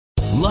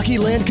Lucky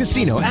Land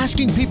Casino,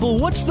 asking people,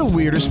 what's the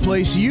weirdest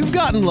place you've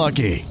gotten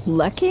lucky?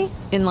 Lucky?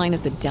 In line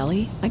at the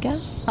deli, I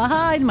guess?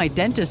 Aha, in my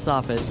dentist's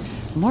office.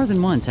 More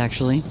than once,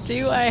 actually.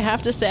 Do I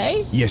have to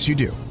say? Yes, you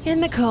do. In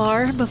the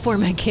car before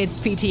my kids'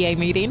 PTA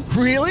meeting.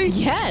 Really?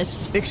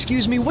 Yes.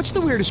 Excuse me, what's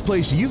the weirdest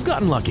place you've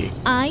gotten lucky?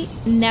 I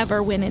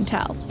never win and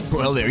tell.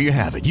 Well, there you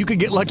have it. You can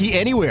get lucky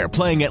anywhere,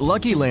 playing at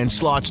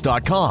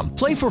LuckyLandSlots.com.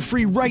 Play for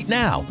free right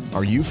now.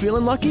 Are you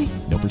feeling lucky?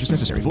 No purchase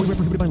necessary. Void where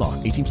prohibited by law.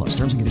 18 plus.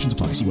 Terms and conditions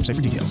apply. See website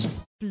for details.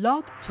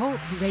 Blog Talk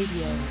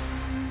Radio.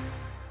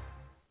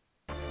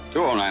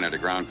 209er to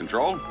ground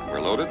control. We're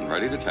loaded and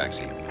ready to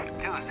taxi.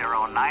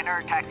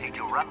 209er, taxi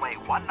to runway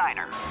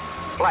 19er.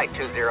 Flight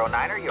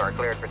 209er, you are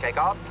cleared for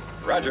takeoff.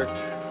 Roger.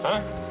 Huh?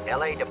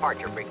 LA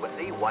departure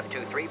frequency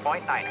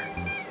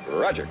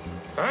 123.9er. Roger.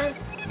 Huh?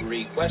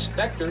 Request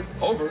vector.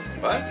 Over.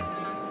 What?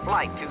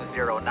 Flight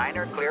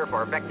 209er, clear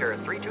for vector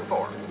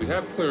 324. We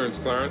have clearance,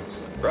 Clarence.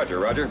 Roger,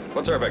 Roger.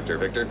 What's our vector,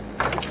 Victor?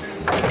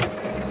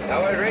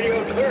 Howard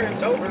radio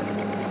clearance, over.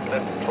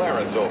 That's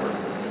Clarence, over.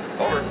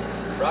 Over.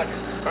 Roger.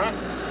 Huh?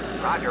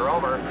 Roger,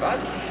 over. What?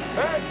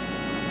 Hey!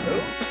 Who?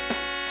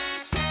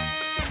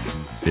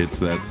 It's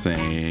that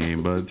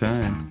same bud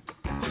time,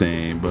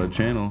 same bud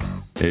channel,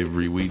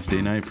 every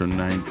weekday night from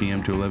 9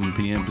 p.m. to 11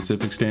 p.m.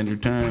 Pacific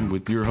Standard Time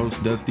with your host,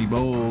 Dusty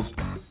Bowles.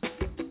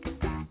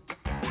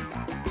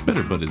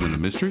 Better Bud isn't a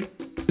mystery.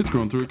 It's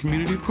grown through a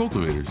community of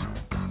cultivators.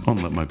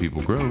 On Let My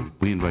People Grow,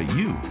 we invite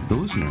you, the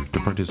listener, to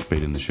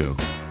participate in the show.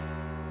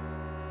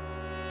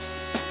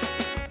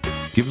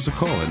 Give us a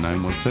call at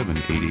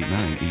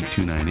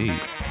 917-889-8298.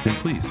 And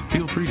please,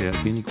 feel free to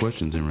ask any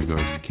questions in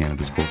regards to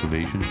cannabis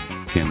cultivation,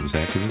 cannabis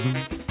activism,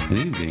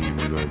 and anything in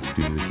regards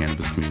to the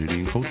cannabis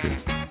community and culture.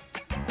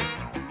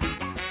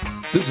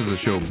 This is a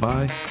show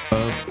by,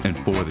 of, and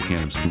for the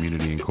cannabis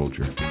community and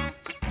culture.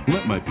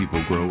 Let My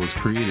People Grow was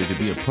created to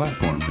be a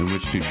platform in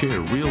which to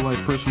share real-life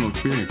personal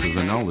experiences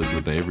and knowledge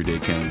with the everyday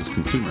cannabis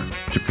consumer,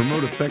 to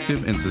promote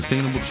effective and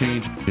sustainable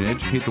change and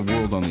educate the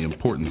world on the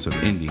importance of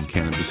ending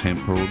cannabis hemp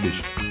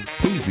prohibition.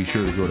 Please be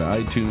sure to go to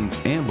iTunes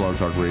and Blog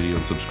Talk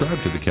Radio and subscribe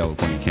to the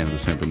California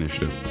Cannabis Hemp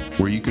Initiative,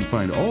 where you can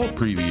find all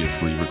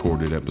previously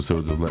recorded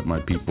episodes of Let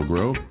My People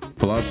Grow,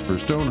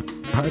 Philosopher's Stone,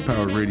 High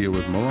Powered Radio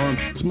with Milan,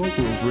 Smoke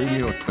Rules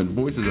Radio, and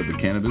Voices of the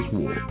Cannabis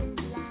World.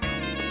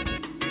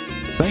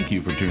 Thank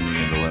you for tuning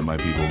in to Let My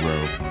People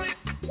Grow.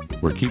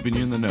 We're keeping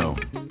you in the know.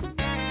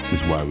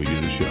 Is why we do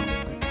the show.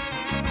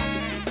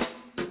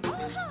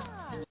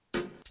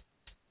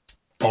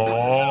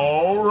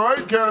 All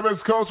right, cannabis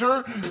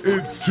culture,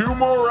 it's 2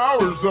 more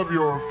hours of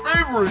your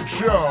favorite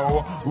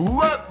show,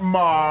 Let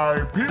My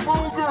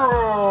People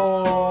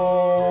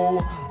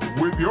Grow,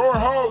 with your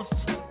host,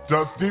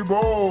 Dusty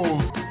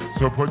Bowles.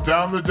 So put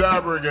down the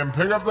dabbering and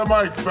pick up the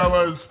mic,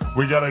 fellas.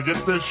 We gotta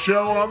get this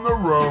show on the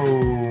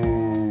road.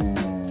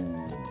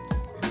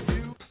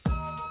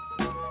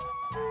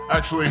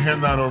 Actually,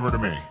 hand that over to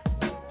me.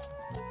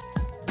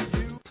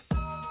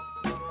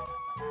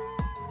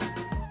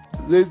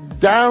 The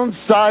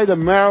downside of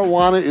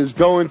marijuana is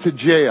going to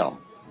jail.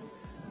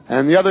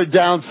 And the other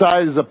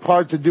downside is a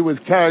part to do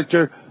with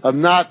character of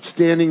not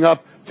standing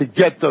up to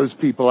get those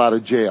people out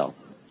of jail.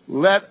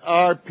 Let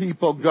our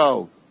people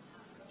go.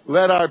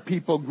 Let our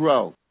people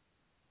grow.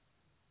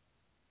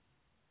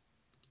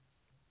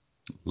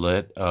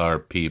 Let our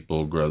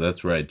people grow.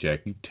 That's right,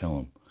 Jack. You tell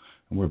them.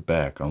 And we're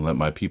back on Let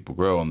My People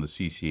Grow on the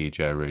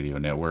CCHI Radio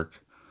Network.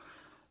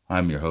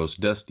 I'm your host,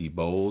 Dusty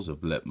Bowles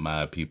of Let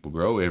My People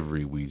Grow,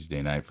 every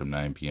Wednesday night from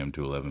 9 p.m.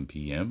 to 11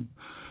 p.m.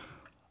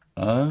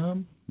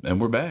 And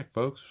we're back,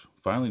 folks.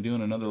 Finally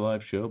doing another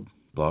live show.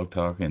 Blog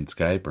Talk and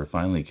Skype are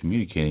finally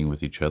communicating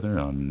with each other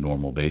on a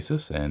normal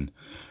basis, and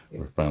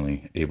we're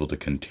finally able to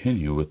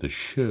continue with the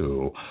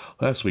show.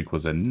 Last week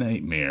was a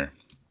nightmare.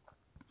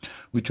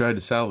 We tried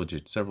to salvage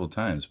it several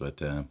times, but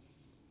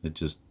it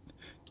just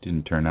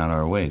didn't turn out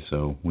our way,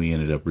 so we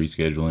ended up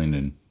rescheduling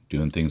and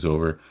doing things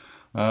over.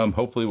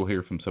 Hopefully we'll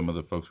hear from some of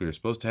the folks we were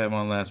supposed to have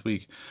on last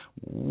week.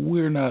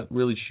 We're not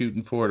really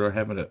shooting for it or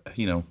having a,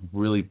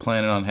 really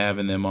planning on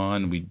having them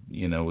on.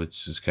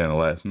 It's just kind of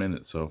last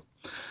minute, so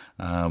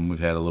we've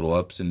had a little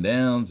ups and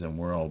downs, and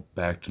we're all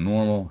back to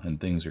normal,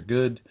 and things are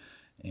good.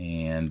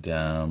 And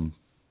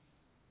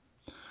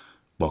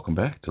welcome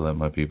back to Let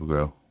My People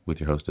Grow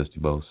with your host, Dusty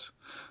Bowles.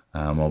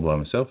 I'm all by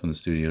myself in the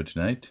studio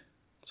tonight.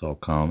 It's all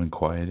calm and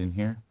quiet in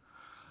here.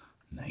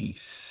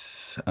 Nice.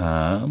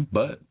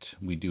 But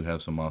we do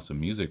have some awesome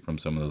music from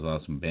some of those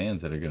awesome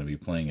bands that are going to be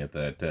playing at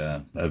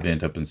that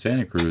event up in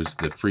Santa Cruz,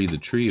 the Free the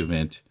Tree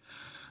event.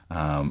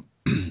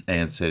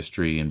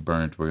 Ancestry and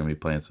Burnt. We're going to be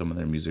playing some of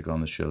their music on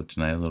the show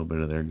tonight, a little bit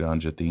of their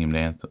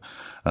ganja-themed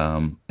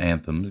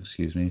anthems,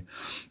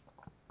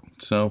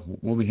 So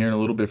we'll be hearing a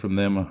little bit from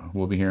them.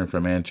 We'll be hearing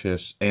from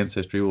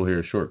Ancestry. We'll hear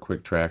a short,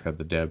 quick track of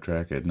the dab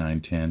track at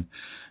 9:10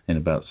 in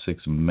about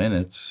 6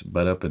 minutes.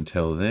 But up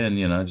until then,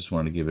 I just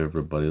wanted to give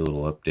everybody a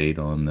little update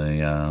on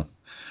the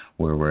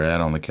where we're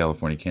at on the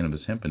California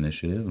Cannabis Hemp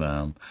Initiative.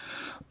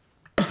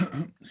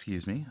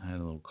 Excuse me, I had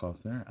a little cough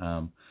there.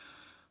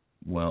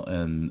 Well,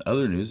 and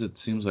other news, it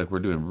seems like we're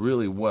doing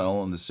really well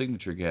on the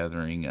signature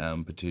gathering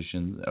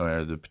petition,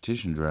 or the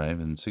petition drive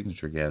and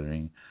signature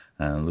gathering.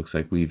 Looks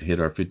like we've hit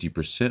our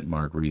 50%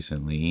 mark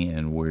recently,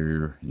 and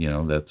we're,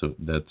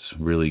 that's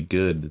really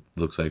good. It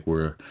looks like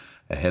we're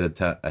ahead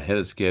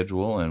of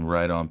schedule and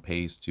right on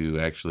pace to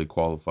actually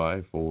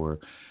qualify for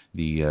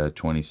the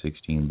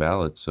 2016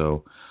 ballot.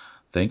 So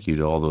thank you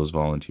to all those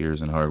volunteers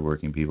and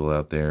hardworking people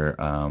out there.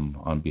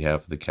 On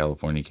behalf of the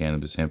California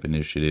Cannabis Hemp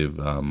Initiative,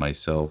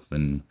 myself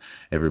and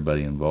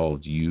everybody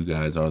involved, you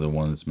guys are the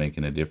ones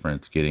making a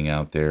difference, getting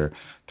out there,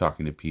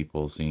 talking to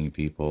people, seeing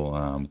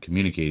people,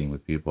 communicating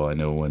with people. I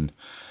know when,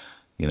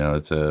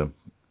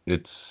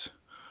 it's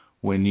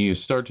when you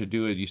start to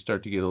do it, you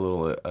start to get a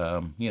little,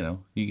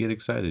 you get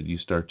excited. You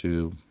start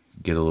to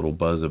get a little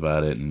buzz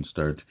about it and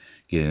start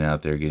getting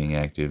out there, getting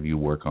active. You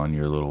work on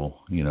your little,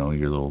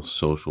 your little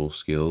social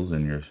skills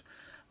and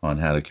on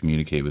how to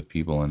communicate with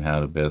people and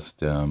how to best,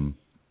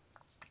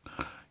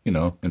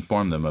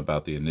 inform them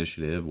about the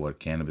initiative, what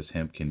cannabis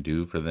hemp can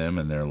do for them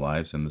and their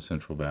lives in the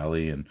Central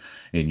Valley and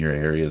in your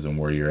areas and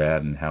where you're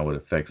at and how it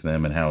affects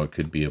them and how it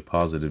could be a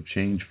positive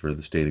change for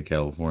the state of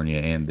California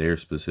and their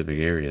specific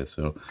area.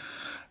 So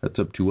that's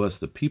up to us,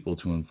 the people,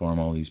 to inform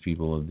all these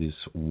people of these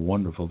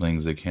wonderful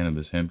things that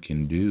cannabis hemp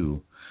can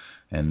do.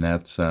 And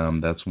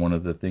that's one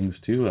of the things,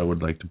 too, I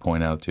would like to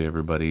point out to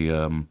everybody,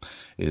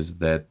 is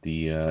that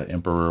the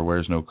Emperor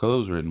Wears No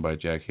Clothes, written by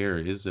Jack Hare,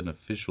 is an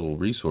official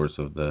resource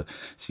of the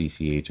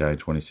CCHI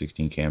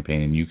 2016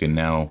 campaign. And you can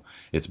now,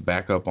 it's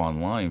back up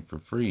online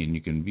for free, and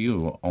you can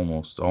view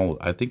almost all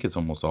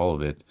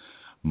of it,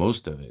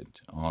 most of it,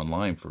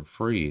 online for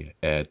free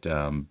at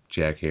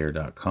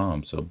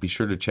jackhare.com. So be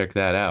sure to check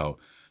that out,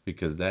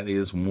 because that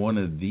is one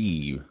of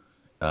the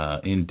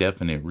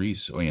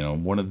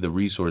one of the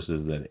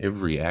resources that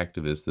every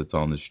activist that's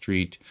on the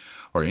street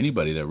or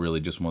anybody that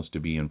really just wants to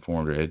be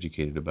informed or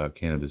educated about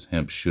cannabis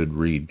hemp should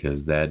read,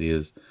 because that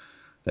is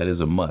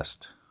a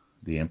must.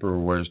 The Emperor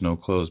Wears No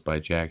Clothes by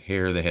Jack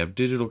Hare. They have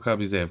digital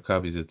copies, they have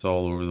copies, it's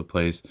all over the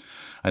place.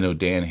 I know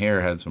Dan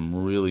Hare had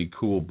some really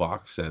cool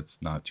box sets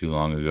not too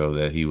long ago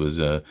that he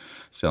was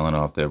selling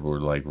off that were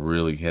like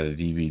really had a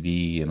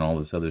DVD and all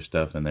this other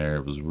stuff in there.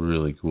 It was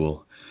really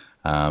cool.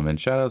 And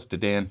shout outs to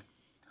Dan.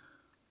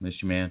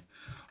 Miss you, man.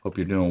 Hope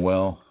you're doing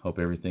well. Hope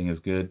everything is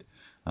good.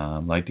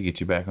 Like to get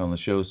you back on the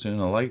show soon.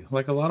 I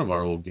like a lot of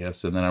our old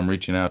guests, and then I'm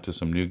reaching out to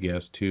some new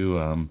guests too,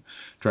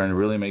 trying to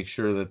really make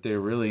sure that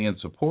they're really in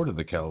support of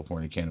the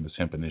California Cannabis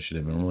Hemp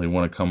Initiative and really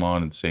want to come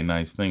on and say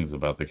nice things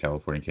about the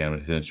California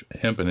Cannabis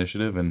Hemp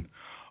Initiative and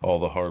all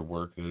the hard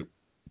work that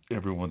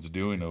everyone's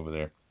doing over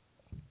there.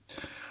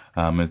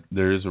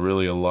 There is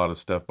really a lot of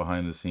stuff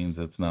behind the scenes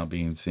that's not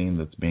being seen,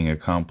 that's being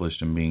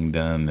accomplished and being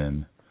done,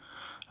 and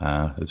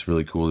it's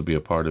really cool to be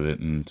a part of it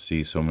and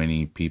see so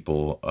many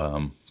people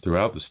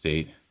throughout the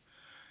state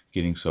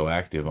getting so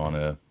active on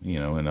in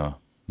a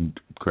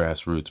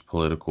grassroots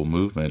political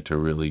movement to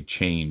really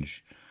change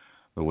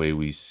the way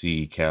we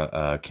see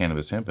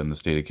cannabis hemp in the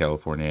state of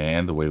California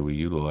and the way we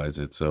utilize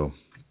it. So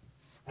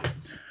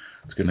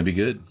it's going to be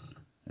good.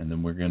 And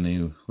then we're going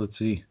to,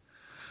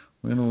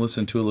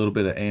 listen to a little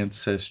bit of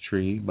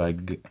Ancestry by,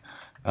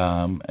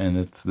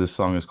 and this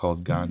song is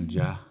called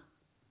Ganja.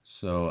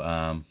 So,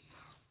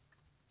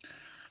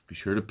 be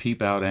sure to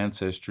peep out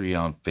Ancestry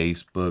on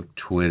Facebook,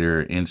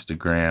 Twitter,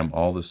 Instagram,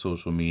 all the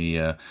social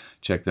media.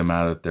 Check them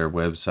out at their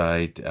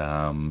website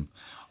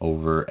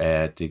over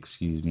at,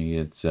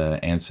 it's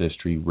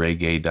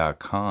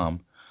ancestryreggae.com.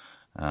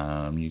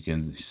 You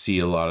can see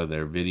a lot of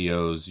their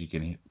videos. You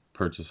can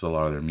purchase a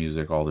lot of their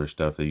music, all their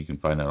stuff, that you can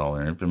find out all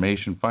their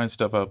information, find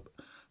stuff about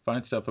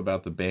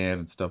the band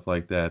and stuff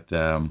like that.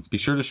 Be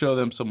sure to show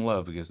them some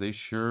love, because they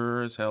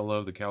sure as hell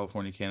love the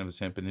California Cannabis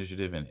Hemp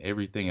Initiative and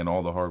everything and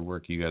all the hard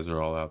work you guys are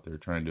all out there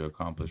trying to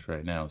accomplish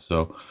right now.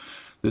 So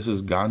this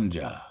is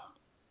Ganja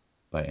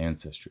by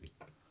Ancestry.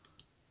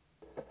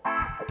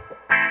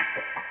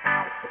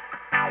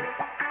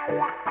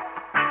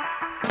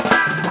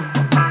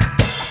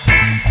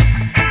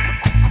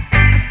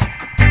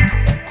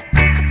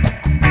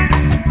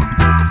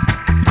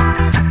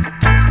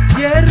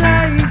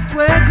 Tierra y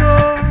fuego,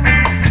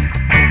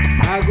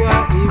 agua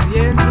y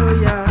viento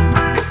ya,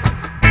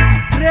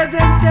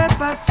 presente,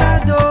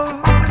 pasado,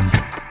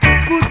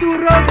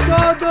 futuro,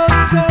 todo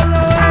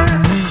solo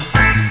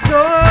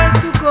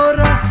tu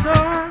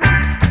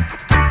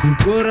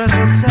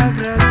corazón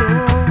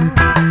sagrado,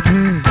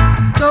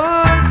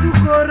 todo tu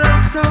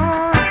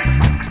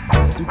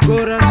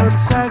corazón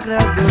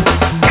sagrado,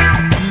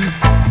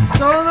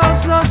 todos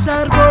los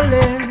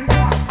árboles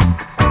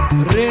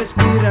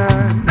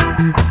respiran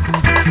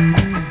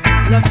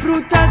las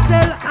frutas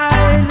del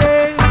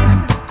aire,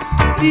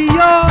 y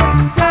yo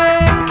sé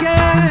que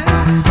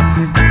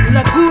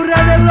la cura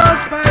de los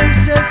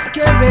países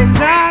que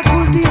vendrá a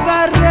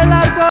cultivar el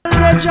árbol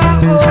de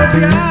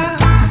Jehová.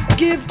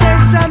 Give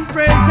thanks and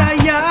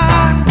praise,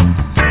 yeah.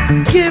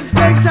 Give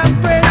thanks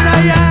and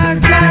praise, yeah.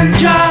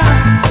 Ganja,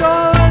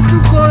 todo tu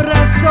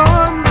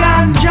corazón,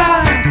 ganja,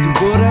 tu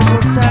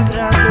corazón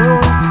sagrado,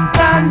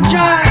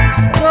 ganja,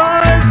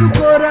 todo tu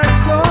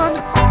corazón.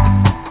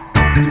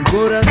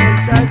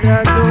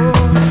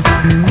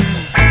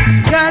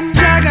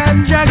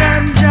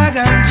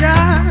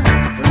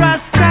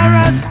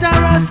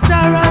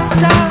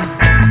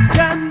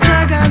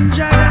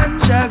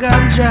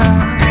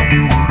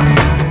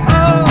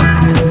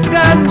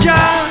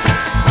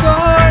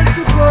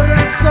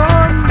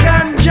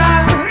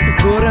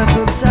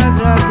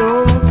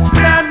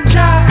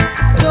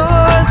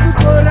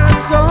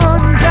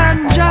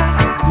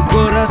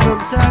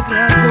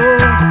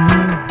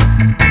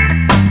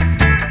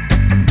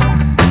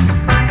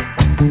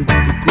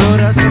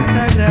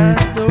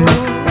 sagrado.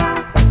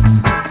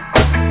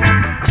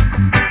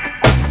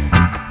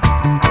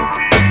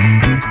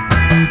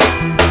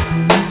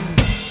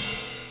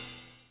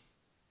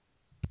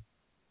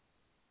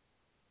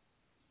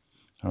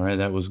 All right,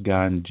 that was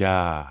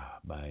Ganja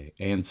by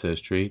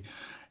Ancestry.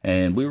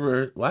 And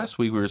last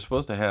week we were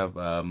supposed to have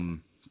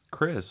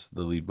Chris,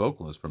 the lead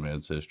vocalist from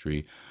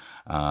Ancestry,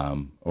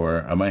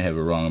 or I might have it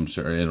wrong. I'm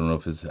sorry. I don't know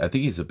if I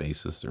think he's a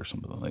bassist or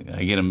something like that.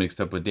 I get him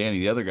mixed up with Danny,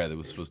 the other guy that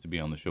was supposed to be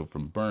on the show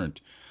from Burnt.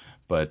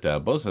 But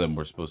both of them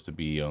were supposed to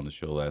be on the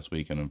show last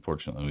week, and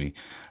unfortunately,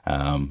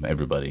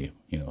 everybody,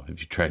 if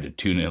you tried to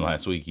tune in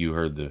last week, you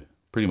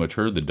pretty much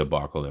heard the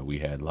debacle that we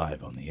had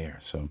live on the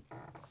air. So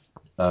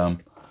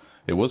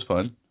it was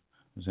fun,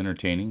 it was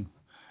entertaining,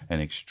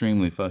 and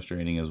extremely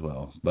frustrating as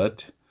well. But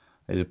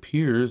it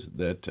appears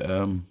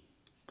that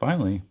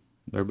finally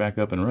they're back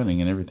up and running,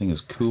 and everything is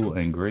cool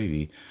and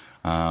gravy.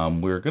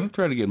 We're going to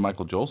try to get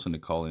Michael Jolson to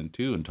call in,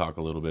 too, and talk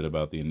a little bit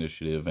about the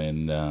initiative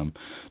and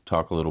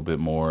talk a little bit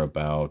more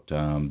about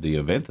the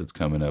event that's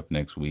coming up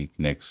next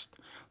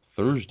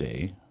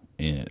Thursday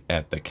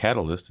at the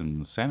Catalyst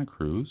in Santa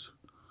Cruz.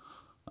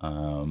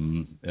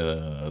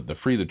 The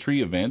Free the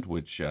Tree event,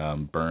 which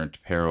Burnt,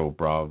 Pero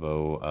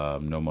Bravo,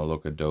 Noma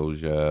Loca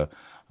Doja,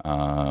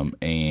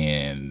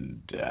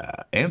 and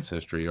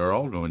Ancestry are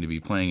all going to be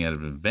playing at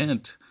an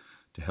event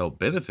to help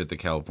benefit the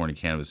California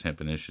Cannabis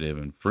Hemp Initiative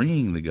and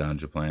freeing the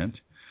ganja plant.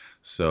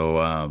 So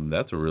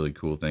that's a really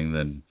cool thing.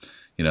 Then,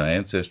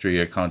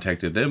 Ancestry, I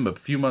contacted them a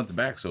few months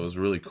back, so it was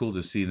really cool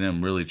to see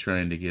them really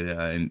trying to get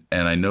and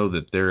I know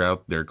that they're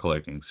out there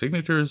collecting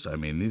signatures. I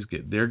mean,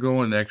 they're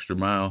going the extra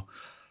mile.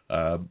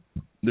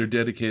 They're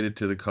dedicated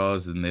to the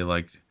cause, and they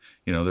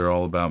they're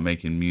all about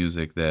making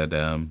music that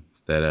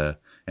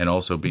and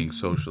also being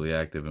socially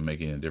active and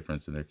making a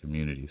difference in their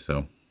community.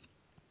 So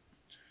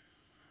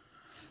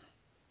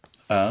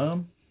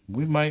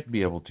we might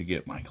be able to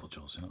get Michael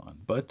Jolson on,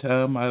 but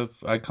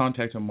I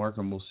contacted Mark,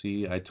 and we'll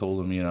see. I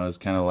told him, it was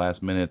kind of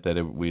last minute that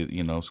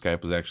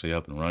Skype was actually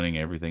up and running,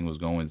 everything was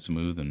going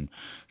smooth, and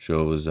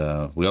show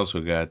was. We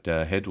also got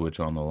Hedgewitch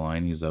on the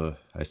line.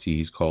 I see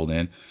he's called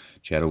in.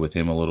 Chatted with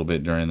him a little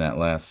bit during that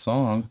last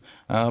song,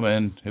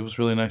 and it was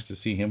really nice to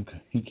see him.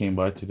 He came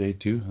by today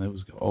too. It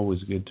was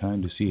always a good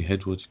time to see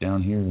Hedgewitch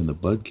down here in the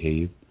Bud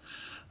Cave.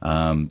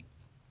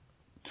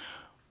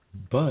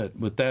 But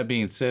with that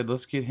being said,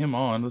 let's get him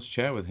on. Let's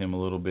chat with him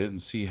a little bit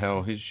and see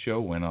how his show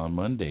went on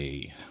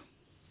Monday.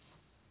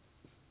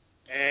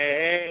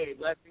 Hey,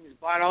 blessings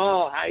upon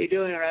all. How you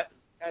doing,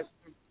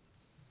 Preston?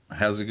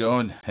 How's it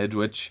going,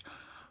 Hedgewitch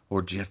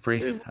or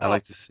Jeffrey? I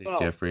like to say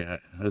Jeffrey.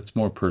 It's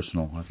more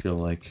personal, I feel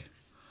like.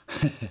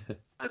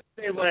 I'm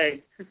the same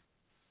way.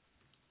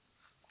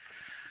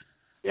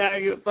 Yeah,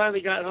 you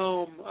finally got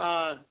home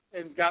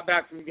and got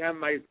back from having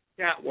my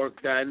cat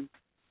work done.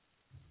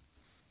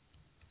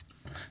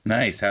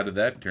 Nice. How did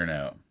that turn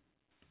out?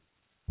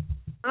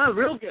 Oh,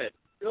 real good.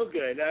 Real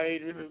good. I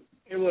mean,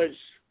 it was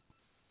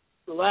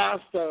the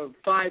last of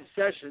 5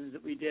 sessions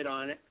that we did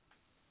on it.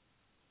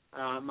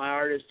 My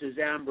artist is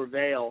Amber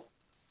Vale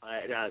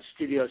at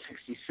Studio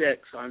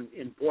 66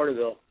 in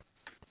Porterville.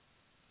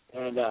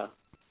 And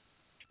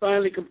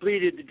finally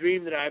completed the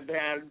dream that I've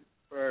had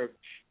for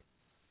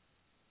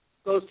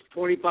close to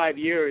 25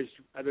 years.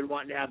 I've been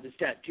wanting to have this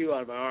tattoo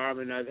on my arm,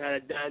 and I've had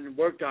it done and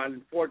worked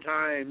on 4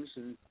 times,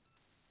 and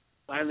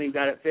finally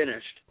got it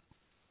finished.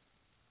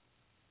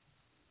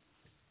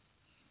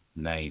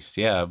 Nice.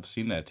 Yeah, I've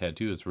seen that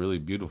tattoo. It's really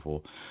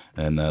beautiful.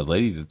 And the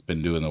lady that's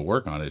been doing the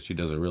work on it, she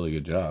does a really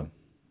good job.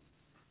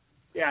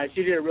 Yeah,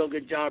 she did a real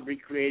good job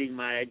recreating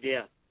my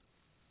idea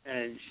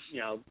and,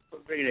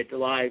 bringing it to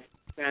life.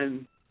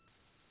 And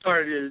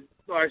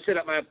I set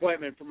up my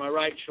appointment for my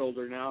right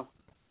shoulder now.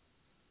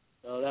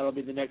 So that'll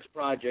be the next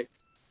project.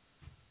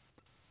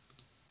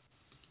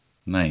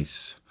 Nice.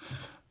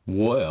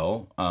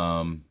 Well,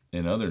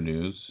 in other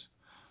news,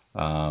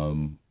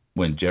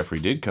 when Jeffrey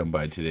did come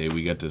by today,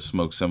 we got to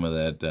smoke some of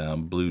that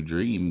Blue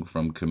Dream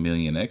from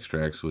Chameleon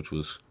Extracts, which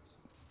was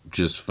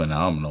just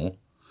phenomenal.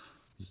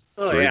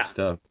 Great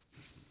stuff.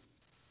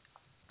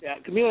 Yeah,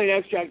 Chameleon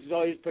Extracts has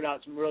always put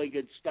out some really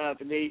good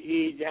stuff, and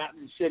he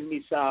happened to send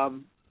me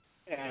some,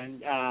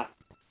 and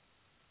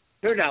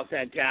turned out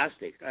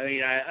fantastic.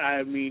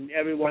 I mean,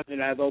 every one that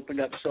I've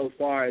opened up so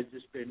far has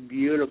just been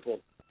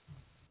beautiful,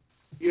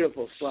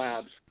 beautiful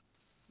slabs.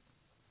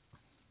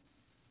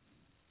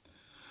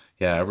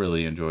 Yeah, I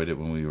really enjoyed it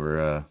when we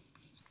were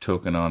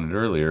toking on it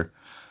earlier.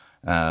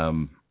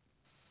 And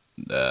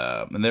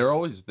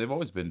they've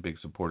always been big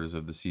supporters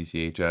of the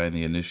CCHI and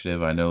the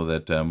initiative. I know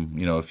that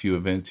a few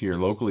events here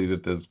locally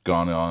that has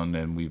gone on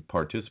and we've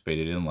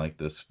participated in, like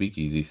the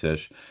Speakeasy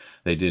Sesh.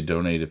 They did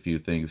donate a few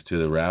things to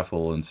the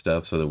raffle and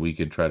stuff so that we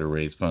could try to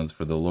raise funds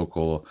for the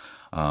local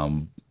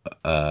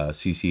CCHI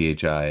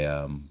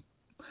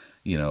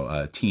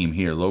team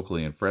here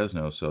locally in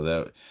Fresno. So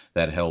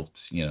that helped.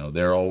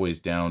 They're always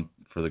down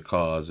for the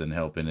cause and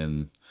helping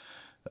in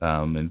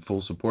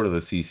full support of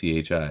the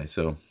CCHI.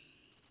 So.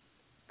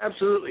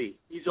 Absolutely.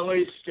 He's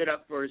always stood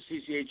up for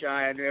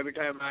CCHI, and every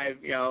time I've,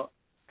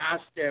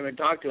 asked him and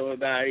talked to him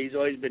about it, he's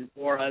always been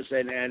for us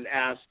and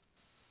asked,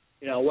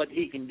 what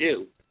he can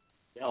do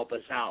to help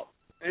us out,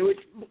 and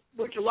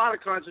which a lot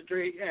of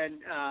concentrate and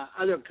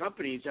other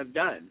companies have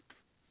done.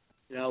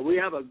 We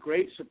have a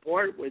great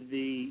support with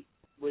the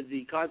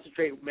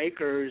concentrate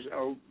makers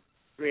or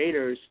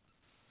creators,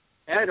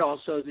 and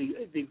also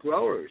the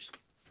growers,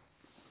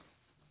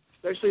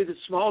 especially the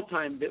small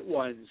time bit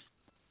ones.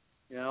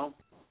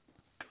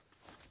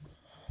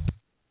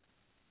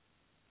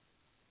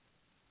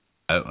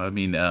 I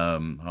mean,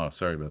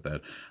 sorry about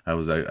that.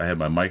 I had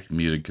my mic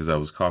muted because I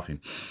was coughing.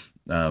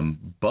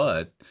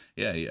 But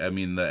yeah, I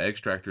mean, the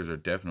extractors are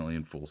definitely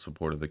in full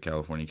support of the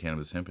California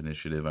Cannabis Hemp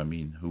Initiative. I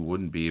mean, who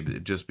wouldn't be?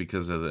 Just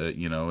because of the,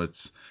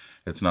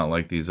 it's not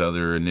like these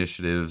other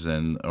initiatives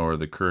or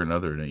the current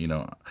other,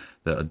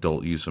 the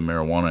Adult Use of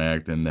Marijuana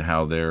Act, and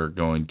how they're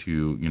going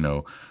to,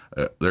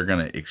 they're going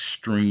to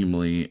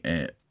extremely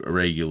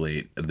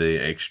regulate the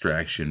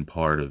extraction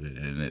part of it,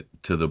 and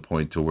to the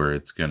point to where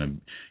it's going to,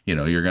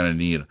 you're going to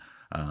need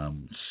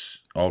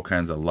all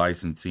kinds of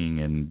licensing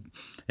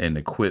and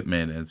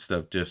equipment and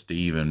stuff just to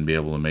even be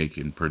able to make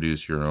and produce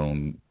your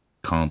own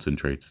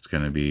concentrates. It's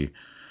going to be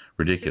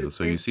ridiculous.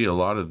 So you see a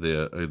lot of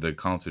the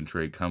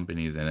concentrate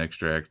companies and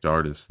extract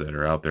artists that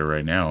are out there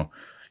right now,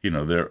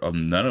 they're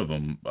none of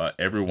them,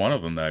 every one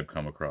of them that I've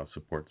come across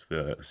supports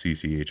the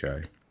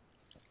CCHI.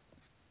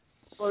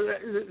 Well,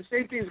 the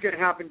same thing is going to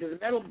happen to the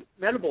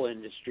medical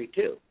industry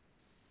too.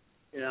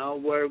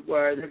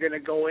 Where they're going to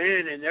go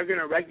in and they're going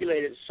to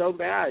regulate it so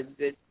bad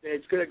that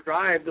it's going to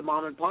drive the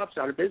mom and pops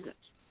out of business.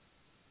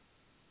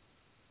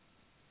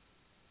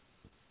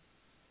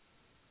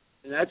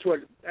 And that's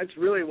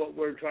really what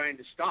we're trying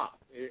to stop.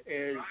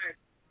 They're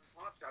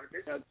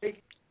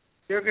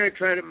going to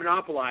try to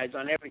monopolize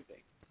on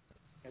everything,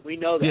 and we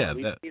know that. Yeah,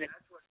 we've seen it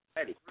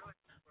already.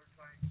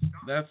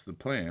 That's the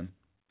plan.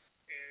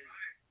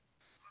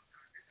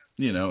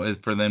 Is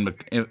for them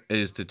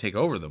to take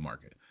over the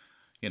market.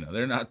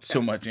 They're not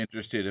so much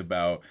interested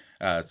about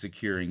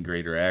securing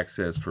greater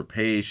access for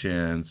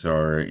patients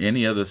or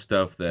any other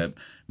stuff that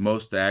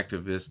most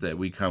activists that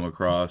we come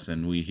across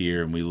and we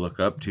hear and we look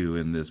up to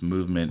in this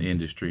movement,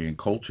 industry, and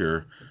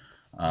culture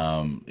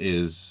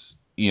is,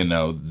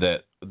 that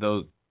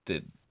those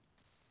that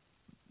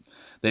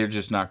they're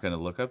just not going to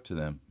look up to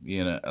them.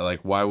 Like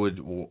why would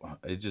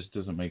it just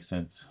doesn't make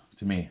sense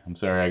to me. I'm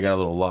sorry, I got a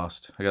little lost.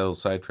 I got a little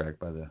sidetracked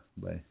by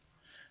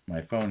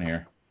my phone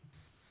here.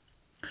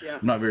 Yeah.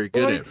 I'm not very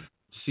good at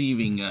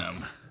receiving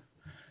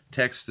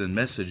text and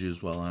messages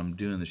while I'm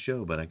doing the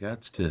show, but I got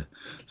to.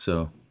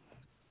 So.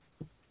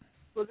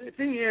 Well, the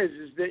thing is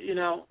that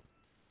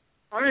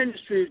our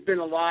industry has been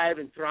alive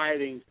and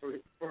thriving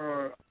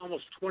for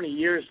almost 20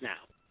 years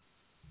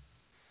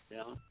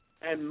now.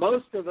 And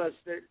most of us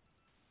that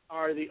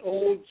are the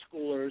old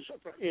schoolers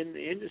in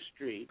the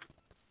industry,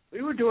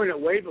 we were doing it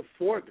way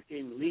before it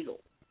became legal.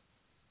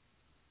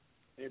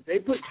 If they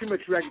put too much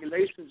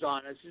regulations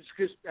on us,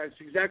 that's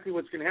exactly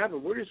what's going to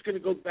happen. We're just going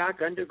to go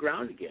back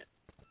underground again.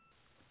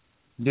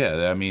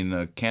 Yeah, I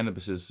mean,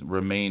 cannabis has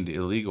remained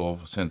illegal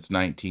since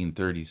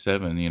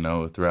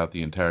 1937, throughout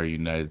the entire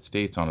United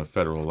States on a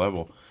federal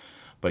level.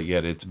 But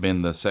yet it's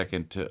been the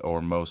second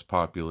or most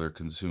popular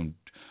consumed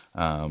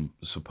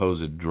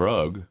supposed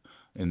drug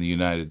in the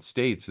United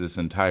States this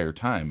entire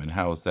time. And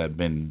how is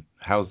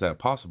that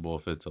possible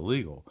if it's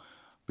illegal?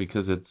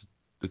 Because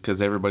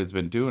everybody's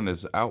been doing it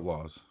as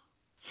outlaws.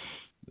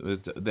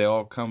 They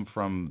all come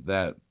from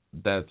that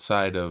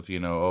side of,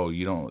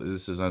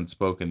 this is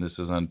unspoken, this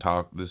is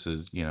untalked, this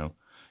is, you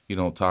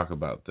don't talk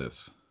about this.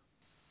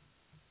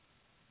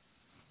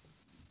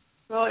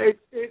 Well, it's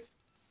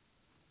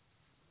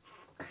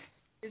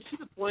to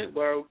the point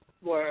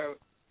where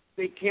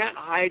they can't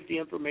hide the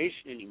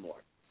information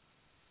anymore.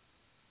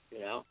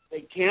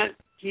 They can't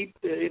keep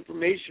the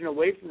information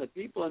away from the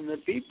people, and the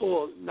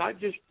people, not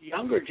just the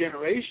younger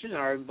generation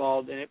are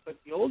involved in it, but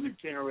the older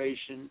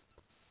generation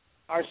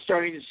are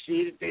starting to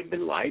see that they've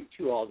been lied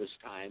to all this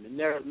time, and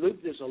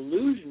this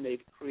illusion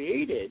they've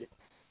created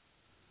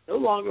no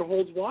longer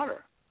holds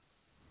water.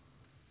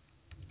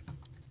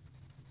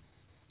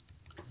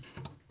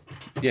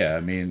 Yeah,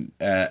 I mean,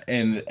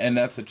 and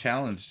that's a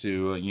challenge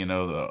to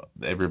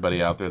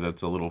everybody out there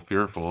that's a little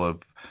fearful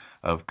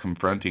of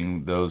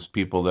confronting those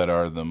people that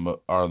are the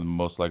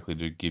most likely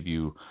to give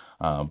you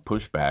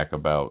pushback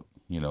about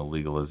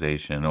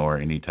legalization or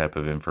any type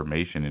of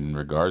information in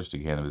regards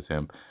to cannabis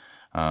hemp.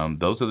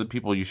 Those are the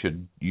people you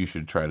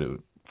should try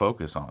to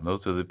focus on.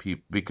 Those are the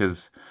people, because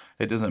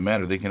it doesn't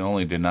matter. They can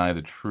only deny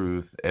the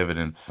truth,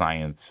 evidence,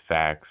 science,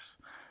 facts,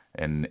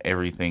 and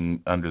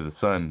everything under the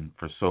sun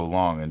for so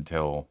long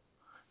until,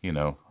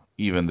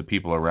 even the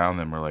people around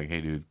them are like,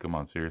 hey, dude, come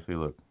on, seriously,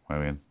 look. I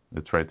mean,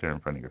 it's right there in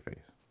front of your face.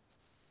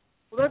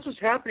 Well, that's what's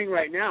happening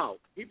right now.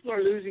 People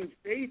are losing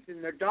faith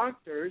in their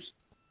doctors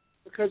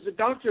because the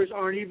doctors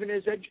aren't even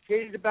as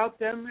educated about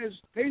them as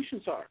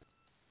patients are.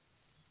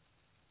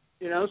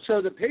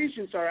 So the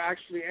patients are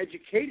actually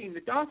educating the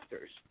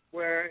doctors,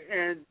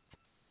 and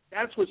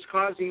that's what's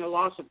causing a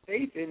loss of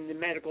faith in the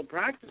medical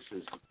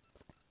practices.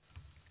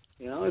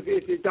 You know,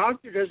 if the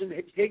doctor doesn't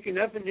take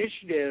enough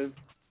initiative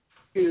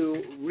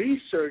to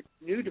research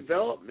new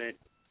development,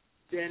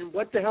 then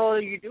what the hell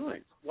are you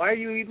doing? Why are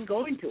you even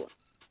going to him?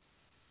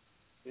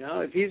 You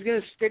know, if he's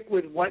going to stick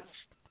with what's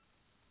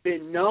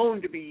been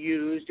known to be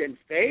used and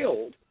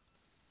failed,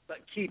 but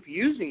keep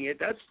using it,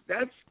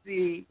 that's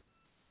the,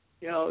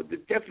 you know, the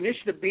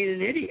definition of being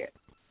an idiot.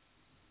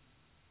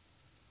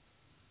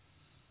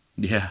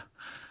 Yeah.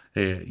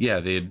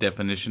 The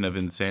definition of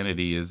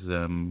insanity is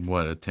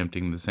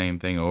attempting the same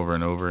thing over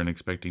and over and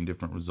expecting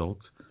different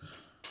results.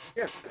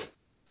 Yeah.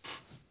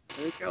 I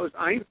think that was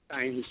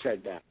Einstein who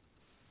said that.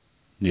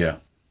 Yeah.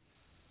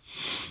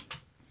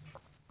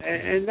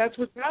 And that's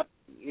what's happening.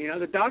 You know,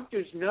 the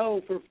doctors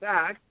know for a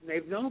fact, and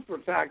they've known for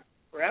a fact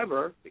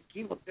forever, that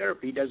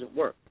chemotherapy doesn't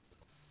work.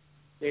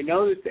 They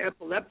know that the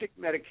epileptic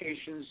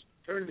medications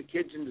turn the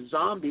kids into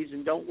zombies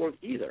and don't work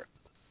either.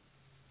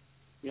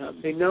 You know,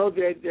 they know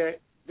that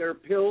there are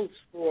pills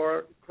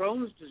for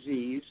Crohn's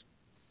disease.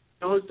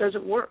 No, it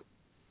doesn't work.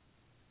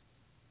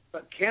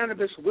 But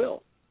cannabis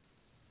will.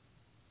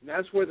 And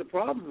that's where the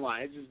problem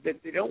lies, is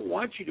that they don't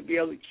want you to be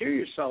able to cure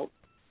yourself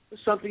with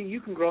something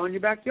you can grow in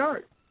your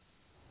backyard.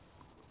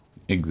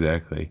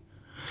 Exactly.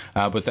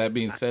 But that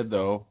being said,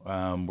 though,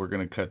 we're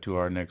going to cut to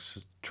our next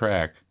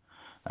track,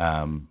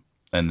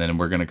 and then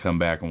we're going to come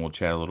back and we'll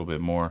chat a little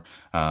bit more.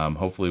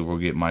 Hopefully we'll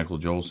get Michael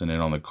Jolson in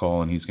on the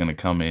call, and he's going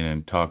to come in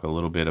and talk a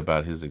little bit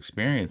about his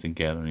experience in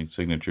gathering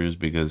signatures,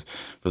 because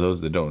for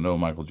those that don't know,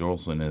 Michael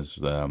Jolson is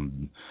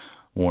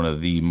one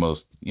of the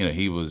most, you know,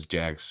 he was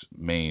Jack's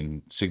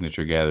main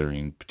signature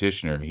gathering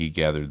petitioner. He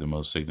gathered the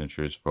most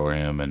signatures for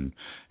him, and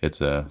it's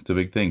a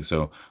big thing.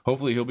 So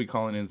hopefully he'll be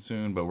calling in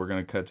soon, but we're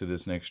going to cut to this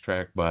next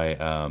track by,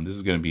 this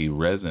is going to be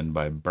Resin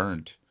by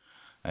Burnt.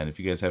 And if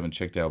you guys haven't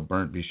checked out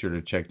Burnt, be sure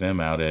to check them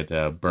out at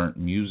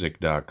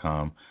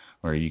burntmusic.com,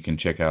 where you can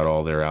check out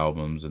all their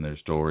albums and their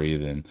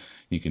stories, and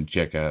you can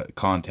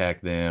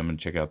contact them and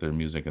check out their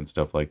music and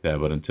stuff like that.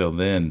 But until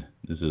then,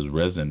 this is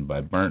Resin by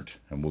Burnt,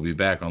 and we'll be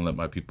back on Let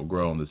My People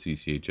Grow on the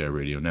CCHI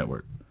Radio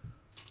Network.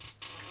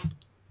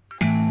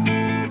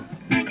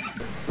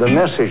 The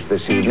message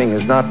this evening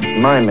is not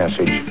my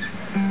message,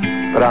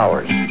 but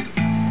ours.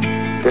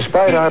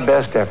 Despite our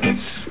best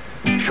efforts,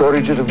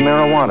 shortages of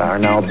marijuana are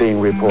now being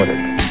reported.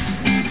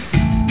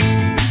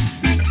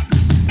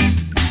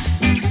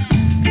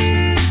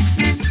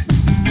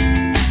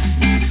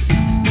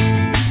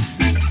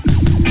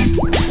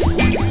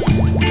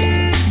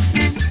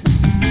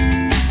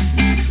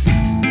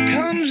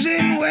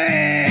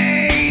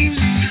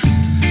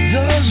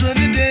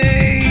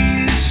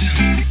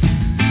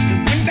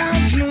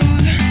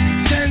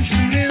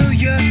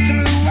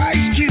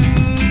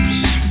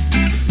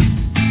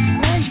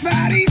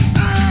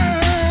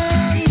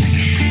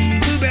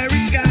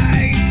 Blueberry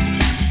skies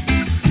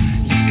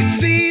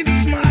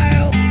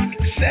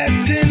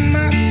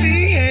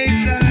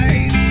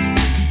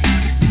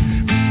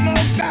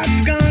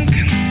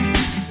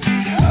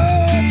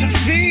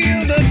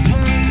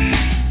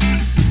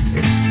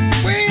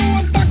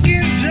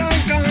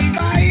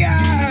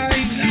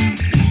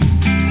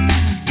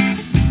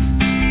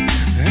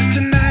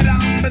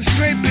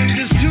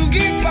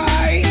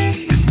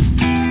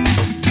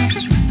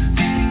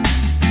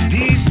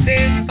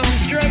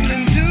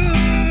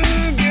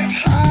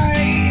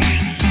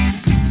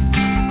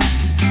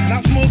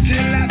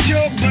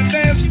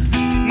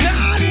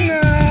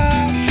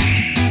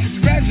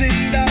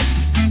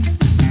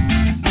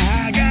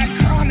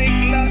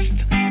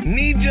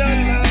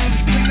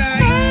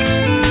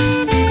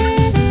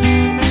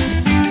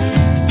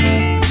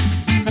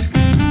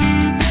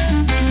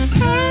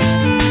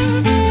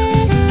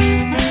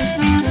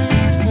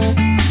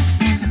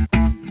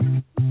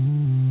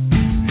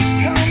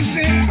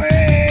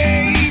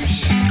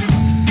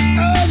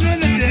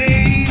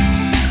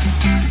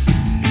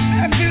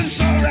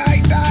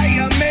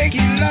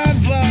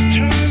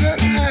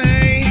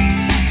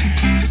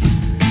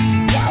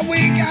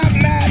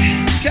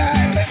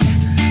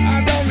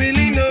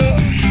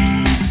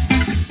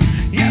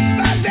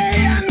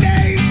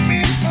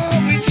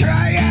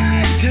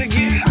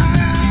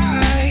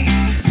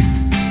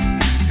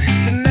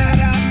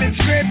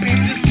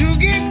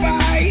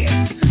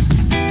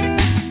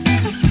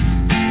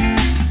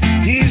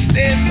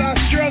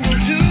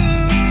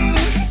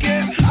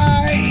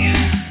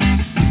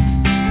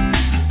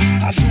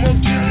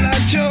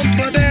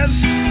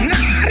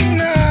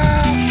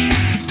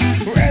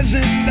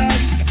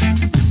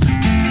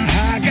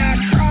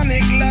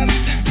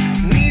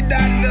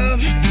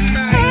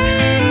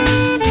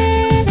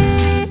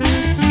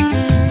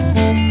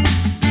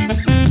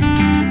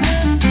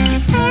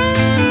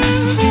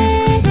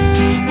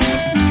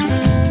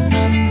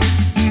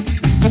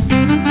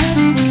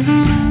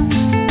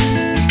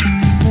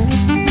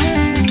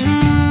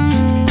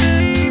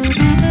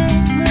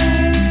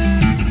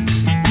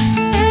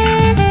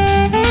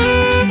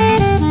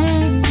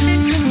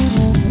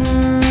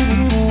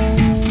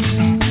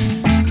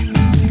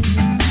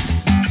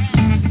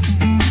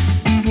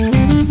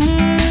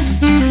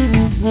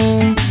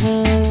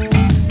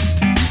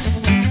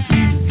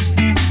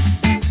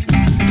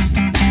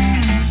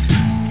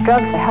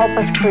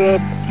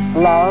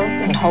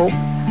love and hope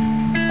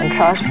and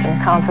trust and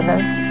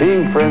confidence.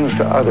 Being friends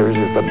to others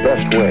is the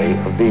best way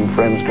of being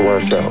friends to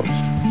ourselves.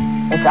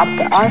 It's up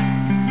to us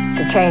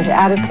to change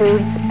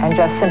attitudes and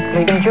just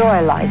simply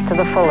enjoy life to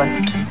the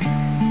fullest.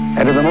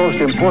 And in the most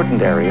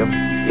important area,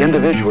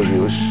 individual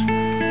use,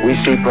 we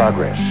see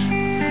progress.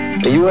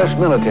 The U.S.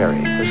 military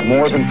has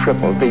more than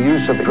tripled the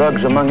use of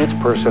drugs among its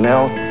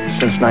personnel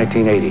since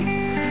 1980.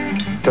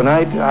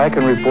 Tonight, I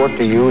can report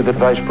to you that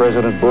Vice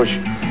President Bush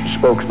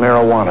smokes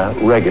marijuana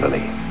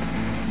regularly.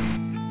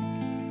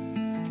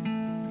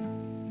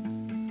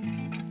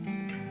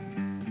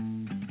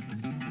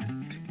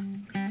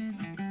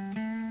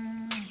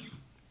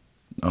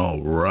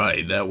 All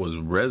right, that was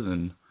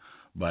Resin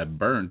by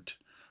Burnt,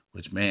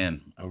 which,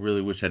 man, I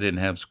really wish I didn't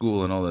have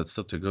school and all that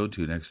stuff to go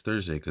to next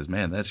Thursday because,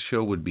 man, that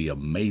show would be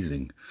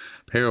amazing.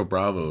 Pero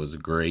Bravo is a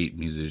great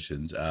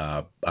musician.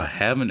 I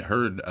haven't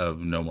heard of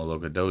Noma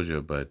Loca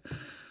Doja, but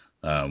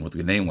with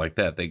a name like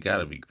that, they got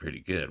to be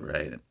pretty good,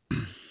 right?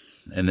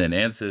 And then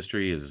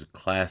Ancestry is a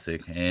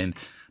classic, and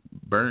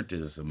Burnt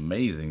is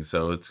amazing.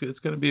 So it's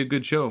going to be a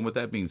good show. And with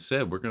that being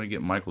said, we're going to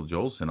get Michael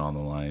Jolson on the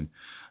line.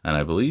 And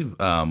I believe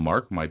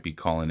Mark might be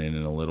calling in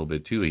a little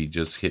bit, too. He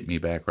just hit me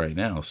back right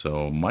now.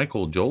 So,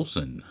 Michael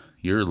Jolson,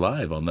 you're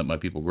live on Let My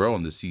People Grow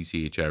on the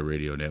CCHI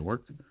Radio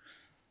Network.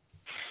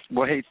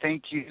 Well, hey,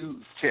 thank you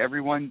to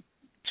everyone,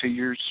 to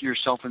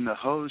yourself and the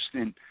host.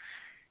 And,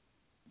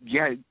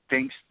 yeah,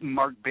 thanks,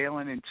 Mark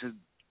Balin, and to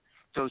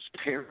those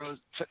pairs,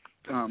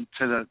 to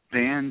the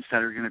bands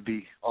that are going to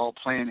be all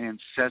playing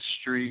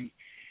Ancestry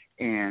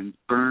and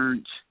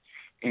Burnt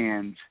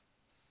and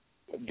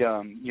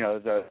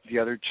the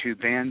other two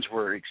bands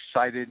were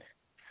excited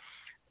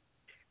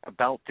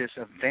about this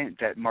event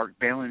that Mark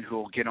Balin, who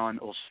will get on,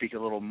 will speak a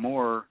little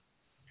more.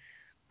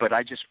 But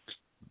I just,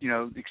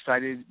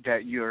 excited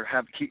that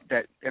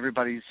that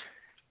everybody's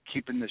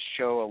keeping the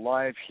show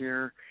alive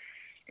here.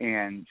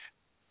 And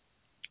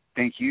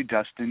thank you,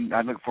 Dustin.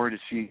 I look forward to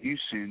seeing you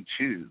soon,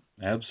 too.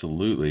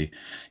 Absolutely.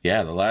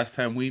 Yeah, the last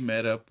time we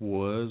met up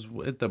was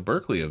at the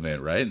Berkeley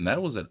event, right? And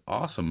that was an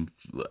awesome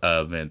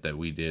event that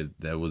we did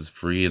that was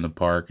free in the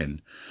park,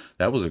 and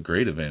that was a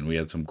great event. We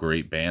had some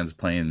great bands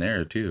playing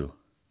there, too.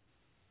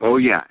 Oh,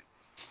 yeah.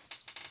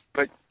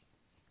 But,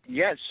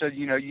 yeah, so,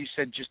 you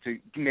said just to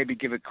maybe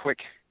give a quick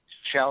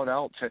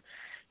shout-out to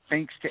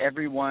thanks to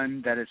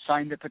everyone that has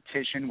signed the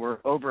petition. We're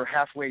over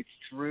halfway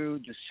through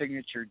the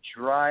signature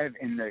drive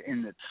in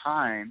the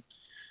time,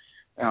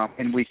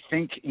 and we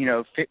think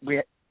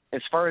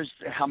as far as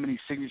how many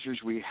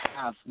signatures we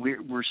have,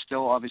 we're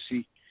still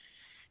obviously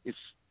it's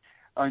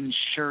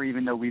unsure.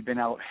 Even though we've been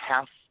out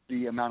half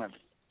the amount of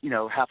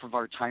half of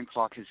our time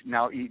clock is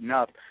now eaten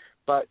up,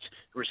 but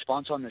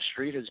response on the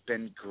street has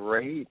been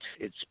great.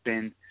 It's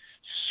been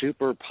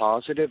super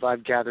positive.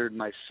 I've gathered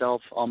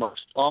myself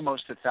almost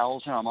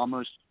 1,000.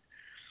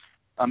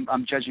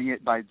 I'm judging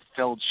it by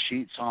filled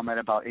sheets, so I'm at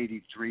about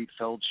 83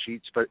 filled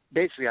sheets. But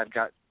basically, I've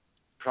got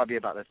probably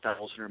about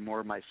 1,000 or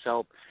more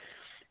myself.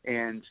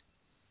 And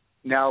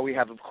now we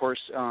have, of course,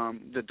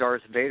 the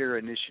Darth Vader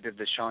initiative,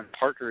 the Sean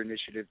Parker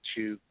initiative,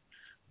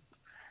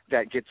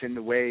 that gets in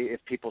the way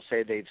if people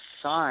say they've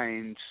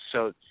signed.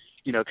 So,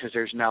 because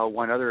there's now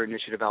one other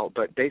initiative out.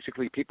 But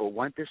basically, people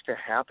want this to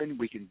happen.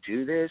 We can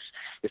do this.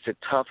 It's a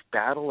tough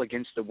battle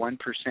against the 1%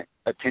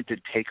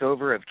 attempted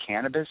takeover of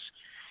cannabis.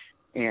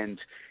 And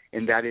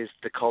that is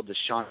called the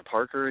Sean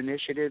Parker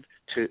Initiative.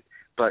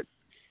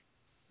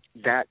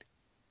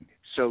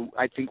 So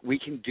I think we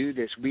can do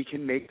this. We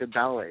can make the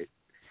ballot.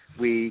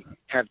 We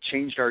have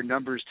changed our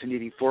numbers to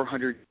needing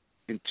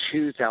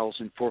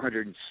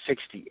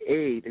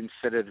 402,468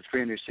 instead of the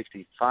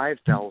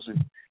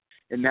 365,000,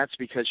 and that's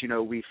because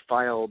we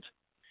filed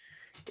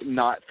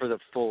not for the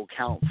full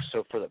count,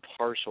 so for the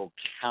partial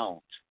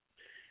count.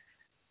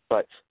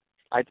 But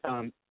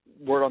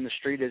word on the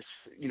street is,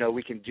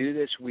 we can do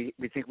this. We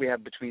think we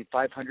have between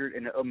 500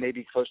 and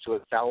maybe close to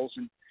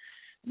 1,000,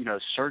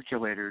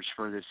 circulators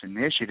for this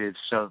initiative.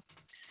 So,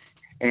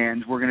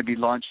 and we're going to be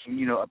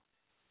launching, a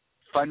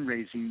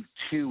fundraising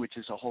too, which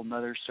is a whole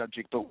nother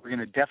subject. But we're going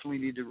to definitely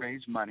need to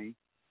raise money.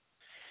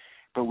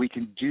 But we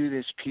can do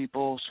this,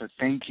 people. So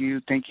thank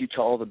you to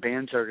all the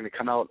bands that are going to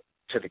come out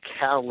to the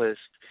Catalyst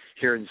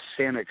here in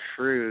Santa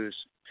Cruz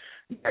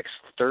next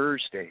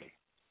Thursday.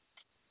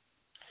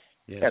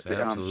 Yes,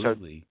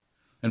 absolutely.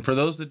 And for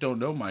those that don't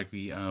know,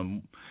 Mikey,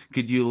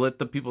 could you let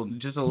the people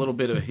just a little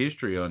bit of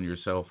history on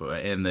yourself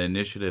and the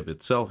initiative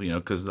itself?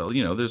 Because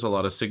there's a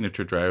lot of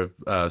signature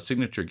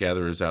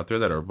gatherers out there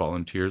that are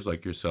volunteers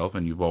like yourself,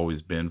 and you've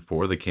always been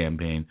for the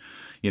campaign.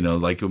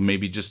 Like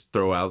maybe just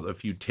throw out a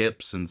few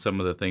tips and some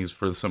of the things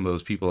for some of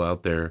those people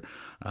out there,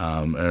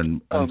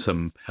 and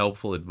some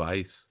helpful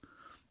advice.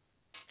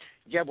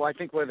 Yeah, well, I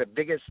think one of the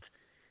biggest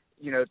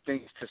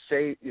things to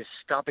say is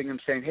stopping them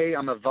saying, hey,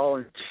 I'm a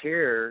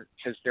volunteer,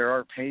 because there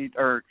are paid,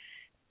 or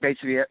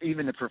basically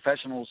even the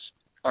professionals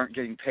aren't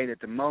getting paid at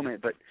the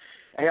moment, but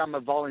hey, I'm a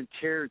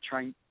volunteer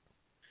trying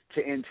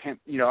to end hemp,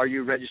 are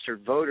you a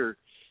registered voter?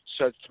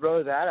 So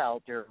throw that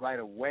out there right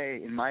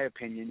away, in my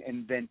opinion,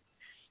 and then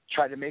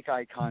try to make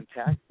eye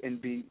contact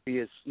and be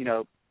as,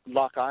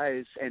 lock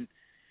eyes and,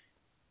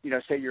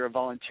 say you're a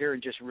volunteer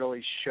and just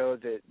really show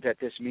that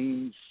this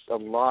means a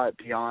lot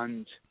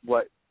beyond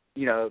what,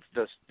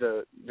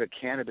 the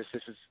cannabis.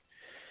 This is,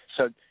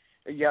 so,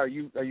 yeah, are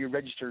you a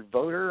registered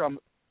voter? I'm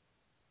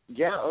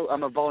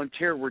a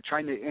volunteer. We're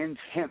trying to end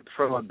hemp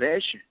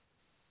prohibition.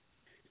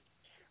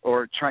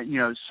 Or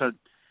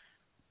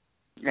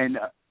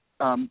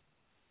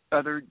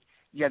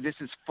this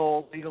is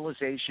full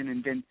legalization,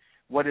 and then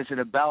what is it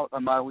about?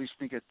 I always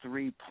think of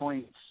 3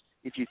 points.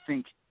 If you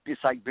think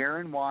it's like beer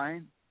and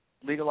wine,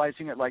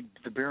 legalizing it like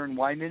the beer and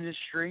wine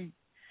industry,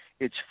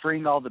 it's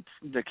freeing all the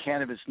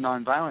cannabis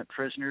nonviolent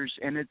prisoners,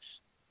 and it's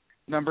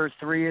number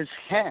 3 is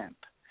hemp.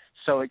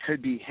 So it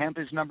could be hemp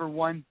is number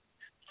 1,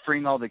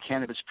 freeing all the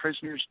cannabis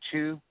prisoners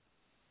 2,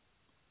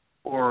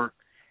 or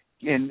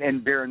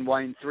and beer and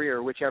wine 3,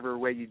 or whichever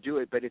way you do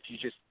it. But if you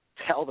just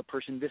tell the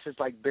person this is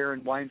like beer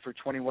and wine for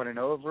 21 and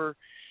over,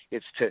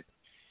 it's to,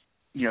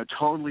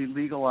 totally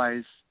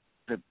legalize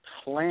the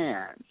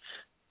plant.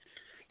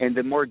 And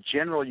the more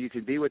general you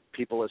can be with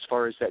people as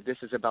far as that this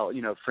is about,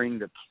 freeing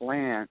the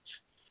plant.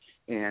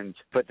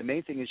 But the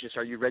main thing is just,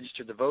 are you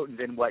registered to vote, and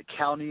then what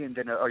county, and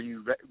then are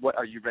you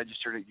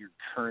registered at your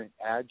current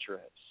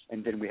address,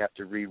 and then we have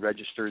to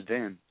re-register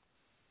them.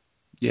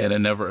 Yeah,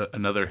 and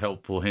another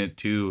helpful hint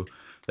too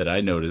that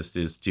I noticed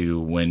is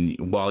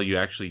while you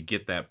actually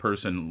get that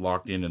person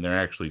locked in and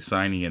they're actually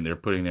signing and they're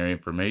putting their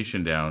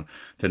information down,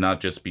 to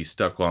not just be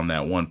stuck on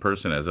that one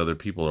person as other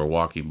people are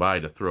walking by,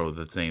 to throw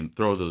those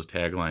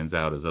taglines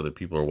out as other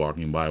people are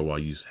walking by while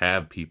you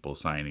have people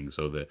signing,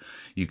 so that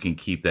you can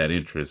keep that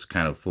interest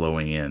kind of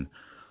flowing in.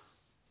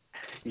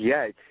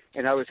 Yeah,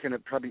 and I was going to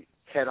probably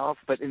head off,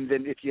 and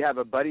then if you have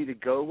a buddy to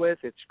go with,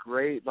 it's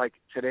great. Like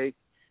today,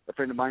 a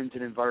friend of mine's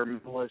an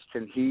environmentalist,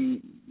 and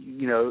he,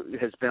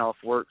 has been off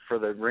work for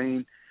the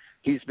rain.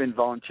 He's been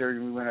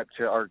volunteering. We went up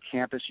to our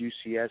campus,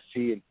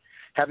 UCSC, and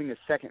having a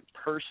second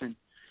person,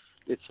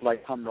 it's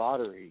like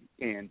camaraderie,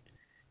 and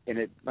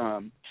it's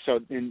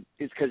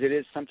because it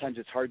is sometimes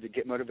it's hard to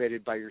get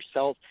motivated by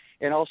yourself,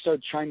 and also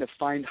trying to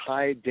find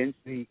high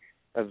density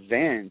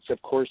events.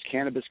 Of course,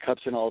 cannabis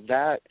cups and all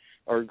that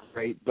are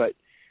great, but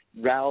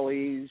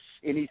rallies,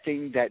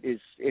 anything that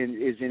is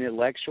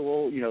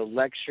intellectual,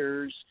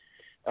 lectures.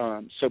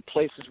 So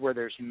places where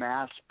there's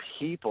mass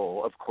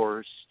people, of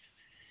course,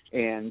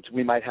 and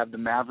we might have the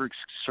Mavericks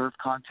surf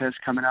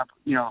contest coming up.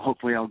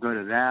 Hopefully I'll go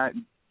to that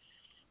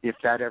if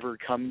that ever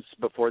comes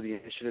before the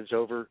initiative's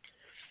over.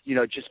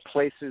 Just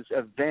places,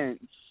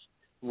 events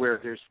where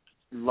there's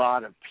a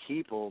lot of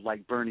people,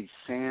 like Bernie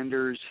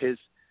Sanders.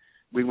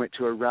 We went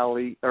to a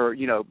rally, or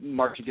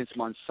March Against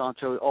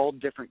Monsanto. All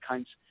different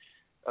kinds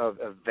of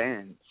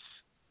events,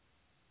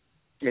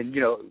 and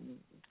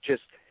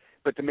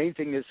But the main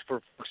thing is for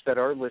folks that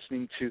are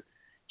listening to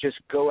just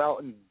go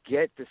out and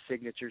get the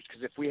signatures,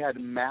 because if we had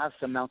mass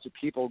amounts of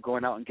people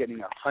going out and getting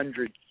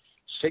 100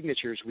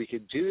 signatures, we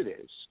could do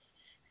this.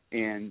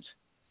 And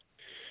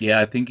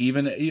yeah, I think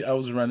even I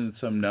was running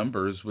some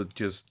numbers with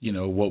just,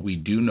 what we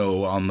do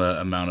know on the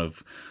amount of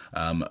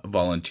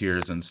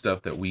volunteers and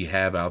stuff that we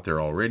have out there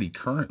already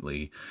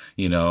currently,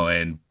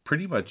 and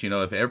pretty much,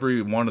 if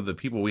every one of the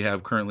people we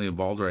have currently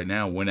involved right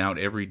now went out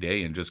every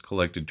day and just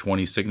collected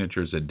 20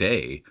 signatures a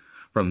day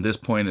from this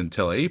point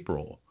until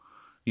April,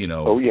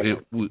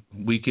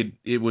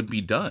 it would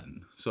be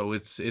done. So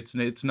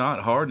it's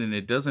not hard, and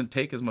it doesn't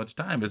take as much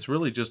time. It's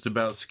really just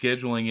about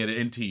scheduling it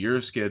into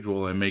your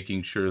schedule and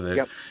making sure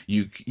that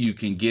you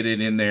can get it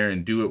in there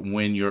and do it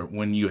when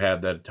you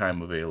have that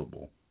time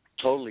available.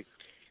 Totally.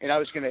 And I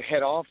was going to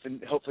head off,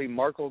 and hopefully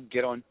Mark will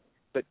get on.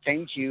 But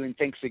thank you, and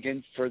thanks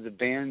again for the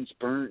bands,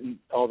 Burnt, and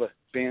all the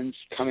bands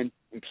coming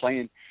and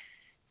playing,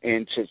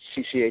 and to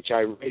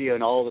CCHI Radio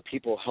and all the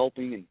people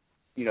helping, and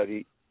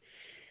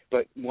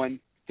but one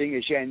thing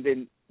is, and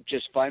then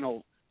just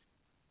final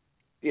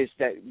is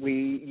that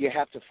you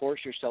have to force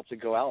yourself to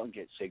go out and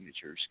get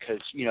signatures,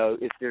 because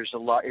if there's a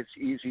lot, it's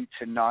easy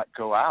to not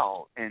go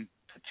out and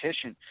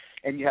petition,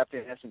 and you have to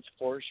in essence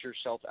force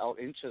yourself out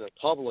into the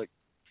public.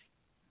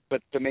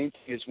 But the main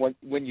thing is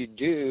when you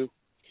do,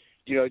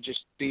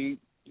 just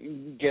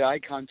get eye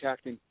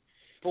contact, and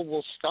people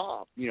will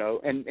stop,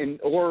 and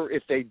or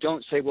if they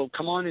don't, say, well,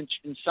 come on and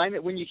sign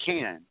it when you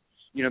can,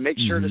 make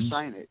sure to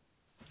sign it.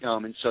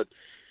 And so,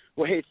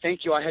 well, hey,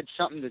 thank you. I had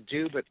something to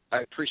do, but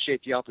I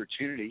appreciate the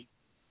opportunity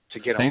to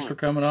get on. Thanks for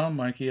coming on,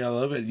 Mikey. I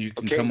love it. You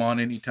can come on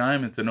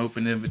anytime. It's an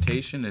open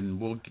invitation, and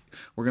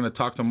we're going to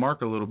talk to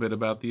Mark a little bit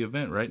about the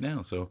event right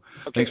now. So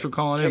thanks for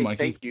calling in,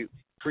 Mikey. Thank you.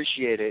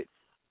 Appreciate it.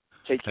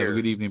 Take care. Have a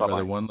good evening,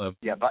 brother. One love.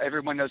 Yeah, but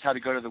everyone knows how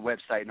to go to the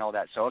website and all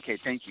that. So,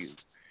 thank you.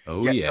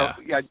 Oh, yeah.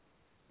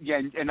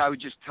 Yeah, and I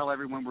would just tell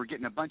everyone we're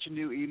getting a bunch of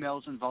new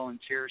emails and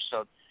volunteers,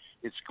 so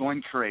it's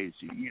going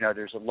crazy.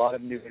 There's a lot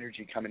of new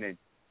energy coming in.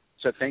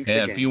 So thanks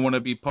again. And if you want to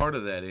be part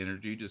of that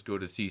energy, just go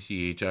to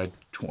CCHI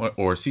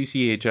or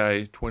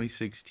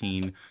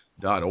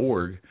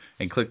CCHI2016.org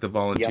and click the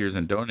volunteers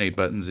and donate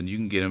buttons, and you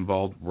can get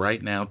involved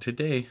right now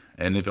today.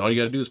 And if all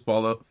you got to do is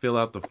fill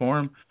out the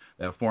form,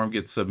 That form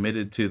gets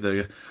submitted to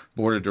the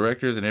board of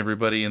directors and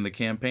everybody in the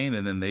campaign,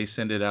 and then they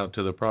send it out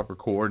to the proper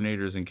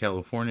coordinators in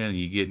California, and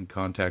you get in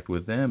contact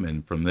with them,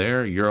 and from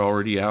there you're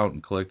already out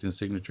and collecting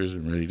signatures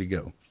and ready to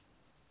go.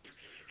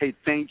 Hey,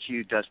 thank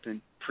you,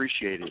 Dustin.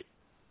 Appreciate it.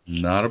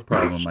 Not a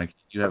problem, Mike.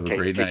 You have a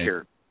great night. Take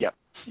care. Yep.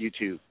 You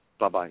too.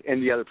 Bye-bye.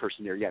 And the other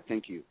person there, yeah,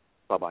 thank you.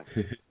 Bye-bye.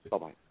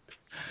 Bye-bye.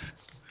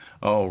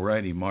 All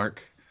righty, Mark.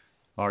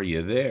 Are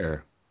you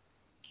there?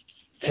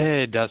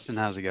 Hey, Dustin.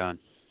 How's it going?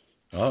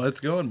 Oh, it's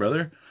going,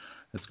 brother.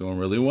 It's going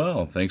really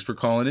well. Thanks for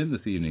calling in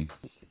this evening.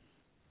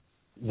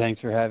 Thanks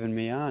for having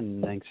me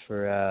on. Thanks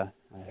for, I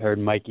heard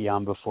Mikey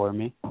on before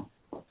me.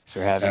 Thanks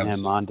for having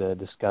him on to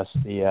discuss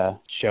the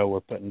show we're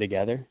putting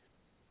together.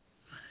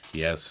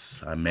 Yes,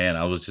 man,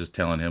 I was just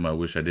telling him I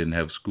wish I didn't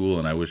have school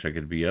and I wish I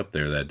could be up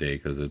there that day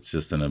because it's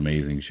just an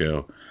amazing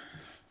show.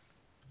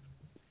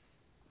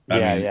 I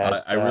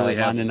really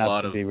have a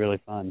lot of. Be really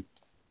fun.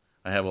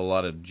 I have a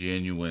lot of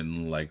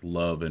genuine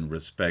love and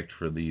respect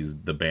for the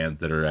bands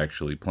that are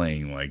actually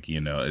playing.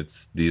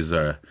 These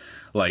are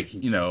as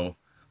you know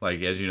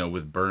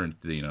with Burnt,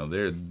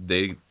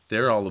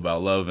 they're all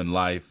about love and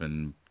life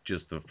and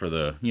just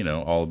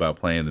all about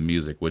playing the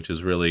music, which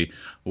is really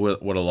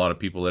what a lot of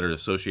people that are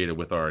associated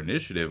with our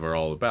initiative are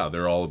all about.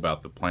 They're all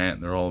about the plant.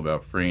 They're all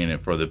about freeing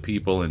it for the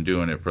people and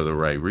doing it for the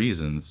right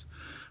reasons,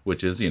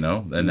 which is,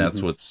 and that's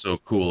what's so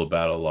cool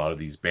about a lot of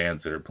these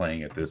bands that are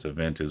playing at this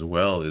event as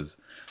well is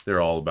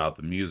they're all about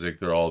the music.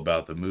 They're all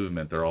about the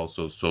movement. They're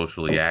also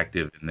socially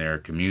active in their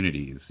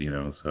communities,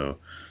 so.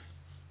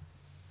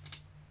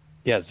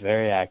 Yeah, it's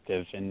very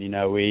active. And,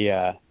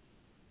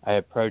 I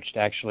approached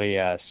actually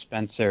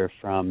Spencer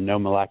from No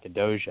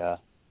Malacadoja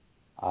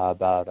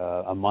about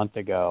a month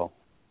ago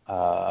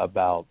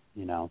about,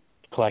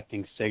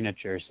 collecting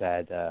signatures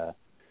at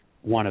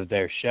one of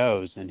their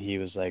shows. And he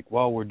was like,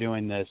 well, we're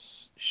doing this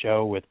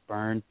show with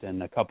Burnt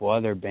and a couple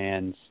other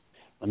bands.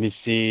 Let me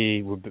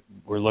see.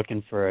 We're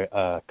looking for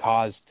a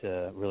cause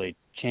to really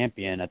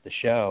champion at the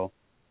show.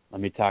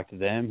 Let me talk to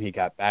them. He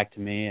got back to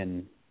me,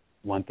 and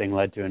one thing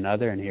led to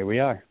another, and here we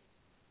are.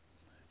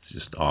 It's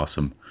just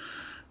awesome.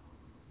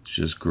 It's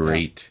just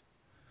great.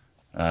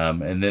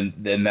 And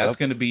then that's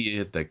going to be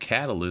at the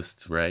Catalyst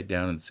right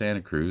down in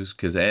Santa Cruz,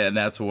 and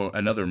that's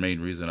another main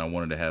reason I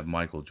wanted to have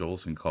Michael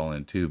Jolson call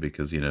in too,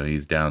 because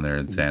he's down there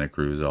in Santa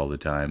Cruz all the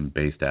time,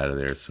 based out of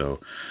there. So,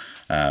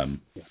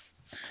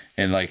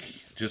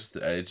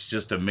 it's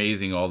just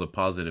amazing all the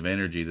positive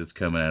energy that's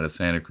coming out of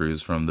Santa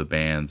Cruz from the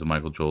bands,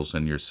 Michael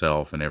Jolson,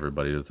 yourself, and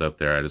everybody that's up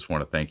there. I just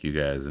want to thank you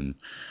guys, and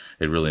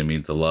it really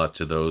means a lot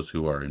to those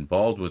who are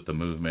involved with the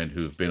movement,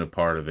 who've been a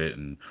part of it,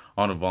 and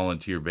on a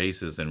volunteer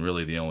basis. And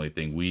really, the only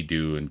thing we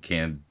do and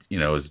can,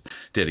 is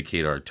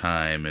dedicate our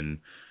time and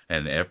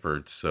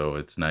efforts. So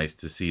it's nice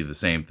to see the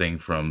same thing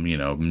from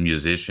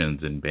musicians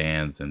and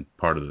bands and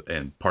parts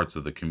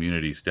of the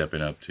community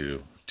stepping up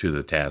to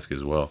the task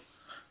as well.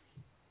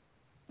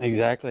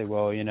 Exactly.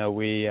 Well,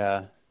 we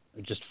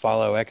just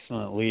follow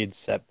excellent leads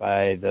set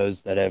by those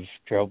that have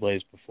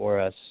trailblazed before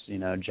us,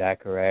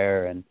 Jack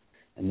Herrera and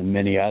the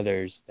many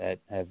others that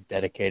have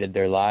dedicated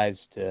their lives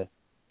to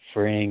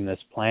freeing this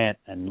plant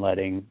and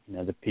letting,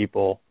 the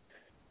people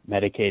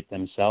medicate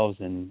themselves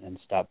and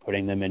stop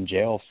putting them in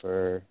jail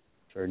for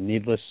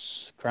needless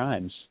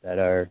crimes that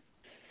are,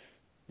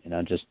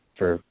 just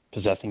for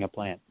possessing a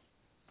plant.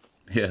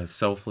 Yeah,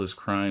 selfless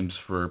crimes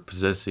for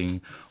possessing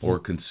or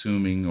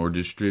consuming or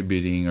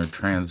distributing or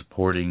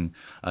transporting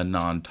a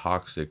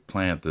non-toxic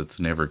plant that's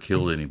never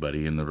killed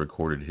anybody in the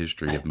recorded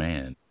history of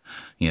man.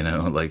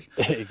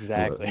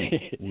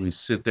 Exactly. We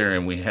sit there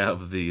and we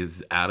have these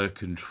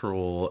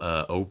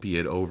out-of-control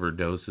opiate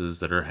overdoses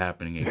that are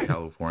happening in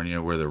California,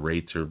 where the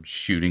rates are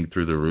shooting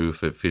through the roof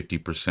at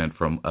 50%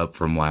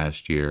 from last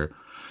year.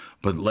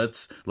 But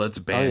let's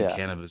ban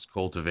cannabis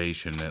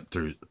cultivation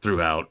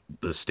throughout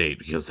the state,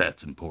 because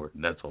that's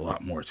important. That's a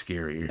lot more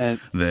scary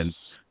than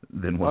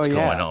what's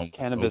going on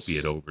with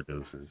opiate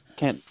overdoses.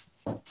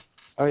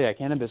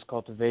 Cannabis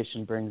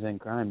cultivation brings in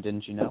crime.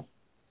 Didn't you know?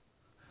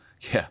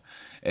 Yeah,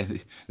 and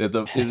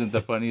isn't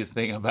the funniest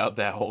thing about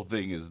that whole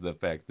thing is the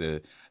fact that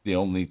the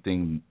only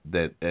thing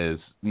that is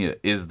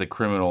the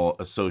criminal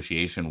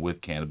association with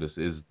cannabis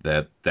is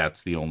that's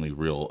the only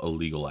real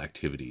illegal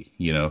activity.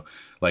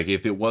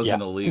 If it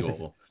wasn't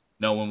illegal,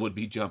 no one would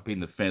be jumping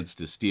the fence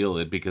to steal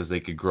it, because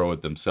they could grow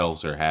it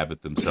themselves or have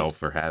it themselves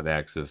or have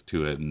access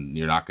to it, and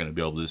you're not going to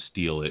be able to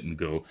steal it and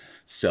go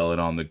sell it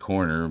on the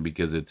corner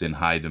because it's in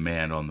high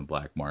demand on the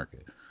black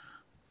market.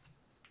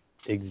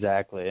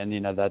 Exactly,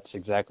 and that's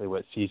exactly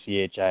what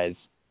CCHI's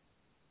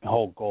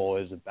whole goal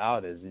is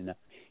about, is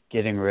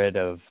getting rid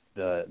of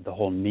the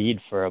whole need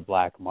for a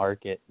black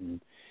market,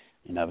 and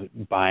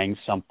buying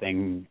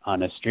something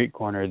on a street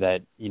corner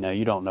that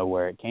you don't know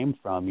where it came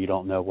from, you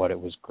don't know what it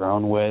was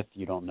grown with,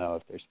 you don't know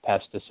if there's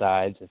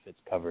pesticides, if it's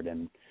covered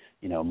in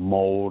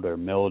mold or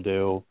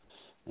mildew,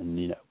 and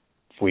if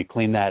we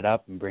clean that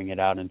up and bring it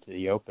out into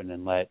the open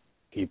and let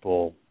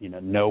people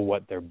know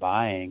what they're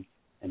buying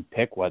and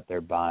pick what they're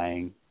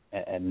buying,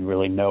 and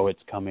really know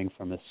it's coming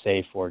from a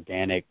safe,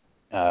 organic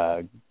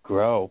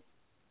grow,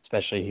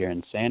 especially here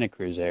in Santa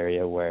Cruz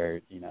area,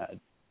 where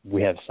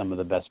we have some of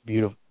the best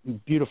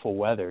beautiful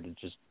weather to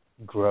just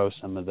grow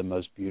some of the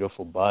most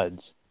beautiful buds.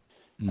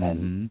 Mm-hmm.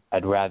 And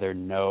I'd rather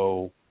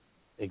know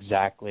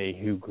exactly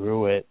who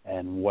grew it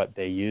and what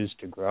they used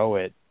to grow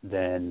it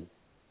than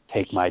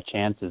take my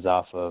chances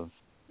off of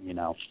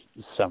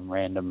some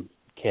random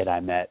kid I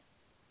met.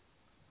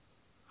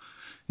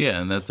 Yeah,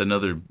 and that's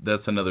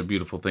another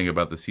beautiful thing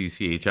about the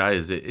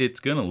CCHI is it's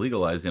going to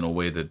legalize in a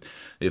way that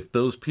if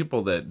those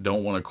people that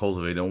don't want to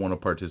cultivate, don't want to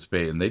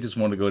participate, and they just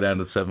want to go down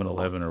to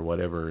 7-Eleven or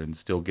whatever and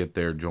still get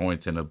their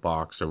joints in a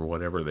box or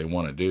whatever they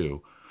want to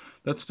do,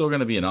 that's still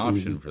going to be an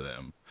option for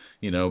them.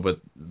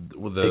 But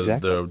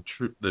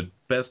the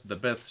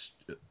best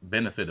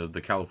benefit of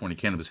the California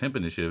Cannabis Hemp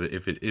Initiative,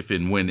 if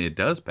and when it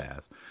does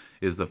pass,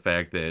 is the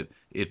fact that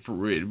it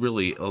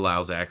really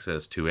allows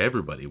access to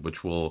everybody, which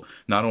will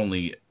not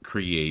only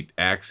create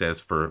access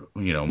for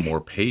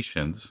more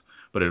patients,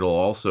 but it'll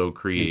also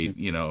create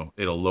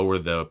it'll lower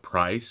the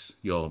price.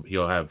 You'll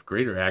have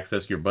greater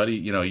access. Your buddy,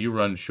 you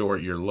run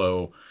short, you're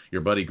low.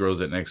 Your buddy grows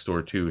it next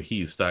door too.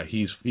 He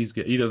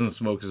doesn't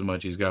smoke as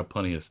much. He's got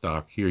plenty of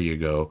stock. Here you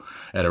go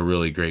at a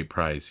really great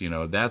price.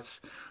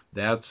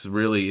 It's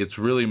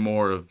really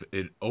more of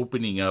it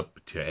opening up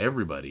to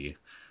everybody.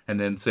 And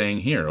then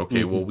saying here,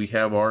 okay, well, we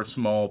have our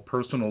small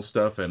personal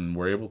stuff, and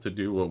we're able to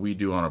do what we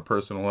do on a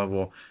personal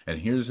level. And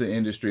here's the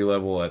industry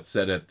level that's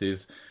set at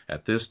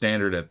this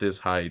standard, at this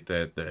height,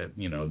 that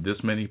this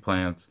many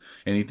plants.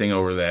 Anything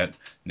over that,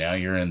 now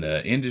you're in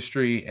the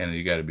industry, and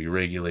you got to be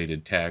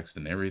regulated, taxed,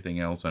 and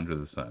everything else under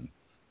the sun.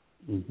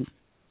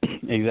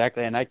 Mm-hmm.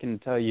 Exactly, and I can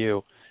tell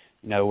you,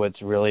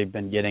 what's really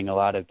been getting a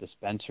lot of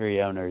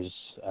dispensary owners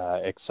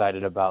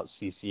excited about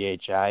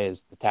CCHI is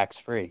the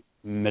tax-free.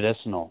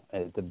 Medicinal,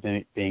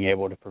 being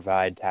able to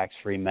provide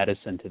tax-free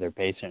medicine to their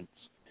patients.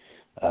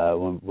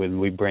 When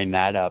we bring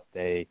that up,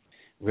 they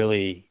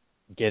really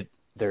get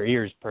their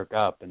ears perk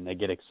up and they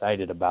get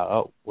excited about,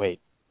 oh, wait,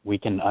 we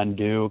can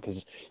undo,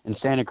 because in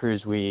Santa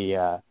Cruz we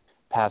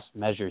passed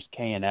measures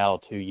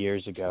K&L 2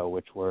 years ago,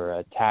 which were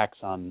a tax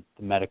on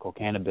the medical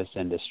cannabis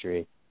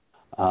industry.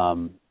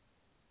 And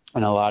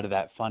a lot of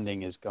that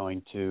funding is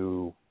going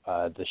to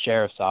the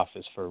sheriff's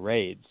office for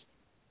raids.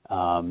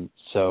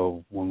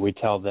 So when we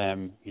tell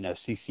them,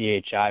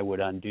 CCHI would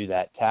undo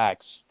that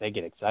tax, they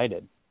get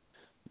excited.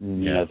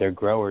 Yeah. Their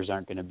growers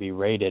aren't going to be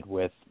raided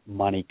with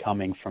money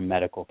coming from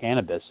medical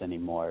cannabis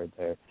anymore.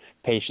 Their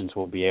patients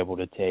will be able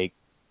to take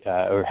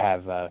or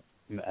have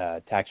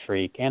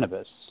tax-free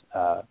cannabis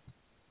for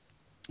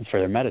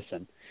their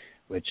medicine,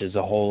 which is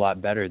a whole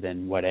lot better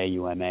than what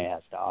AUMA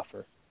has to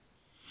offer.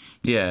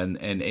 Yeah, and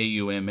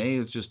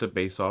AUMA is just a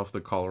base off the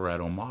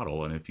Colorado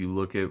model. And if you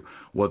look at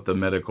what the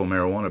medical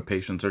marijuana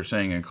patients are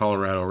saying in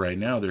Colorado right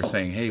now, they're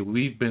saying, hey,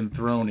 we've been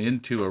thrown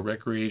into a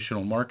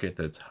recreational market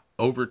that's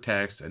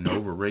overtaxed and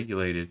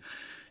overregulated,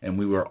 and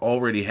we were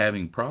already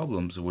having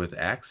problems with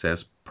access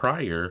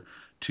prior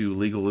to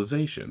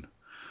legalization.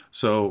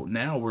 So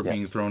now we're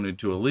being thrown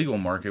into a legal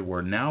market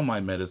where now my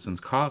medicines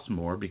cost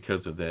more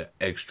because of the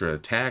extra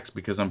tax,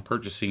 because I'm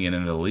purchasing it in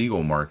an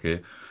illegal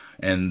market.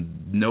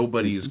 And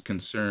nobody's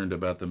concerned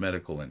about the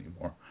medical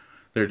anymore.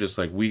 They're just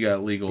like, we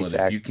got legal, and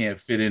if you can't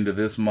fit into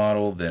this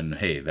model, then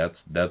hey,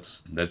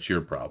 that's your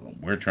problem.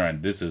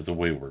 This is the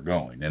way we're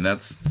going, and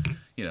that's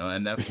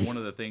one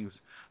of the things.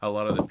 A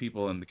lot of the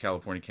people in the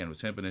California Cannabis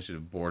Hemp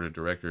Initiative Board of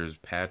Directors,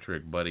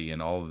 Patrick, Buddy,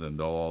 and all of them,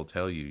 they'll all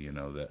tell you,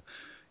 that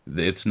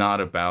it's not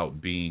about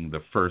being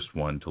the first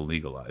one to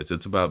legalize.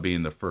 It's about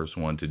being the first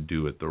one to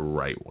do it the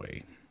right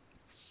way.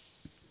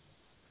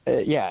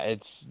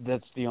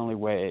 That's the only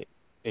way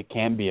it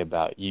can be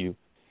about you.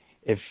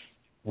 If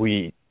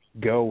we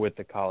go with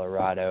the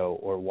Colorado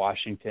or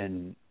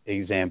Washington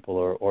example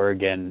or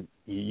Oregon,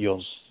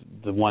 the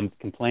one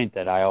complaint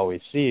that I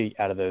always see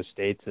out of those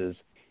states is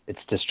it's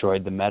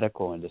destroyed the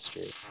medical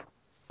industry,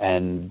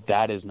 and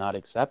that is not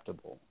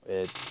acceptable.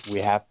 We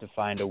have to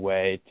find a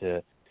way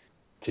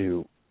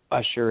to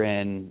usher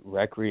in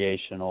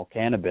recreational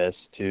cannabis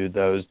to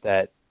those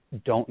that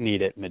don't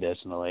need it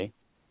medicinally,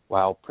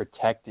 while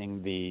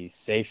protecting the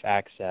safe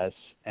access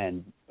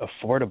and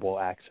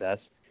affordable access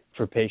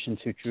for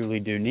patients who truly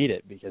do need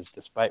it. Because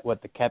despite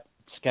what the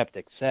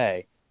skeptics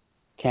say,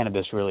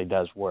 cannabis really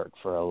does work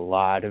for a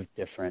lot of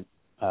different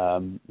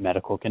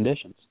medical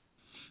conditions.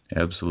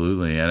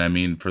 Absolutely. And I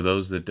mean, for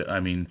those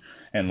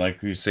and like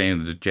you're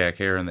saying, the Jack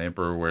Hare and the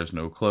Emperor Wears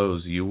No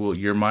Clothes,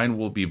 your mind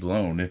will be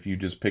blown if you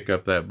just pick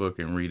up that book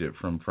and read it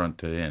from front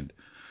to end.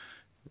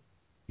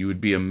 You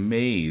would be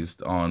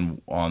amazed on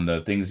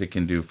the things it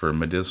can do for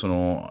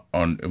medicinal,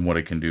 and what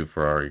it can do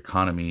for our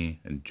economy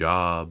and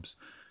jobs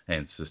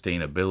and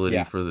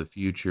sustainability for the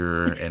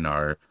future, and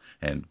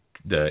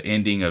the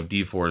ending of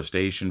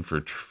deforestation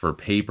for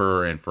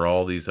paper and for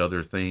all these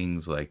other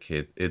things. Like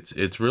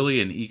it's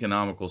really an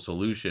economical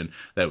solution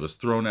that was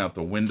thrown out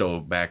the window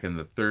back in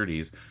the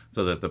 30s,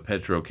 so that the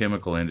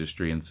petrochemical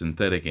industry and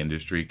synthetic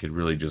industry could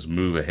really just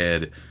move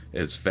ahead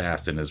as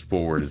fast and as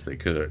forward as they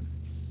could.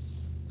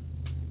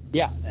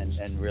 Yeah,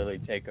 and really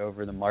take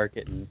over the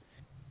market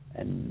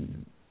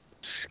and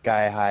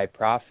sky-high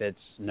profits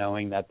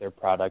knowing that their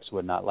products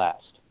would not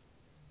last.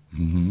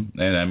 Mm-hmm.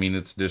 And I mean,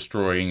 it's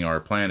destroying our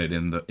planet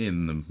in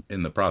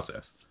the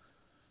process.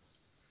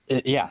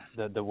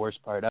 The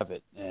worst part of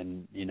it.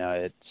 And,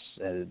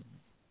 it's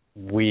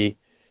we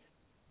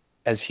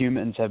as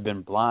humans have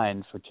been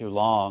blind for too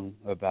long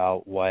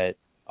about what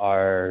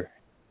our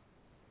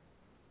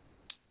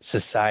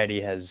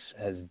society has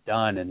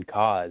done and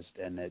caused,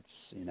 and it's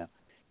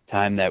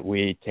time that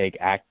we take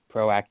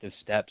proactive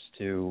steps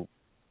to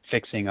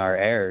fixing our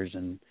errors,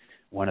 and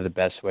one of the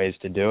best ways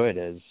to do it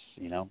is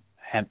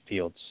hemp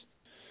fields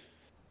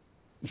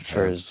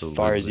for Absolutely. as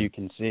far as you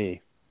can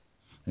see.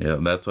 Yeah,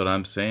 that's what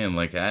I'm saying.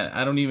 Like,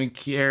 I don't even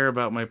care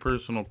about my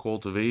personal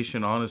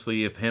cultivation.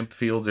 Honestly, if hemp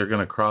fields are going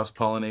to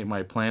cross-pollinate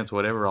my plants,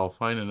 whatever, I'll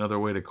find another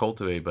way to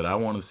cultivate. But I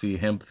want to see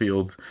hemp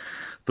fields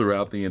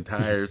throughout the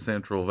entire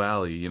Central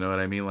Valley. You know what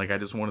I mean? Like, I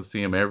just want to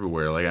see them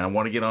everywhere. Like, I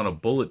want to get on a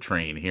bullet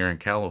train here in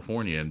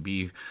California and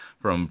be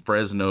from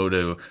Fresno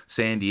to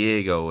San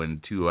Diego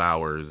in 2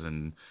 hours.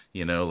 And,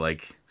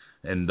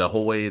 and the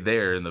whole way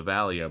there in the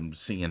valley, I'm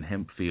seeing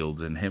hemp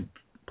fields and hemp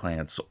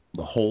plants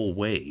the whole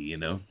way,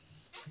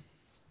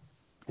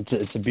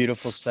 It's a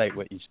beautiful sight,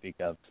 what you speak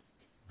of.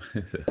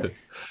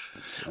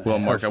 Well,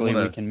 Mark, hopefully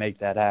we can make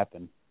that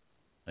happen.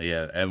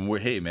 Yeah, and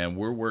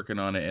we're working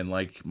on it, and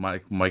like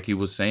Mikey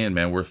was saying,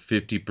 man, we're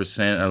 50%,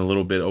 a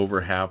little bit over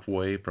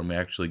halfway from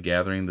actually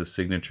gathering the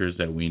signatures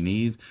that we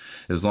need.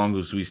 As long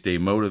as we stay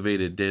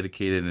motivated,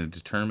 dedicated, and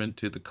determined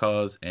to the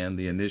cause and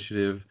the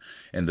initiative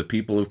and the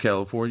people of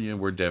California,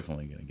 we're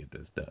definitely going to get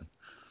this done.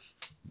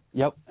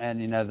 Yep,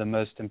 and the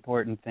most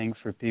important thing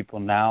for people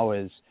now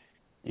is,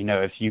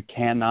 if you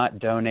cannot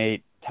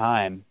donate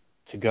time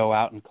to go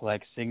out and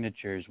collect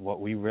signatures,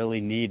 what we really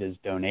need is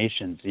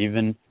donations,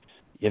 even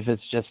if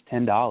it's just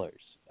 $10.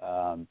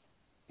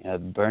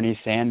 Bernie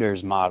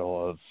Sanders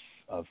model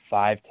of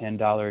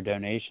 $5-10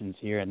 donations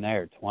here and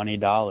there,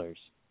 $20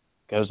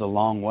 goes a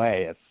long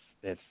way.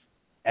 If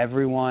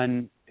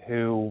everyone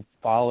who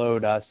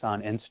followed us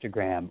on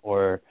Instagram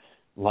or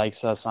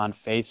likes us on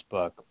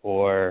Facebook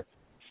or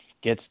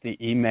gets the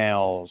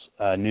emails,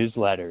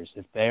 newsletters,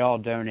 if they all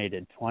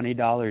donated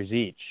 $20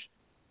 each,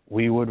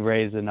 we would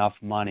raise enough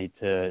money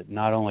to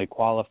not only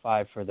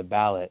qualify for the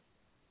ballot,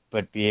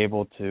 but be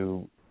able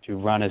to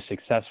run a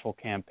successful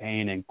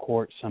campaign and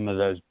court some of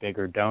those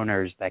bigger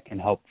donors that can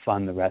help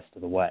fund the rest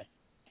of the way.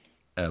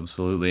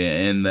 Absolutely,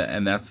 and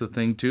that's the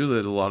thing too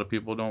that a lot of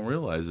people don't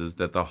realize is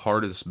that the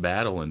hardest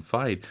battle and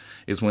fight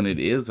is when it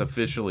is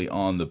officially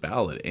on the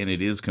ballot and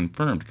it is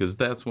confirmed, because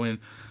that's when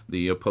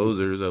the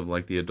opposers of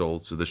like the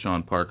adults of the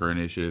Sean Parker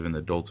Initiative and the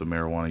Adults of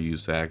Marijuana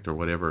Use Act or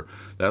whatever,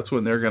 that's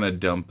when they're going to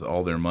dump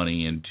all their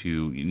money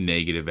into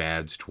negative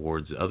ads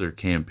towards other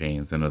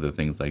campaigns and other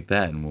things like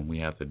that. And when we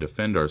have to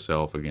defend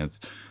ourselves against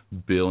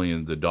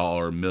billions of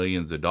dollars,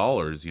 millions of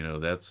dollars,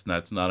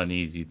 that's not an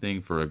easy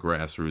thing for a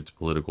grassroots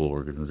political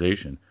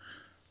organization.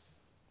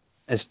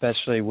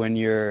 Especially when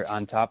you're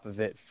on top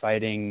of it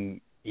fighting,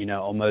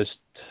 almost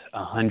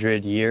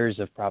 100 years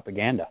of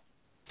propaganda.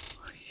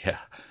 Yeah,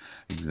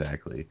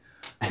 exactly.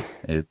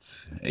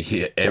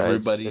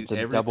 Everybody's it's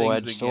a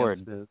double-edged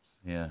sword. Us.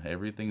 Yeah,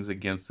 everything's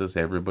against us.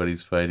 Everybody's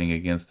fighting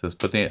against us.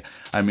 But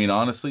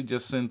honestly,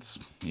 just since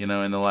in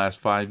the last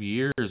 5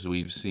 years,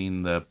 we've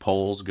seen the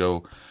polls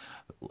go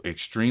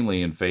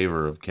extremely in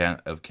favor of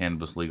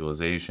cannabis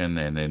legalization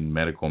and in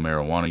medical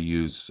marijuana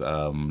use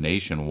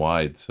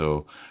nationwide.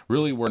 So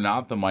really, we're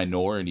not the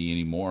minority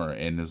anymore.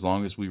 And as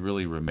long as we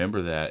really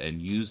remember that and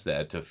use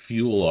that to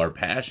fuel our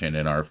passion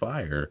and our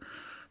fire,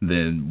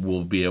 then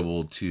we'll be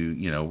able to,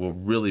 we'll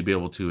really be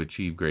able to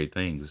achieve great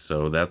things.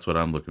 So that's what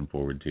I'm looking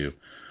forward to.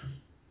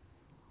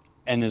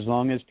 And as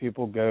long as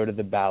people go to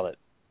the ballot,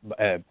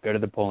 go to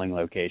the polling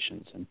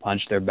locations and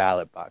punch their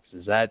ballot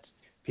boxes,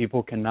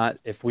 people cannot,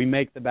 if we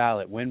make the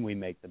ballot, when we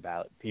make the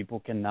ballot, people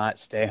cannot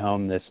stay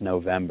home this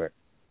November.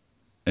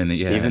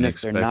 Even if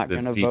they're not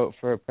going to vote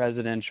for a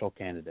presidential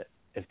candidate,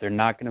 if they're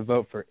not going to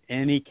vote for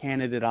any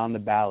candidate on the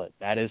ballot,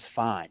 that is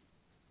fine.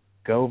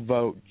 Go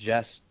vote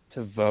just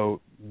to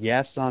vote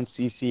yes on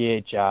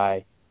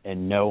CCHI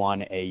and no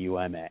on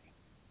AUMA.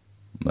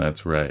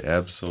 That's right,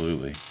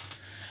 absolutely.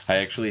 I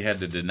actually had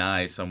to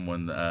deny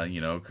someone,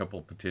 a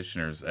couple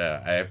petitioners.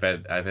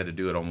 I've had to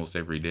do it almost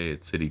every day at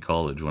City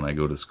College when I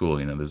go to school.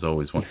 There's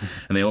always one,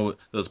 and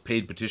those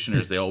paid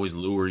petitioners, they always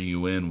lure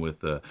you in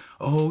with,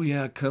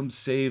 come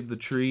save the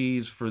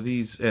trees for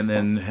these, and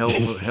then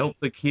help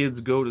the kids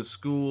go to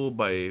school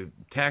by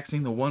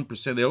taxing the 1%.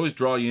 They always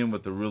draw you in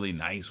with the really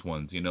nice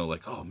ones,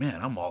 like, oh man,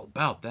 I'm all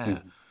about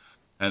that.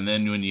 And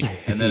then at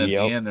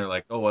the end they're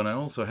like, oh, and I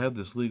also have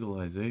this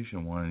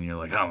legalization one, and you're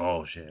like,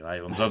 oh shit,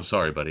 I'm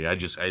sorry, buddy, I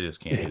just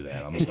can't do that.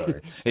 I'm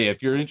sorry. Hey, if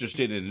you're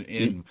interested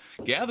in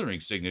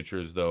gathering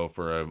signatures though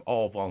for an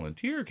all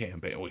volunteer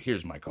campaign, well,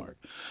 here's my card.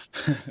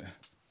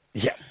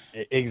 Yeah,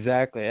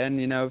 exactly.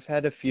 And I've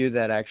had a few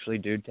that actually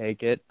do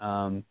take it,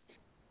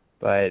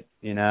 but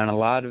and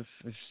I've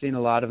seen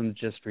a lot of them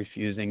just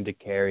refusing to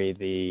carry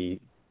the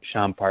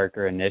Sean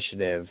Parker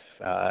Initiative.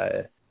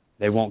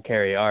 They won't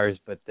carry ours,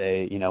 but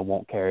they,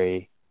 won't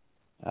carry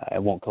I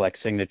won't collect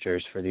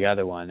signatures for the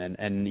other one,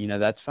 and you know,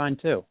 that's fine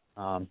too.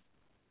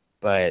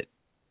 But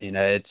you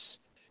know,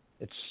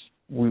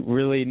 we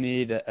really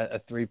need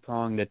a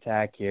three-pronged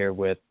attack here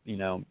with, you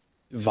know,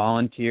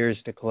 volunteers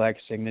to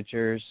collect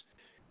signatures,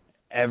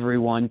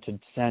 everyone to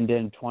send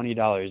in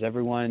 $20.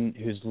 Everyone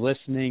who's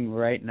listening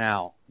right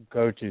now,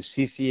 go to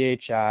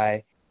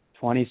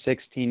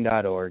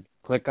cchi2016.org,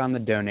 click on the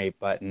donate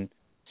button,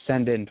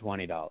 send in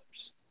 $20.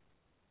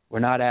 We're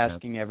not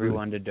asking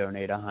everyone to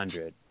donate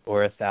 $100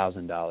 or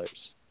 $1,000.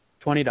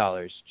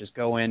 $20. Just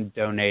go in,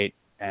 donate,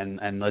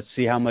 and let's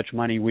see how much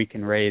money we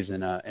can raise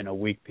in a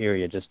week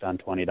period just on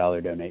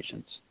 $20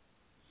 donations.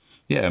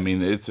 Yeah, I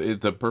mean,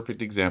 it's a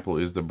perfect example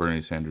is the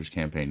Bernie Sanders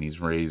campaign. He's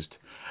raised,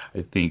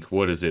 I think,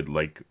 what is it,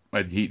 like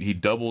he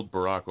doubled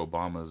Barack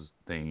Obama's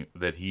thing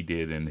that he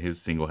did in his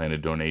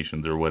single-handed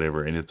donations or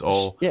whatever, and it's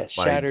all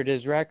shattered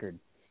his record.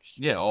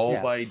 Yeah,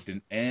 by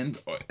and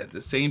at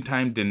the same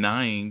time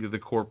denying the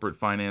corporate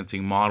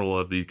financing model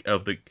of the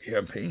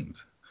campaigns.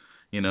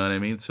 You know what I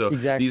mean? So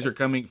these are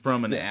coming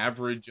from an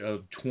average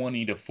of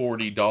 $20 to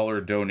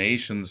 $40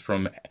 donations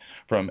from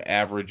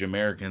average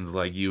Americans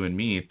like you and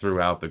me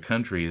throughout the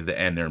country,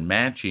 and they're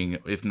matching,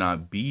 if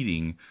not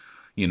beating,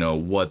 you know,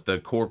 what the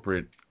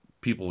corporate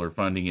people are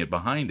funding it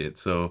behind it.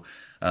 So,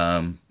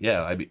 I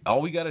mean,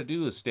 all we got to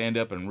do is stand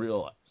up and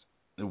realize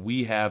that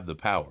we have the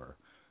power,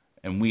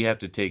 and we have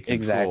to take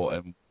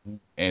control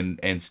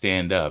and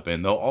stand up.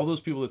 And all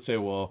those people that say,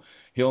 well,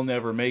 he'll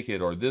never make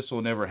it, or this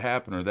will never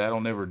happen, or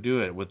that'll never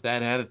do it. With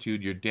that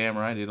attitude, you're damn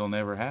right it'll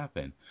never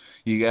happen.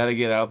 You got to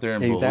get out there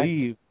and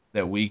believe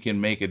that we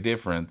can make a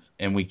difference,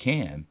 and we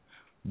can,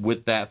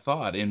 with that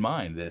thought in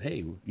mind that,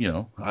 hey, you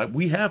know,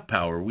 we have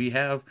power.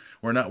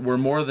 We're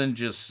more than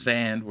just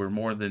sand. We're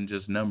more than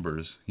just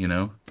numbers, you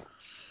know.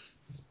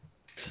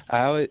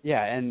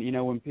 And you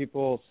know, when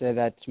people say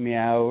that to me,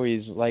 I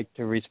always like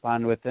to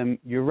respond with them,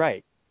 you're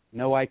right.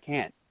 No, I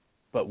can't,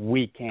 but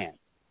we can.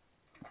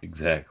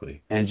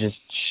 Exactly. And just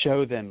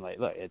show them, like,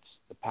 look, it's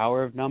the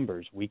power of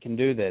numbers. We can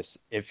do this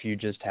if you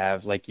just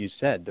have, like you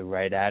said, the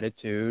right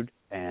attitude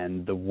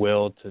and the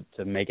will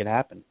to make it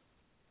happen.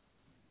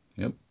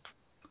 Yep.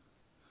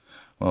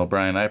 Well,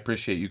 Brian, I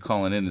appreciate you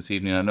calling in this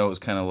evening. I know it was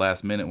kind of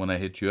last minute when I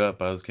hit you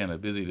up. I was kind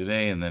of busy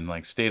today, and then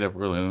stayed up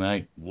really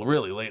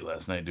late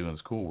last night doing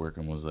schoolwork,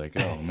 and was like,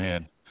 oh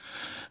man.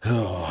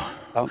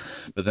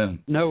 But then,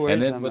 no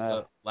worries. And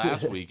then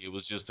last week it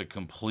was just a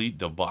complete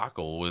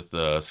debacle with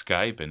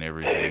Skype and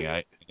everything.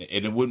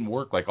 And it wouldn't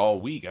work like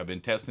all week. I've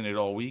been testing it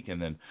all week,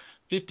 and then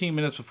 15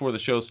 minutes before the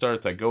show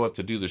starts, I go up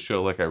to do the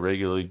show like I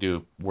regularly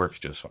do. Works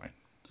just fine.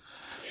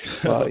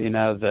 Well, you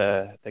know,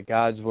 the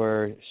gods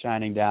were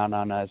shining down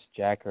on us.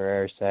 Jack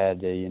Herrera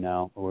said, you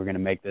know, we're going to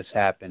make this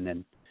happen,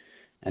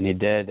 and he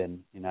did.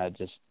 And you know,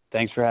 just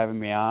thanks for having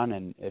me on.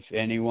 And if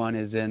anyone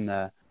is in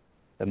the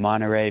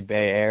Monterey Bay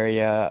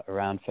area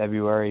around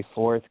February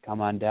 4th, come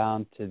on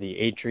down to the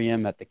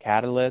atrium at the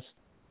Catalyst.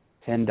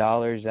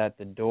 $10 at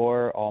the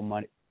door. All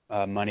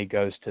money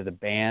goes to the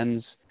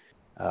bands.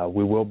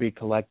 We will be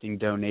collecting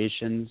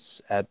donations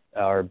at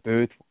our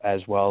booth,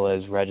 as well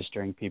as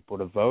registering people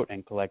to vote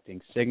and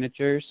collecting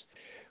signatures.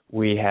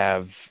 We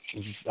have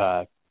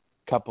a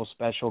couple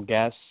special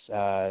guests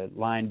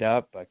lined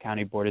up, a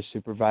County Board of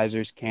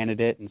Supervisors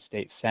candidate and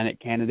State Senate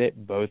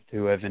candidate, both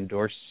who have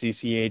endorsed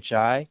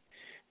CCHI.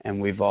 And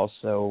we've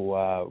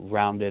also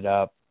rounded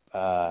up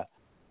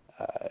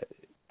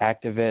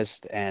activist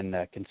and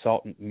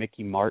consultant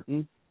Mickey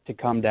Martin to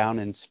come down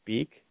and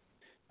speak.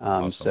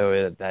 Awesome.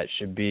 So that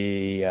should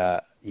be,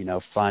 you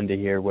know, fun to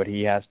hear what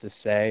he has to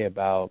say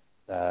about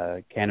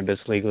cannabis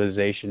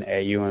legalization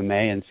at UMA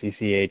and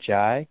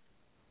CCHI.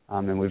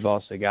 And we've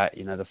also got,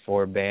 you know, the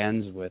four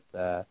bands with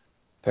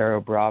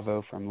Pero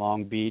Bravo from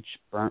Long Beach,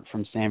 Burnt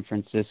from San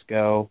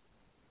Francisco,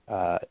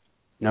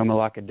 Noma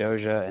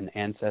Lacadoja and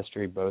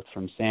Ancestry, both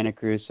from Santa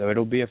Cruz. So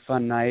it'll be a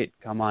fun night.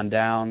 Come on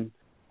down,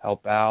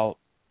 help out,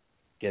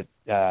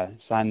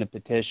 sign the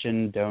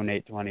petition,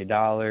 donate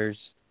 $20,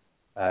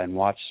 and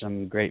watch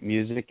some great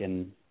music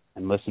and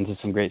listen to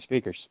some great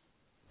speakers.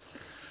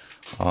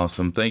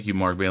 Awesome. Thank you,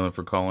 Mark Balin,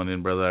 for calling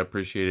in, brother. I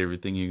appreciate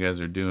everything you guys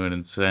are doing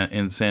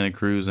in Santa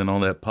Cruz and all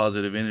that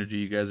positive energy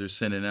you guys are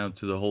sending out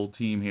to the whole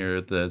team here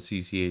at the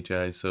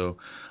CCHI. So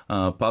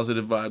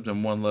positive vibes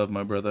and one love,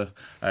 my brother.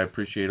 I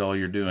appreciate all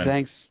you're doing.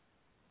 Thanks.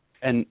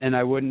 And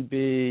I wouldn't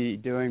be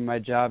doing my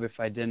job if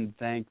I didn't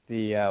thank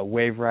the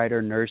Wave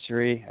Rider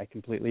Nursery. I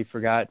completely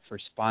forgot, for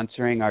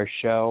sponsoring our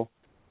show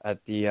at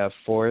the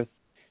 4th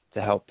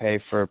to help pay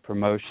for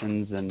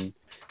promotions and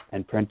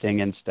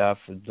printing and stuff.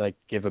 I'd like to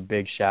give a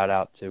big shout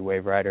out to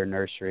Wave Rider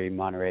Nursery,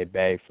 Monterey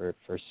Bay, for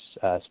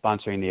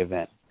sponsoring the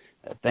event.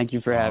 Thank you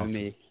for having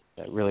me.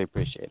 I really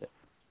appreciate it.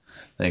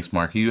 Thanks,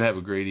 Mark. You have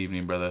a great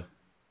evening, brother.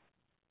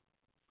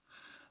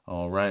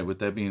 All right, with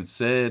that being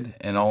said,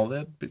 and all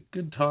that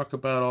good talk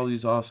about all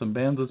these awesome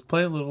bands, let's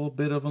play a little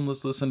bit of them.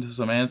 Let's listen to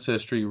some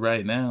Ancestry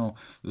right now.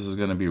 This is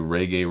going to be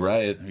Reggae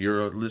Riot.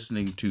 You're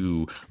listening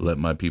to Let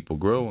My People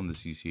Grow on the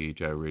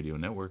CCHI Radio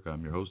Network.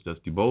 I'm your host,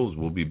 Dusty Bowles.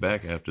 We'll be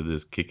back after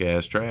this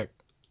kick-ass track.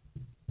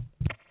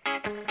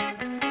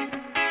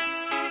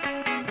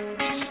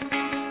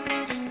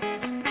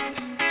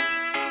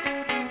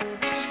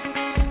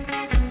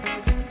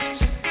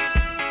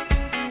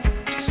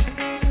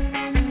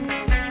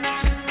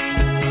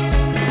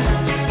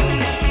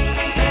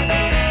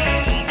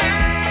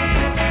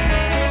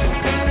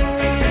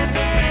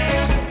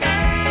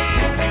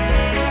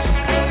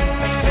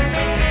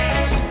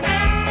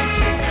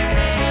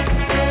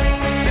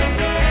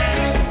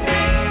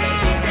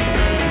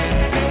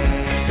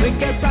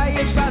 Reggae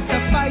riot, Rasta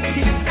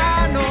fighting,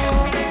 I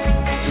know.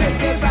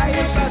 Reggae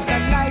riot, Rasta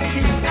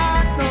lighting,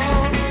 I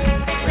know.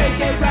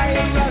 Reggae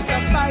riot, Rasta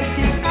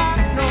fighting, I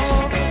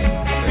know.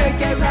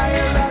 Reggae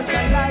riot,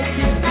 Rasta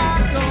lighting, I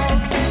know.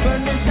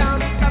 Burning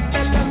down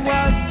Babylon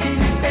was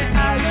king, the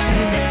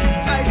ashes.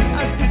 Like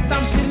a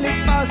system, silly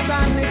boss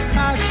and the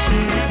cash.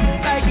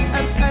 Like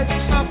a pet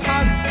of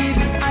husky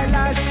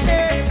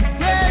eyelashes.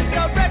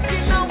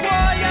 Resurrecting a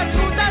warrior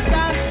through the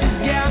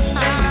dance, yeah.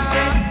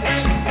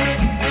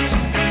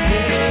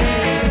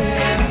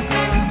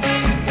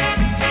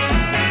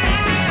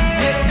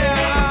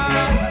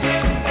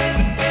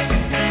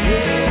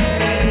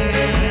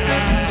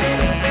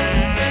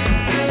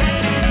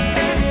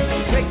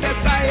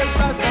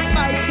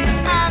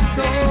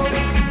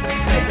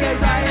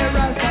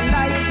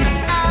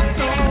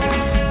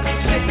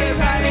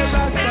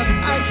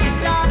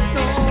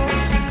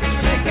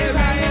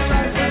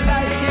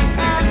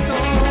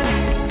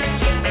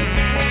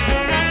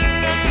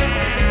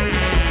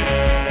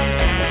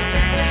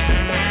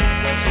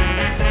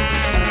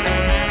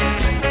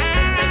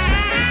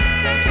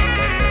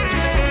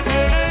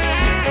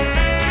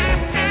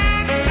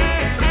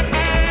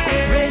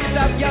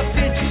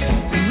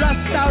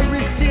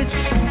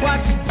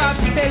 Watch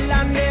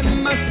Babylon, they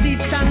must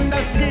sit and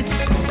sit.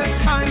 The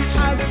time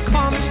has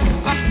come,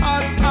 our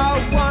hearts are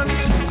one,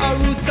 our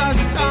roots are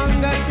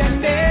stronger than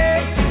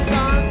they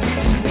can.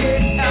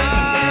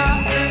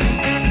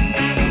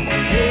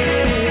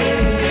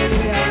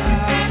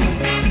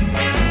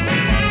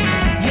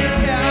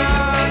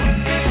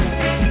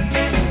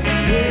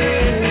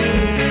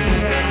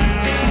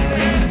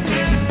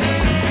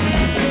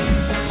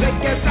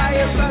 Reggae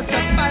riot, Rasta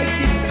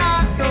fighting, I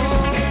know.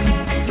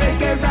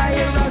 Reggae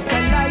riot, Rasta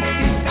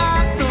lighting, I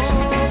know.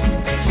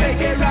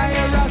 Reggae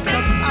riot, Rasta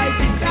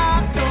fighting, I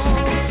know.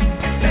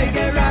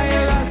 Reggae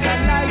riot, Rasta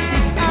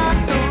lighting, I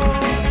know.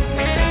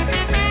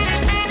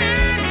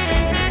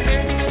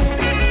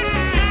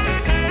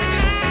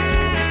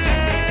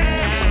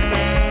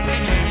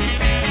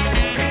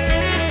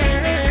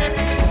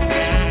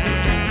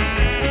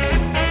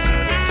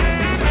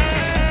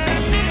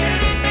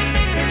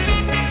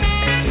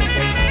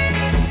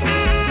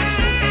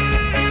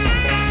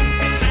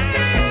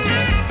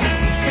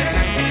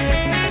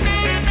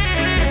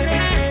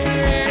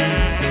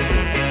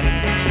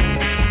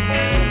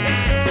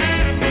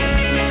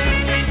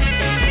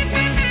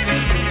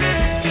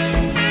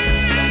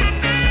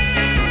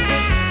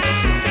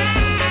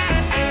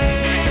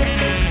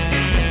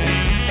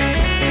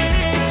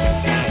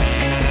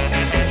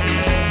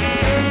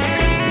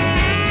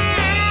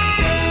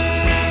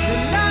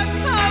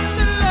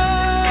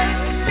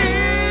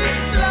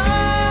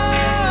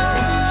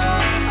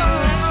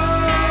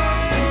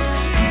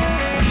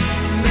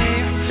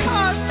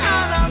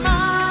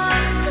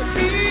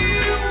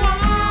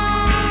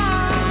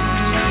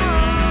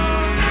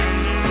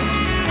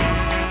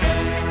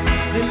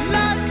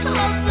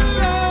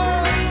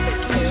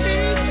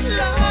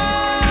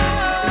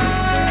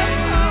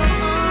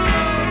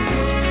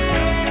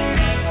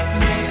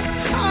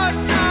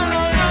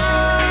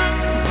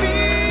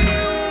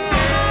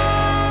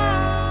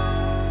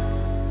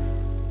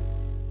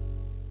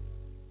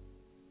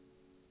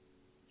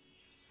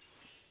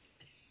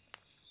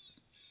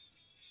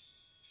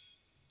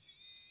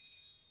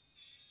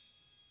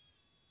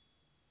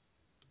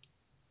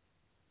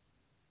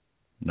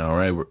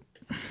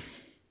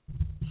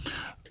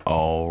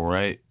 All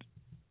right.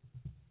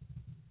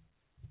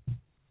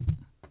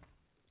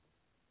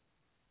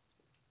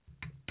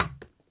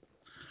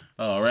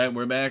 All right,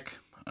 we're back.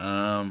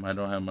 I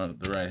don't have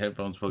the right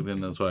headphones plugged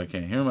in, that's why I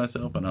can't hear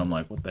myself, and I'm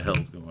like, what the hell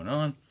is going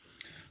on?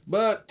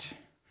 But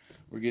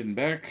we're getting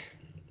back.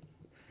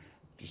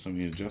 Just let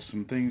me adjust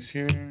some things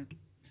here.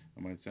 I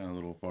might sound a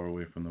little far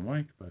away from the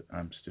mic, but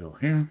I'm still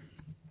here.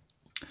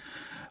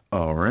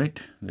 All right,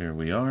 there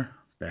we are.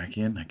 Back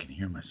in. I can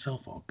hear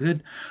myself all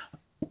good.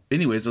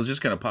 Anyways, I was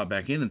just going to pop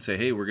back in and say,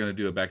 hey, we're going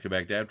to do a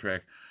back-to-back dab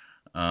track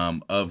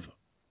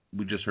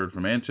we just heard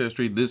from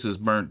Ancestry. This is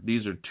Burnt.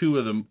 These are two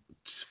of the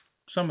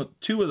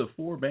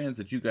four bands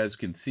that you guys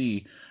can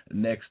see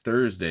next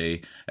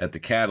Thursday at the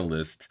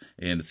Catalyst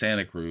in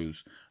Santa Cruz.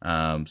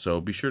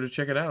 So be sure to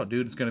check it out,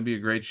 dude. It's going to be a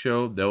great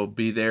show. They'll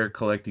be there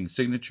collecting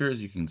signatures.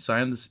 You can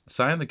sign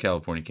the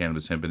California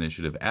Cannabis Hemp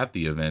Initiative at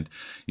the event.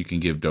 You can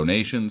give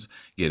donations,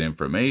 get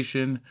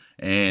information,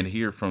 and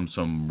hear from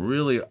some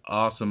really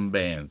awesome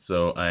bands.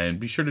 So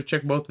and be sure to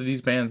check both of these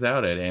bands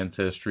out at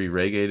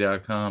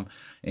AncestryReggae.com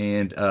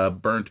and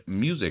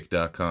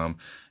burntmusic.com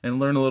and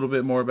learn a little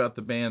bit more about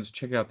the bands.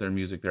 Check out their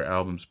music, their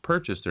albums,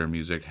 purchase their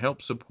music, help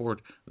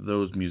support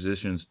those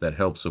musicians that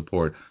help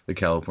support the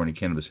California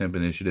Cannabis Hemp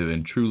Initiative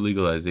and true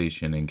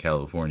legalization in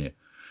California.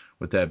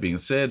 With that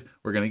being said,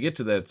 we're going to get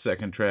to that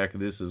second track.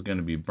 This is going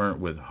to be Burnt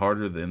with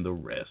Harder Than the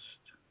Rest.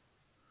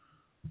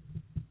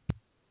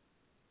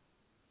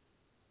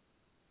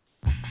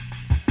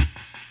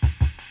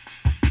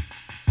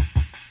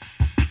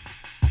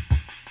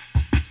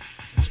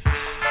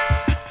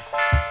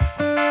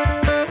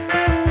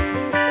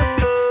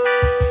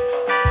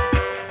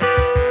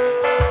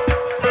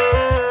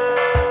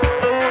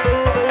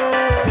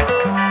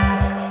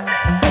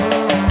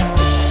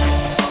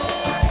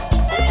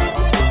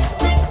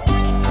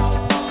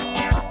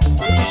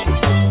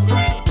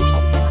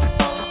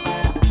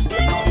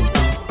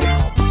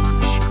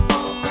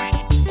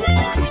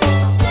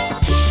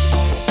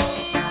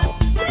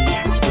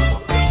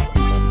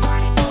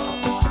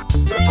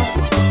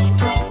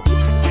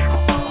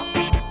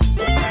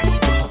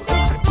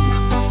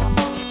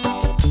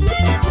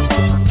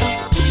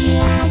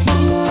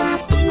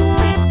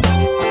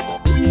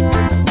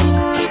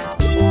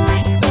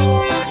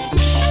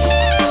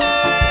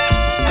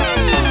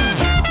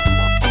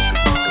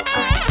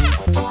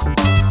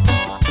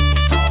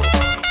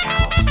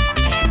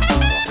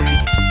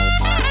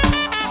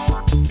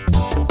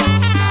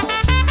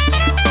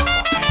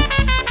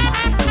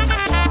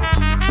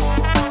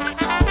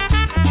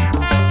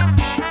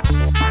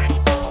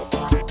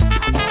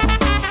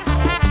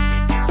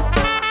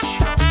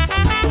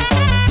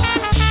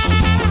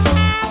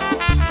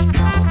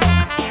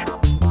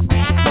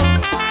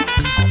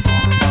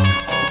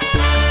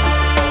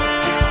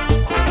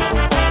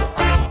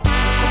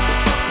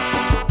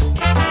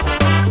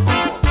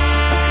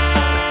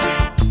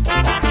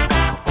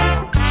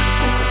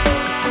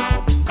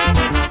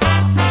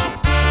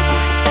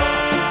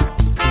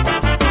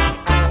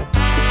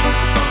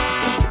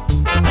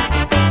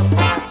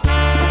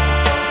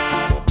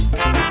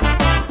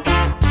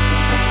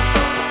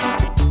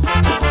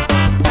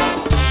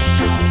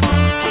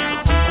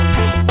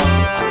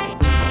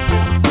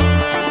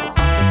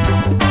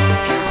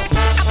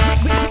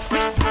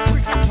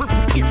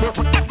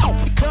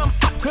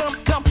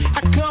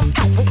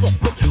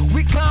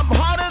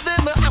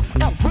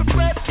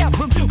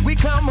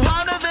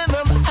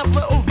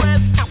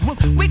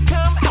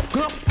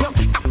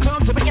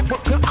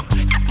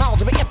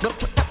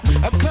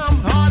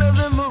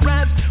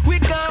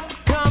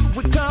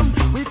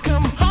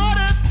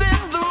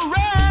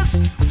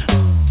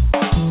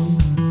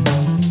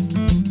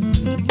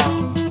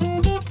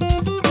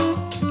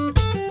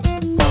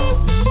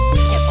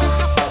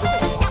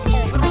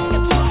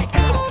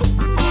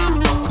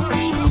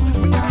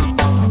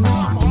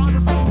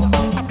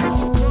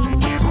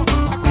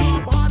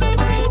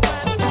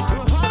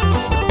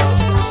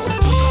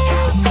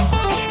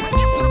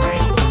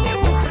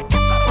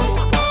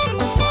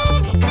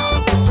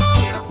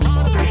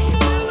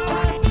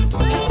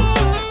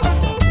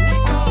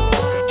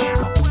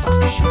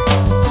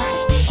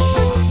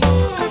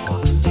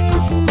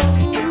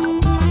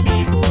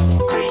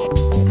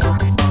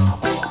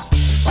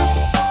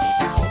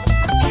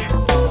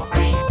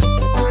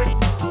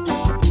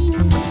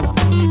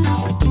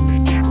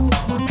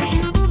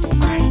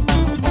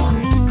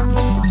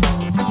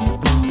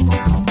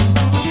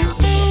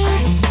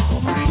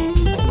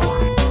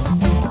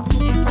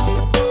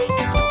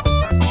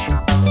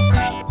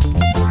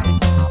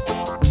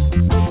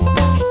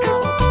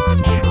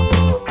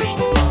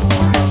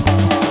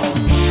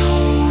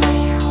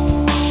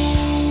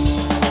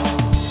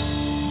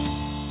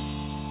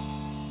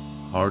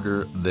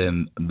 Harder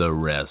Than the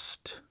Rest.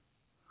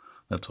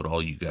 That's what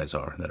all you guys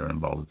are that are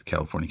involved with the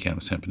California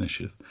Cannabis Hemp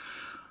Initiative.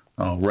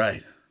 All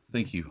right.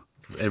 Thank you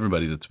for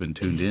everybody that's been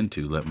tuned in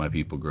to Let My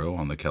People Grow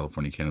on the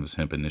California Cannabis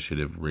Hemp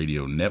Initiative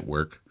Radio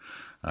Network.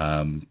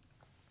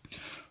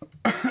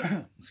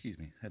 Excuse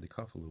me. I had to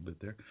cough a little bit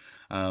there.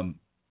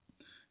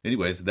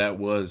 Anyways, that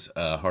was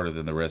Harder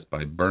Than the Rest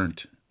by Burnt.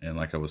 And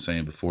like I was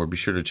saying before, be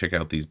sure to check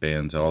out these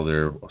bands, all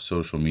their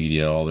social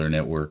media, all their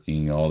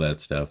networking, all that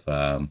stuff.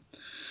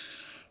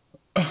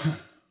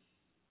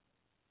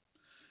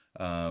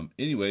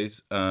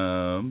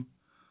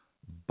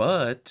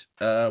 But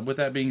with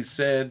that being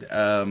said,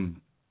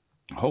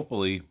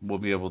 hopefully we'll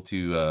be able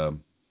to.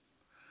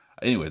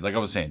 Anyways, like I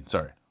was saying,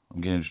 sorry,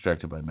 I'm getting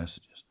distracted by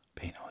messages.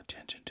 Pay no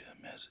attention to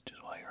the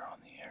messages while you're on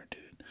the air,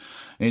 dude.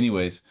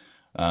 Anyways,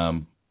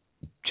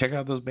 check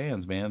out those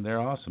bands, man. They're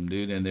awesome,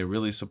 dude, and they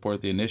really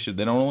support the initiative.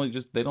 They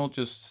don't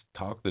just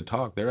talk the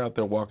talk. They're out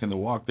there walking the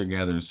walk. They're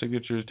gathering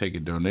signatures,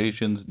 taking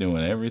donations,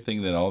 doing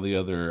everything that all the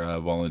other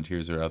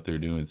volunteers are out there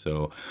doing.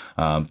 So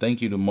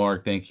thank you to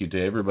Mark. Thank you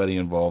to everybody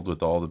involved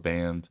with all the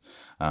bands.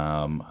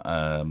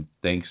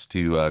 Thanks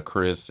to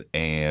Chris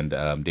and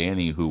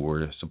Danny, who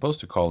were supposed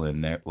to call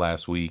in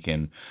last week,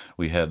 and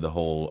we had the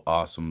whole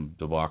awesome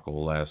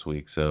debacle last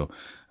week. So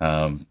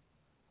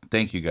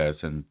thank you guys,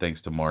 and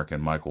thanks to Mark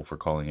and Michael for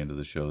calling into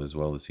the show as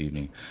well this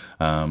evening.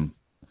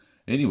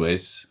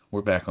 Anyways,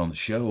 we're back on the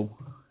show.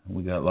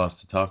 We got lots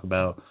to talk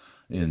about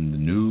in the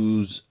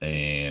news,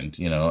 and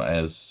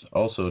as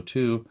also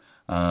too.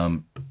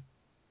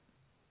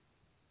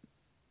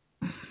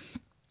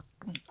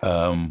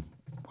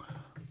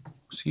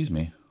 Excuse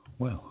me.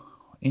 Well,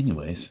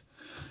 anyways,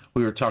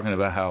 we were talking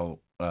about how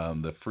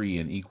the Free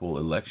and Equal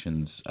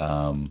Elections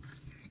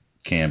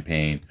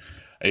campaign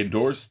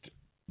endorsed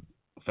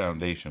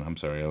Foundation. I'm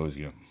sorry, I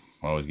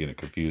always get it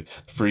confused.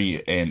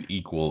 Free and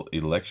Equal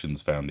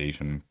Elections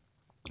Foundation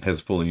has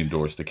fully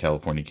endorsed the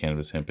California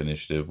Cannabis Hemp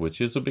Initiative,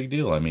 which is a big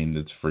deal. I mean,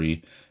 it's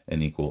free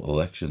and equal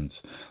elections.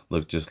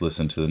 Just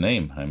listen to the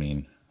name. I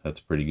mean, that's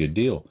a pretty good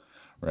deal,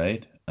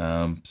 right?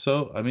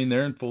 So, I mean,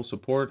 they're in full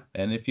support.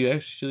 And if you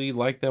actually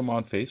like them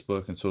on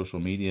Facebook and social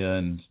media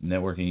and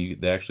networking,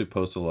 they actually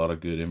post a lot of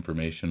good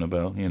information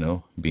about,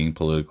 being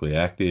politically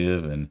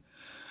active and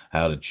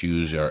how to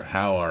choose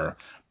how our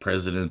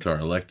presidents are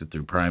elected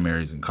through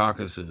primaries and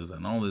caucuses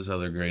and all this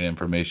other great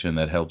information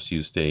that helps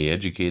you stay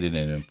educated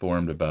and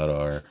informed about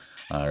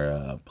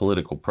our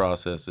political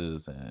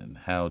processes and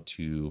how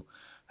to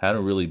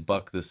really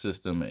buck the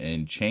system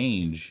and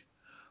change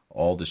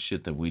all the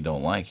shit that we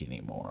don't like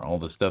anymore, all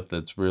the stuff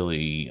that's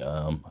really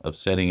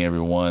upsetting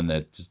everyone,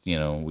 that just,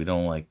 we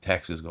don't like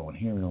taxes going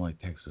here, we don't like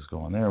taxes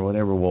going there,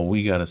 whatever. Well,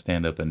 we got to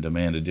stand up and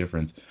demand a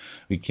difference.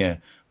 We can't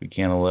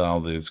allow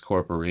these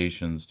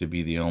corporations to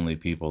be the only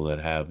people that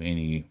have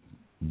any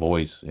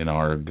voice in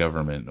our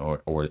government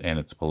and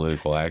its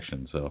political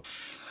action. So,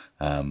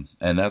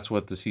 and that's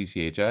what the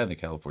CCHI, the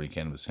California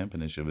Cannabis Hemp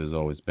Initiative, has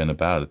always been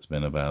about. It's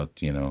been about,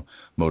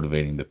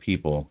 motivating the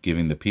people,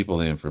 giving the people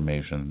the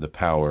information, the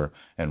power,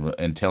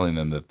 and telling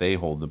them that they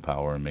hold the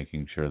power and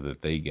making sure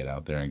that they get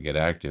out there and get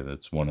active.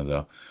 It's one of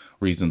the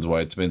reasons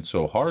why it's been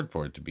so hard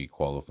for it to be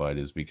qualified,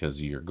 is because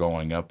you're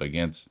going up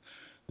against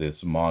this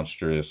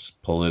monstrous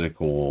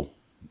political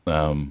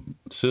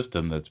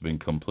system that's been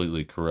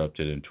completely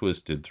corrupted and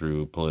twisted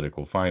through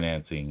political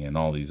financing and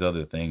all these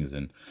other things,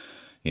 and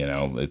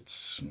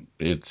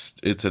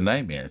it's a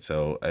nightmare.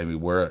 So I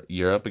mean,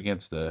 you're up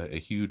against a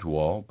huge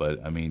wall,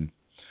 but I mean,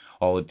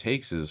 all it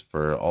takes is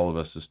for all of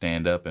us to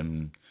stand up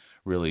and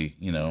really,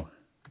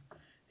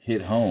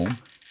 hit home.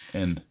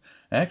 And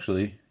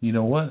actually, you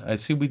know what? I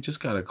see we just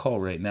got a call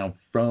right now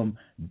from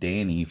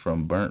Danny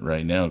from Burnt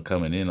right now,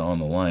 coming in on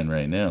the line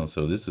right now.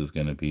 So this is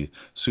going to be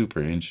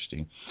super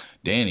interesting.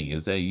 Danny,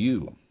 is that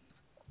you?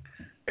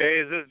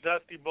 Hey, is this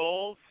Dusty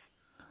Bowles?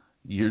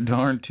 You're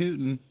darn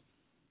tootin'.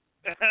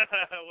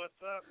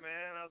 What's up,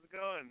 man? How's it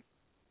going?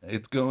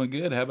 It's going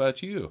good. How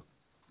about you?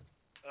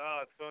 Oh,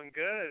 it's going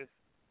good.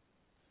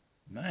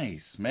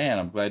 Nice, man.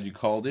 I'm glad you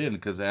called in,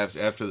 because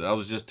after I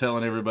was just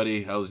telling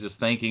everybody, I was just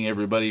thanking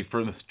everybody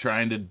for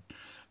trying to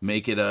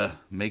make it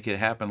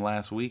happen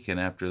last week, and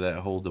after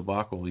that whole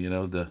debacle,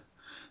 there's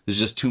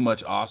just too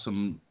much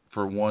awesome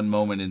for one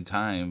moment in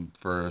time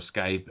for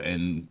Skype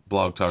and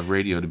Blog Talk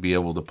Radio to be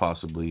able to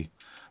possibly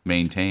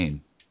maintain.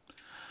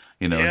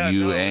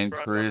 And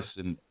Chris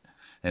and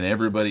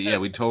everybody,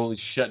 we totally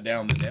shut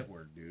down the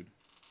network, dude.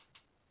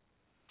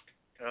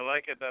 I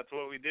like it. That's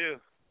what we do.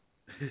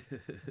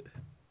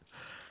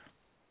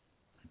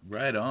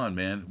 Right on,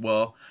 man.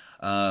 Well,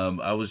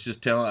 I was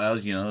just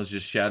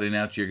shouting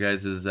out your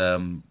guys'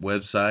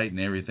 website and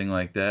everything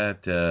like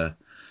that,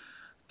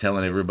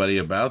 telling everybody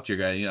about your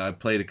guy. I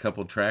played a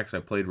couple tracks. I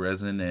played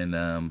Resin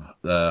and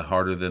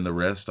Harder Than the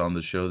Rest on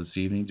the show this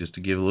evening, just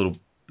to give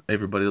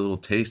everybody a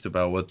little taste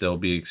about what they'll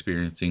be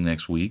experiencing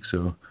next week.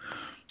 So.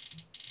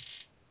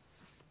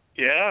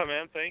 Yeah,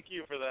 man, thank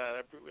you for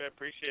that. I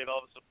appreciate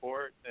all the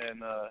support.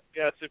 And,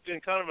 it's been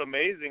kind of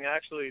amazing,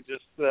 actually,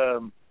 just,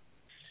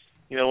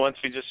 once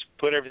we just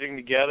put everything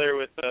together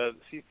with the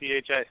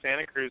CCHI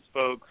Santa Cruz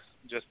folks,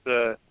 just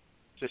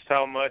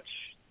how much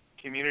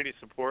community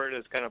support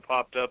has kind of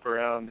popped up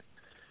around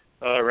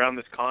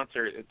this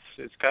concert.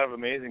 It's kind of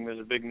amazing. There's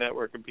a big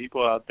network of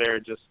people out there.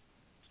 It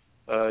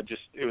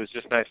was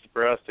just nice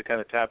for us to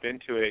kind of tap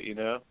into it,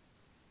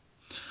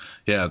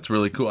 Yeah, it's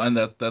really cool, and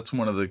that's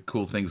one of the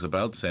cool things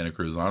about Santa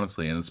Cruz,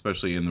 honestly, and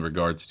especially in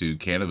regards to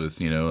cannabis.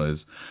 As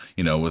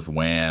with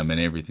WHAM and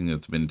everything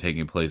that's been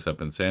taking place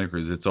up in Santa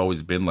Cruz, it's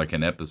always been like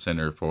an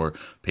epicenter for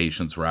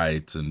patients'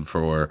 rights and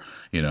for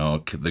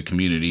the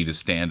community to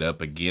stand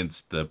up against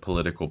the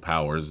political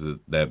powers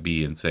that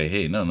be and say,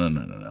 hey, no,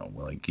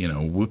 like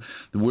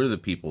we're the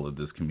people of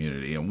this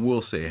community, and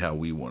we'll say how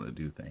we want to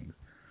do things.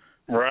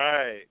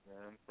 Right,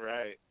 man.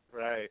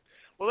 Right.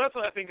 Well, that's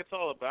what I think it's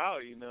all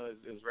about,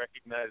 is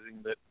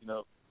recognizing that,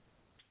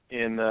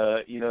 in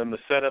the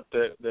setup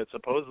that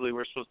supposedly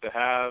we're supposed to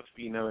have,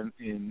 in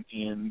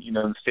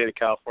the state of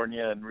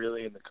California and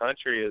really in the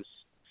country is,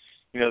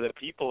 that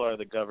people are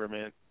the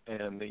government,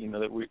 and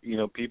that we,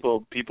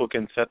 people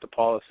can set the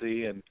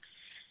policy, and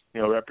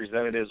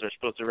representatives are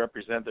supposed to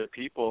represent their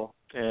people,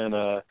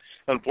 and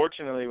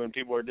unfortunately, when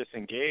people are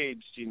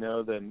disengaged,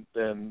 then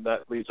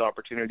that leaves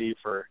opportunity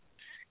for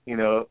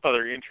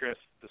other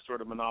interests to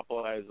sort of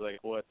monopolize like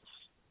what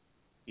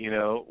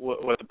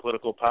the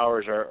political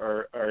powers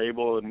are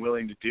able and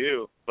willing to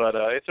do. But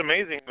it's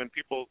amazing when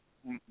people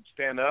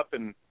stand up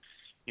and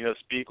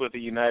speak with a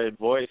united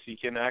voice. You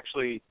can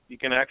actually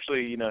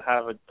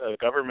have a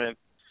government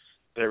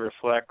that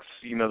reflects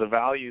the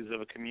values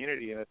of a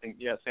community, and I think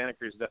Santa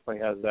Cruz definitely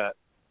has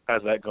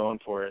that going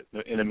for it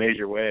in a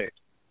major way.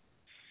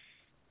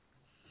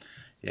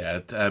 Yeah,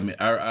 I mean,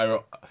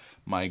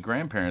 my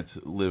grandparents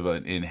live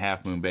in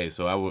Half Moon Bay,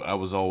 so I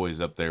was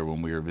always up there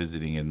when we were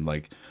visiting, and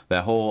like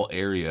that whole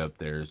area up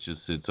there is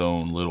just its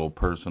own little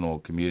personal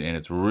community, and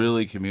it's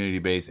really community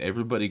based.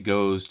 Everybody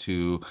goes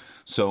to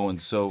so and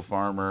so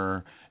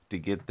farmer to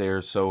get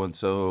their so and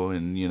so,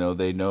 and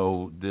they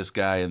know this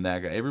guy and that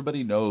guy.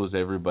 Everybody knows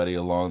everybody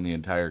along the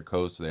entire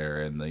coast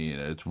there, and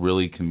it's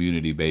really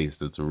community based.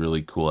 It's a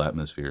really cool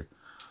atmosphere.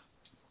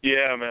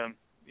 Yeah, man,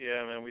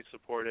 we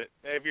support it.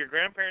 Hey, have your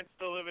grandparents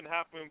still live in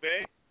Half Moon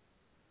Bay?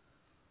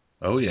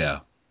 Oh, yeah.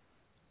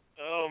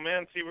 Oh,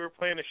 man, see, we were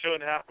playing a show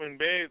in Half Moon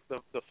Bay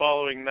the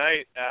following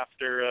night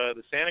after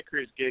the Santa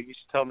Cruz gig. You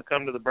should tell them to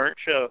come to the Burnt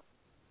show.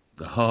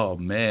 Oh,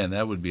 man,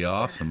 that would be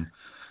awesome.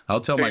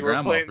 I'll tell my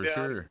grandma for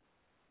sure.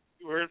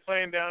 We're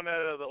playing down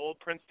at the old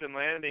Princeton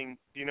Landing.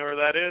 Do you know where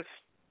that is?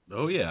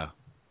 Oh, yeah.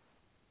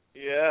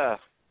 Yeah.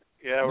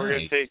 Yeah, nice.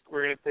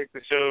 we're gonna take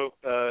the show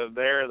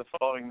there the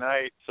following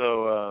night.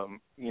 So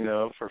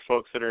for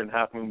folks that are in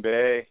Half Moon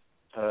Bay,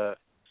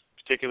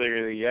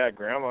 particularly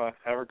Grandma,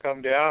 have her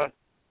come down,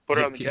 put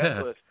her on the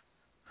guest list.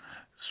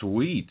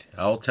 Sweet.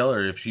 I'll tell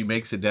her if she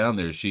makes it down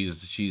there,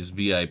 she's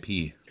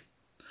VIP.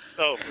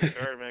 Oh, for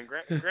sure, man.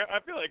 I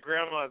feel like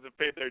grandmas have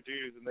paid their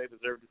dues and they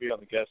deserve to be on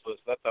the guest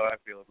list. That's how I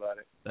feel about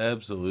it.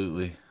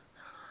 Absolutely.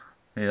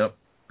 Yep.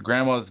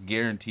 Grandma's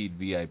guaranteed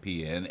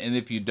VIP, and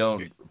if you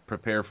don't,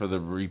 prepare for the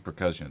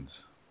repercussions.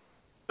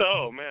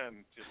 Oh,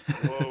 man. Just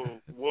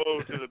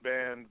woe to the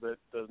band that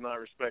does not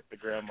respect the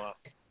grandma.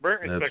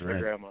 Burnt respects the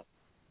grandma.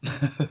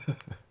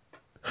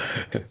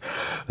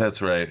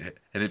 That's right.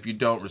 And if you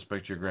don't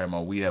respect your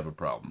grandma, we have a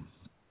problem.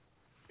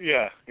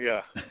 Yeah.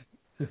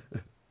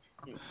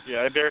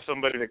 I dare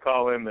somebody to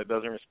call in that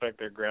doesn't respect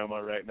their grandma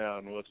right now,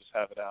 and we'll just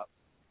have it out.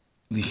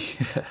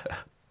 Yeah.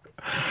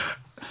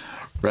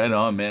 Right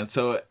on, man.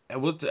 So,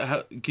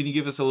 can you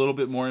give us a little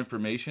bit more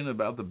information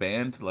about the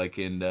band, like,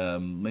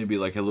 and maybe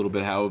like a little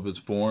bit how it was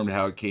formed,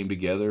 how it came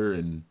together,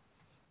 and?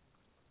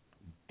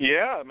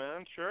 Yeah,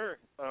 man, sure.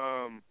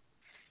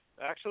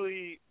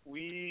 Actually,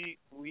 we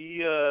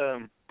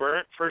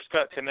Burnt first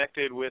got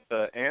connected with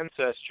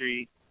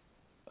Ancestry.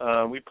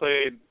 We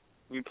played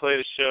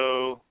a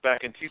show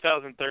back in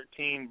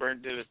 2013.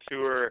 Burnt did a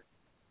tour,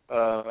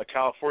 a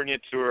California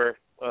tour,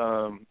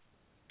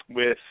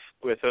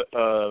 with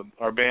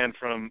our band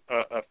from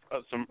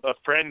a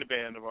friend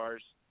band of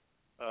ours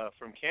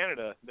from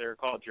Canada. They're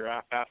called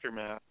Giraffe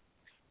Aftermath,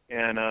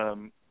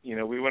 and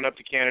we went up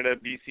to Canada,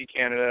 BC,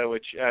 Canada,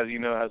 which, as you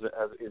know,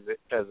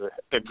 has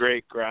a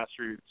great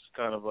grassroots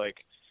kind of like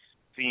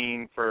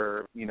scene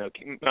for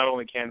not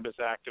only cannabis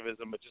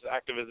activism but just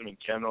activism in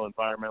general,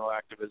 environmental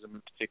activism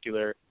in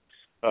particular.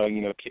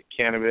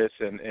 Cannabis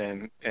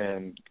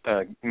and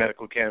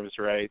medical cannabis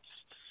rights.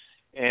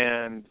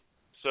 And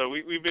so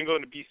we've been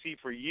going to BC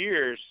for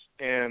years,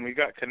 and we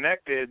got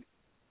connected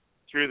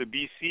through the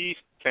BC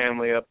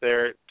family up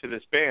there to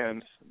this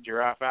band,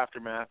 Giraffe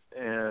Aftermath,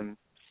 and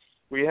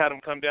we had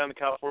them come down to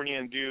California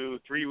and do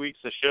 3 weeks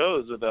of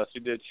shows with us. We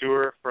did a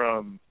tour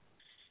from,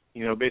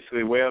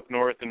 basically way up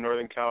north in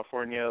Northern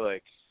California,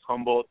 like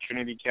Humboldt,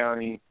 Trinity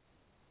County,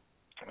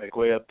 like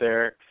way up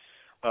there,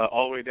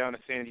 all the way down to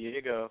San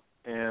Diego.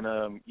 And,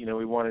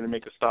 we wanted to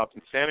make a stop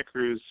in Santa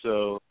Cruz,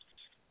 so,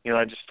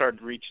 I just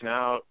started reaching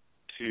out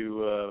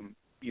to,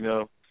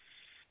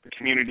 the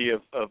community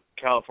of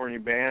California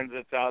bands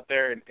that's out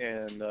there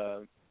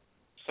and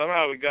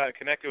somehow we got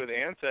connected with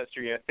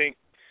Ancestry. I think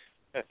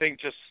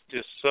just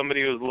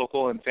somebody who was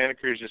local in Santa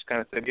Cruz just kind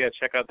of said, yeah,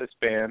 check out this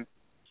band.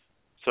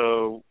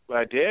 So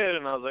I did,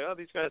 and I was like, oh,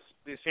 these guys,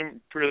 they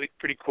seem pretty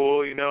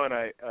cool, you know. And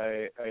I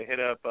hit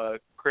up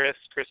Chris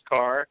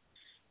Carr,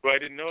 who I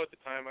didn't know at the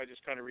time. I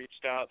just kind of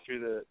reached out through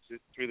the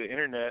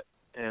internet,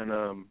 and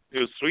it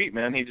was sweet,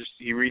 man.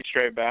 He reached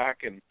right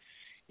back, and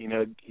you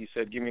know, he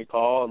said, give me a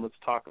call and let's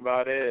talk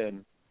about it.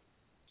 And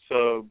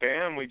so,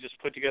 bam, we just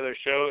put together a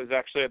show. It was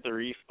actually at the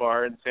Reef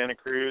Bar in Santa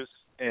Cruz,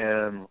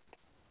 and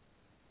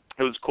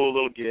it was a cool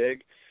little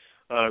gig.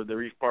 The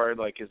Reef Bar is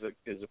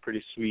a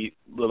pretty sweet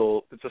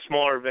little. It's a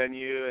smaller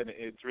venue, and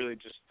it's really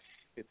just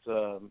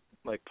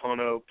like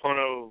Pono,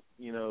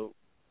 you know,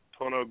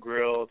 Pono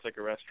Grill. It's like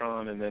a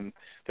restaurant, and then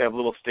they have a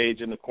little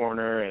stage in the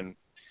corner, and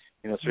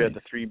you know, so we had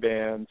the three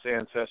bands,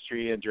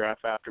 Ancestry and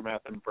Giraffe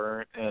Aftermath and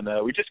Burnt, and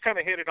we just kind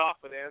of hit it off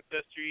with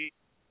Ancestry.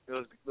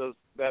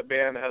 That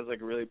band has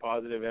like a really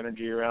positive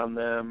energy around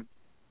them.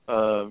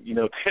 You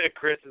know,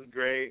 Chris is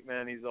great,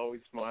 man. He's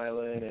always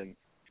smiling,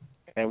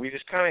 and we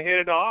just kind of hit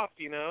it off,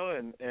 you know,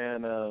 and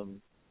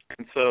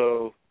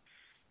so,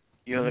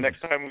 you know, the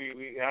next time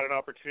we had an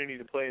opportunity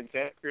to play in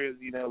Santa Cruz,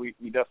 you know, we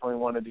definitely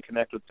wanted to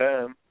connect with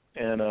them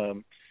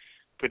and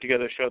put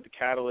together a show at the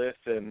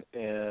Catalyst, and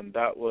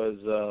that was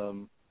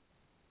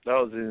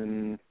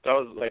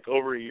like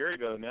over a year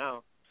ago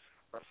now,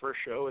 our first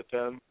show with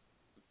them.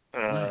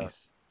 Nice.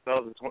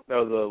 That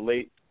was a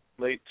late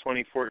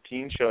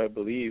 2014 show, I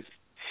believe,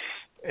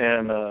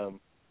 and or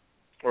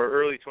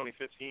early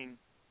 2015.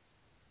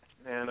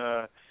 And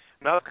that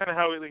was kind of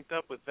how we linked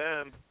up with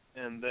them,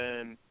 and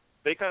then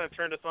they kind of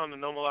turned us on to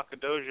No Malacca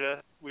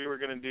Doja. We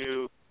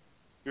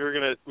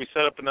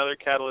set up another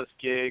Catalyst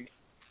gig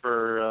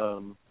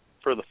for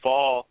the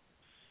fall,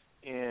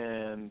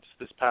 and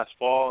this past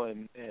fall,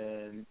 and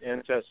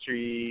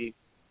Ancestry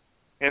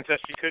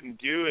couldn't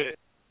do it,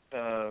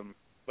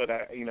 but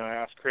I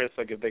asked Chris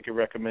like if they could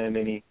recommend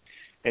any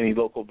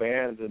local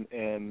bands,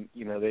 and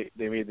you know,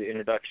 they made the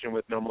introduction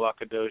with No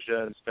Malacca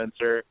Doja and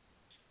Spencer.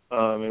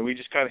 And we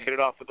just kind of hit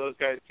it off with those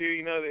guys too.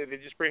 You know, they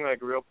just bring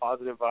like a real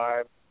positive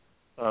vibe,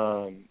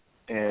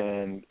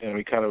 and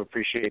we kind of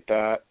appreciate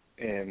that.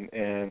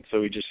 And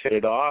so we just hit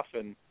it off,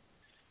 and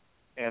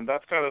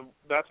that's how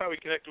we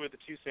connected with the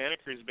two Santa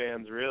Cruz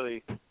bands,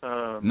 really.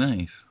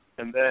 Nice.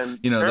 And then,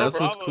 you know, Carol that's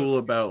Bravo, what's cool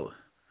about.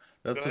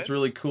 That's what's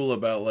really cool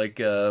about like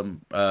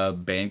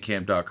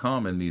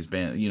Bandcamp.com and these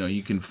bands. You know,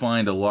 you can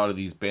find a lot of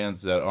these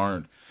bands that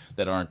aren't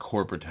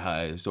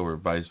corporatized or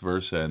vice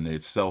versa, and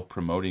it's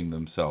self-promoting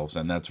themselves,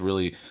 and that's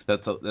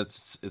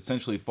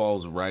essentially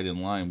falls right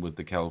in line with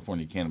the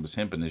California Cannabis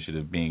Hemp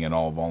Initiative being an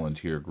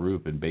all-volunteer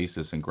group and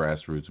basis and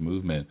grassroots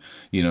movement.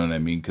 You know what I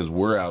mean? Because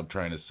we're out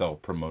trying to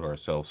self-promote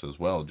ourselves as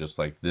well, just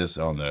like this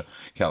on the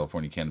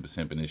California Cannabis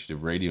Hemp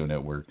Initiative radio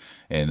network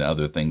and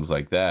other things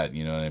like that.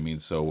 You know what I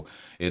mean? So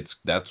it's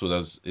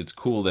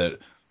cool that.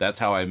 That's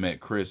how I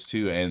met Chris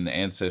too, and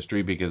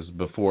Ancestry, because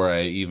before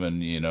I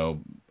even, you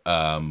know,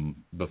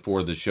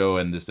 before the show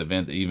and this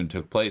event even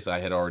took place, I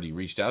had already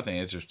reached out to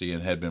Ancestry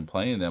and had been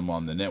playing them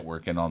on the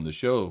network and on the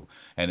show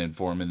and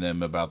informing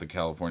them about the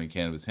California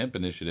Cannabis Hemp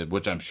Initiative,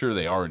 which I'm sure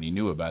they already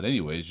knew about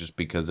anyways, just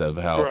because of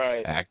how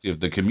active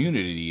the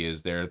community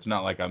is there. It's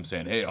not like I'm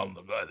saying, hey, I'm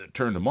the guy that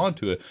turned them on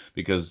to it,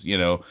 because, you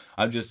know,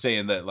 I'm just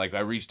saying that, like, I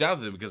reached out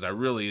to them because I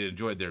really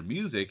enjoyed their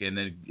music, and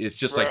then it's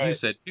just like you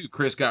said too,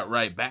 Chris got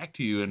right back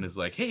to you and is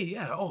like, hey,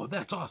 yeah, oh,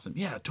 that's awesome,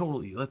 yeah,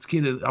 totally, let's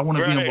get it, I want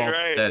to be involved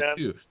with that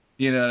too.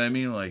 You know what I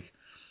mean? Like,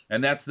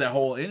 and that's the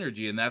whole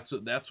energy, and that's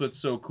what's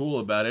so cool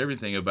about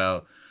everything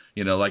about,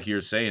 you know, like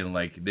you're saying,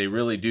 like they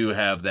really do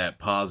have that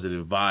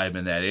positive vibe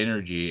and that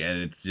energy,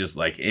 and it's just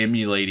like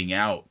emulating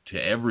out to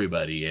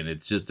everybody, and it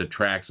just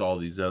attracts all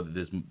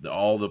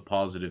the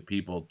positive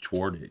people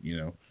toward it, you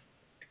know.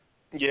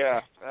 Yeah,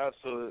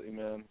 absolutely,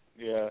 man.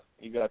 Yeah,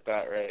 you got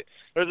that right.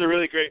 There's a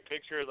really great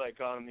picture, like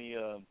on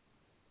the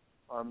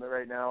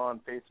right now on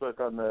Facebook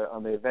on the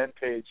event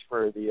page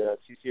for the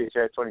CCHI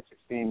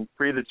 2016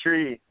 Free the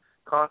Tree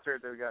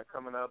concert that we got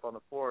coming up on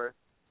the 4th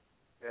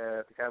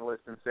at the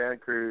Catalyst in Santa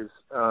Cruz.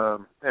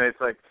 And it's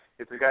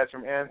the guys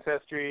from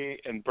Ancestry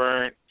and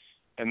Burnt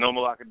and No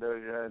Malacca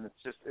Doja, and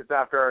it's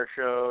after our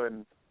show,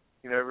 and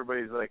you know,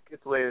 everybody's like,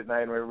 it's late at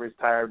night and everybody's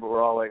tired, but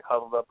we're all like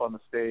huddled up on the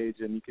stage,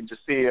 and you can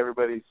just see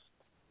everybody's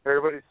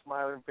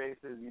smiling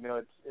faces. You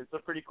know, it's a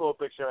pretty cool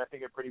picture. I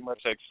think it pretty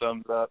much like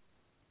sums up,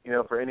 you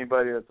know, for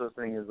anybody that's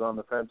listening is on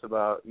the fence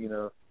about, you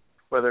know,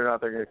 whether or not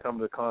they're going to come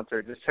to the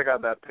concert, just check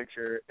out that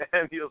picture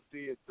and you'll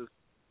see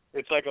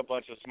it's like a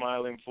bunch of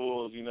smiling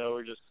fools, you know.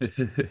 We're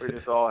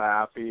just all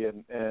happy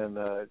and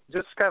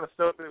just kind of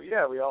stoked that,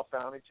 yeah, we all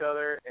found each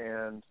other.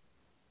 And,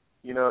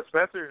 you know,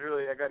 Spencer's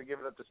really, I got to give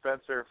it up to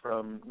Spencer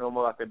from No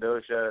Malacca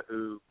Doja,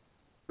 who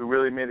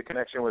really made a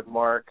connection with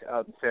Mark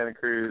out in Santa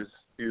Cruz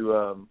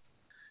to,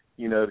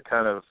 you know, to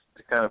kind of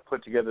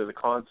put together the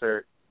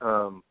concert.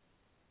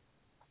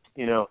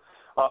 You know,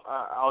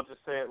 I'll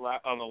just say it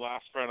on the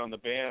last front on the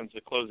bands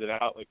to close it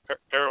out. Like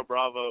Carol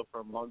Bravo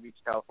from Long Beach,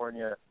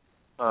 California,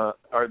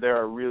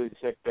 are really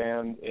sick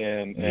band,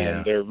 and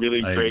they're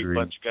really great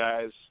bunch of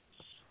guys.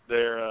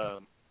 They're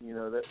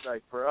that,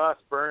 like, for us,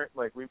 Burnt,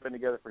 like, we've been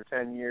together for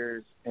 10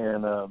 years,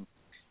 and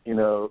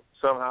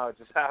somehow it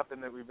just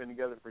happened that we've been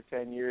together for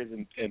 10 years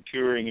and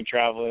touring and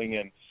traveling,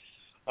 and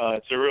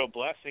it's a real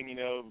blessing,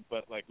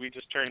 but like we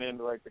just turned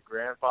into like the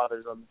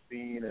grandfathers on the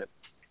scene, and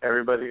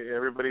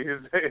everybody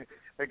who's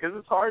because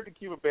it's hard to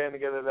keep a band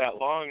together that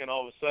long, and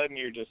all of a sudden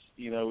you're just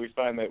we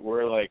find that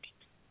we're like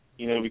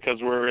because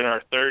we're in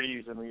our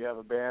 30s and we have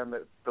a band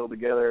that's still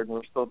together and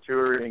we're still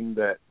touring,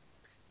 that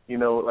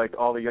like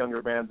all the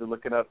younger bands are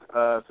looking up to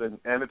us, and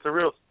it's a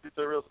real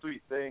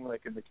sweet thing,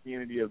 like in the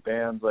community of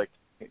bands, like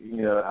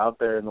out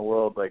there in the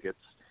world, like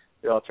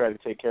they all try to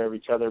take care of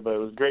each other. But it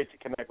was great to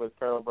connect with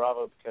Perro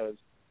Bravo because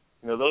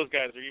those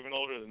guys are even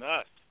older than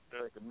us.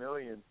 They're like a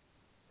million,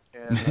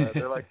 and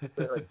they're like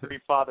three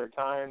Father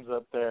Times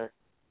up there,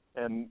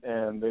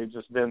 and they've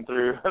just been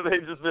through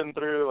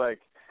like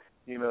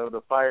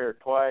the fire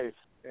twice,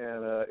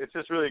 and it's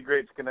just really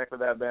great to connect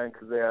with that band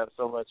because they have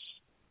so much.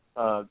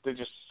 They're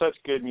just such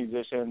good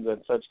musicians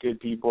and such good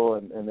people,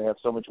 and they have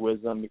so much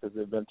wisdom because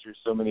they've been through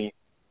so many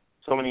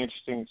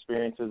interesting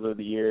experiences over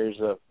the years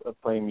of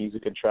playing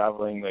music and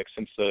traveling. Like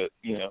since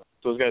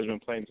those guys have been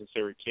playing since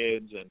they were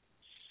kids, and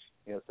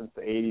since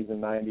the 80s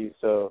and 90s.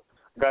 So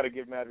I've got to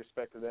give mad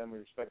respect to them. We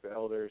respect the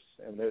elders,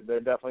 and they're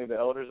definitely the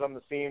elders on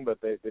the scene, but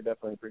they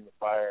definitely bring the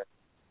fire.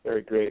 They're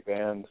a great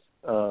band.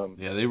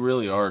 Yeah, they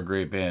really are a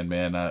great band,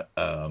 man.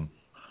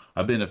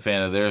 I've been a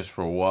fan of theirs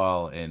for a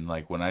while, and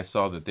like when I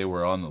saw that they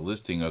were on the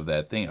listing of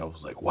that thing, I was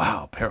like,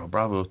 wow, Perro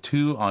Bravo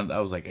 2 on. I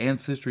was like,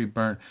 Ancestry,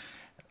 Burnt,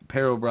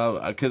 Perro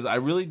Bravo, because I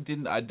really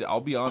didn't. I'll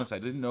be honest, I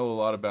didn't know a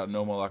lot about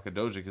No Mo La Ca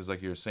Doja because,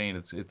 like you were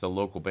saying, it's a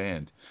local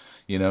band,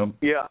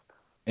 Yeah.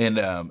 And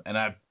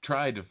I've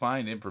tried to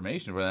find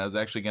information, but I was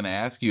actually going to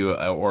ask you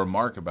or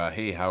Mark about,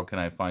 hey, how can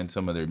I find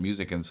some of their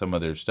music and some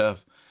of their stuff?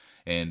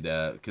 And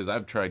because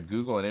I've tried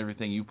Google and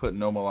everything, you put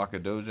No Mo La Ca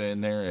Doja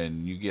in there,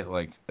 and you get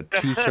like 2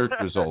 search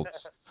results,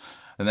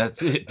 and that's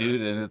it,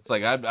 dude. And it's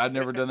like I've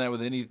never done that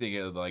with anything.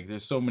 Like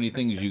there's so many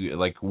things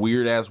like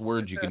weird ass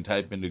words you can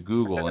type into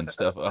Google and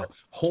stuff. A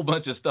whole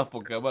bunch of stuff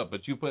will come up,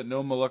 but you put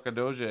No Mo La Ca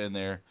Doja in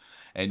there,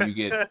 and you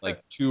get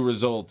like 2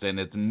 results, and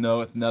it's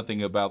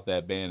nothing about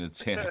that band in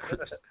Santa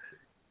Cruz.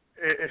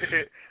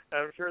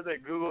 I'm sure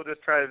that Google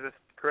just tries to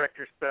correct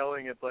your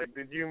spelling. It's like,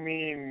 did you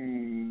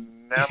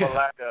mean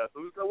Namalaka?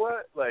 Who's the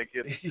what? Like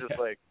it's just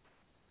like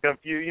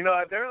confused.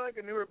 They're like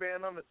a newer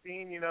band on the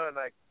scene. And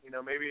like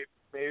maybe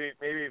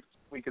if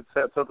we could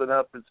set something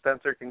up that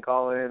Spencer can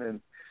call in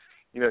and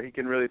he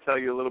can really tell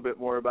you a little bit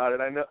more about it.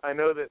 I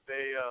know that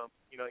they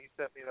he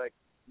sent me like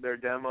their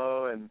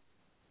demo, and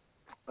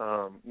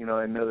I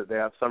know that they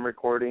have some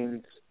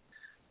recordings,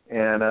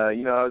 and I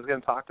was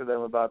going to talk to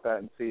them about that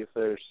and see if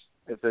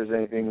there's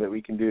anything that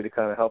we can do to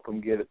kind of help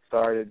them get it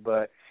started.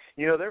 But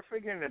they're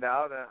figuring it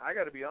out, and I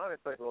got to be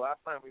honest, like the last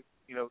time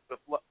the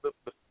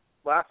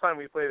last time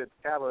we played at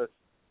the Catalyst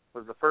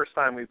was the first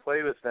time we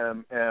played with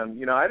them,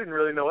 and I didn't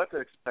really know what to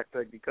expect,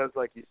 like, because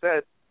like you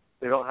said,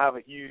 they don't have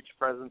a huge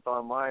presence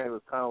online. It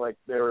was kind of like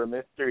they were a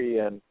mystery,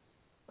 and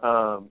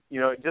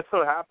it just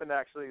so happened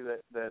actually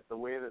that the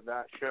way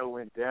that show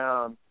went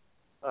down,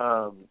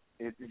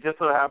 it just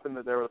so happened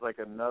that there was like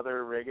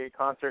another reggae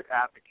concert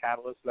at the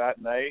Catalyst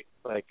that night.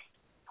 Like,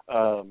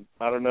 I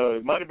don't know,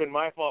 it might have been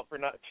my fault for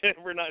not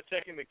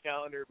checking the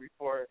calendar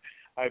before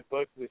I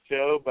booked the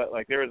show, but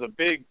like there was a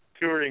big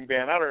touring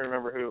band. I don't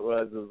remember who it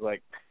was. It was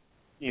like,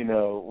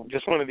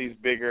 just one of these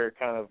bigger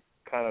kind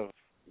of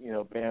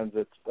bands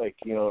that's like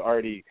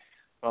already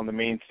on the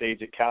main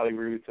stage at Cali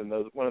Roots, and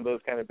one of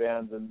those kind of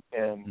bands, and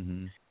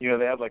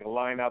they had like a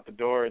line out the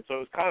door, and so it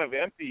was kind of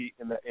empty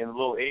in a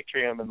little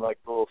atrium and like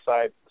the little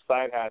side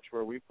hatch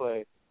where we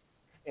play,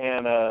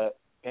 and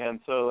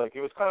so like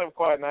it was kind of a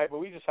quiet night, but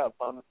we just had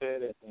fun with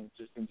it and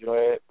just enjoy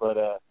it. But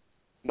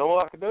No Mo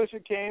La Ca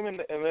Doja came, and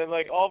then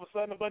like all of a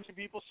sudden a bunch of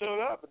people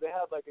showed up, and they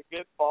had like a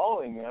good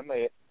following, man.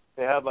 They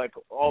had like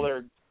all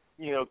their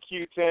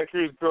cute Santa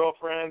Cruz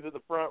girlfriends at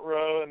the front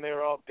row, and they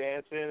were all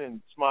dancing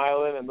and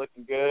smiling and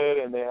looking good,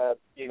 and they had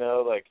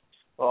like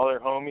all their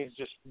homies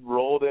just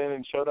rolled in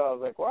and showed up. I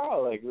was like,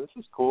 wow, like this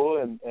is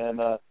cool, and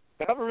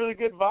they have a really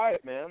good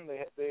vibe, man.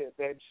 They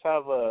just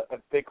have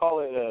they call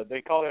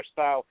their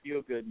style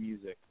feel good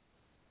music,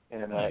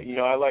 and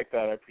I like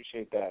that. I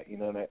appreciate that,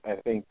 and I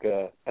think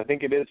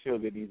it is feel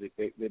good music.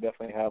 They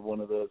definitely have one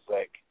of those,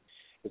 like,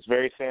 it's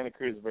very Santa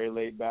Cruz, very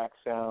laid back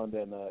sound,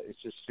 and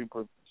it's just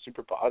super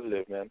super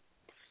positive, man.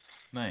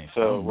 Nice.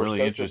 So I'm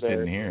really interested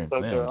in hearing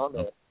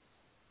them.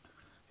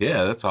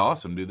 Yeah, that's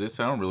awesome, dude. They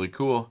sound really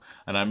cool,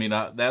 and I mean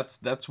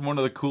that's one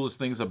of the coolest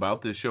things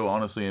about this show,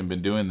 honestly, and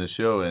been doing this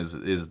show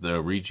is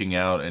the reaching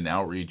out and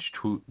outreach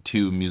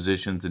to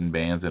musicians and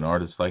bands and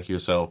artists like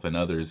yourself and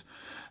others,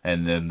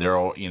 and then they're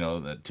all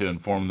to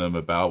inform them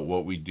about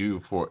what we do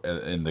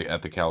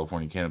at the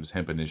California Cannabis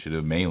Hemp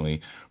Initiative,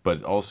 mainly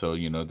but also,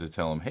 to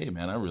tell them, hey,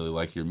 man, I really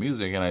like your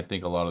music, and I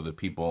think a lot of the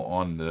people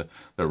on the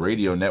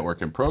radio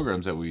network and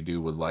programs that we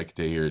do would like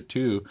to hear it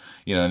too,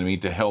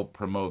 to help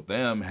promote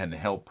them and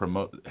help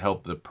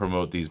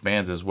promote these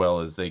bands, as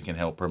well as they can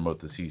help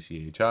promote the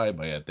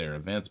CCHI at their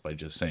events by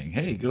just saying,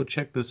 hey, go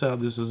check this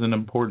out. This is an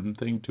important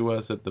thing to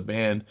us at the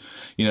band,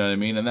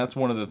 And that's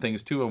one of the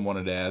things too I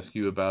wanted to ask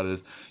you about is,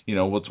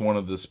 what's one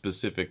of the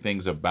specific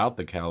things about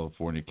the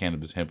California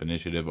Cannabis Hemp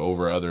Initiative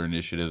over other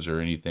initiatives or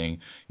anything,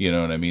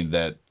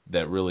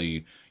 that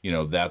really,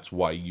 that's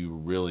why you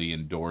really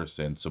endorse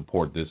and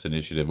support this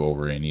initiative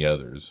over any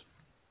others?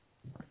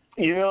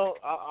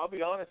 I'll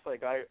be honest,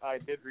 I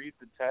did read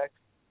the text,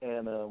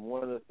 and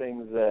one of the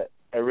things that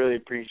I really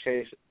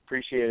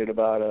appreciated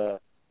about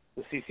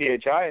the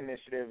CCHI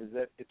initiative is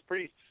that it's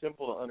pretty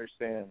simple to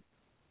understand.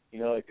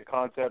 The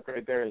concept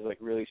right there is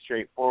really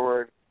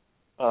straightforward.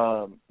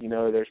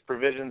 There's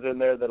provisions in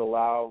there that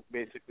allow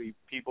basically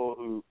people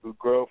who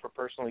grow for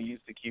personal use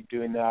to keep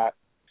doing that.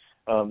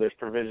 There's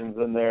provisions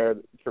in there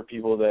for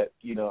people that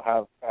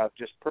have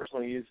just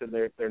personal use, and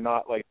they're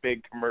not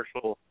big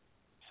commercial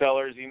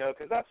sellers,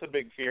 because that's a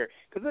big fear.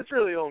 Because it's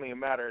really only a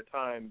matter of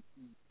time,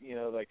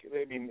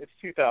 it's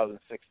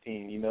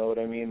 2016, you know what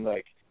I mean?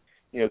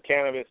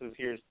 Cannabis is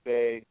here to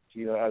stay,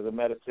 as a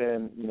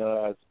medicine,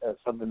 as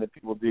something that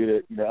people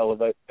do to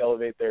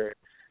elevate their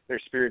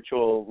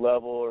spiritual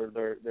level or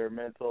their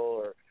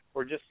mental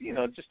or just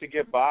just to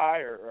get by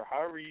or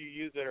however you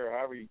use it or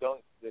however you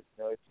don't use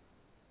it.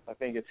 I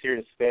think it's here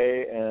to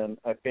stay, and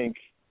I think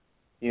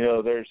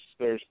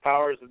there's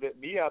powers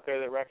that be out there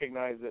that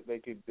recognize that they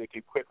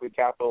could quickly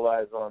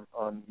capitalize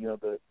on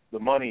the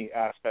money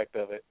aspect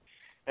of it.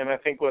 And I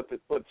think what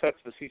sets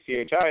the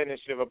CCHI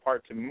initiative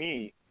apart to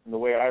me, and the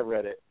way I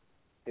read it,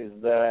 is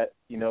that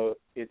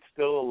it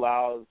still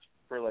allows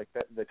for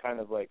the kind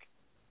of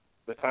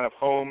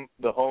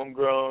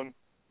homegrown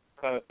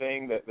kind of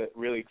thing that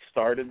really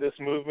started this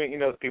movement.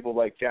 People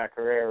like Jack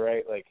Herrera,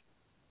 right?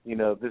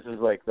 This is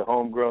the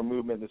homegrown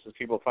movement. This is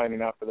people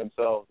finding out for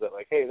themselves that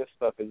hey, this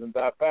stuff isn't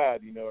that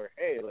bad, or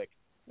hey,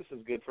 this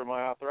is good for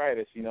my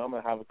arthritis. I'm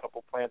gonna have a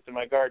couple plants in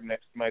my garden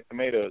next to my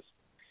tomatoes.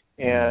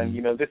 And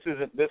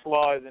this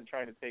law isn't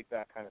trying to take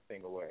that kind of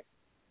thing away.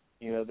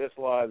 This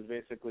law is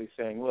basically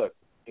saying, look,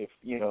 if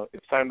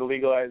it's time to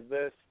legalize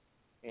this,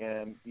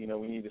 and we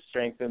need to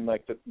strengthen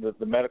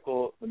the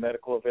medical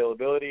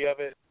availability of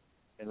it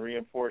and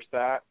reinforce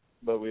that.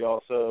 But we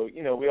also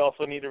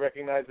need to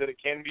recognize that it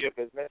can be a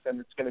business, and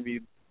it's going to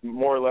be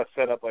more or less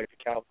set up like the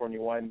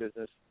California wine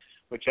business,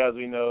 which, as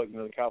we know,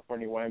 the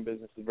California wine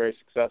business is very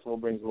successful,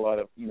 brings a lot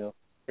of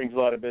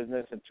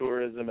business and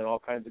tourism and all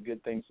kinds of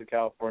good things to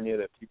California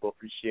that people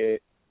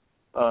appreciate.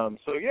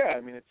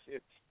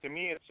 It's to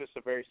me, it's just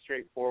a very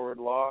straightforward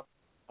law.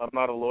 I'm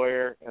not a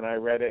lawyer, and I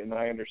read it and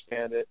I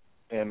understand it,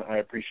 and I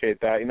appreciate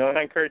that. And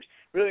I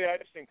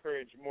just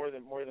encourage more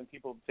than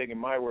people taking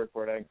my word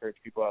for it. I encourage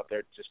people out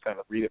there to just kind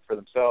of read it for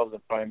themselves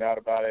and find out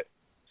about it,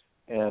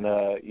 and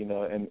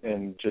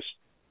and just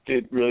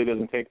it really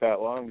doesn't take that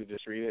long to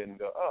just read it and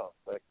go, oh,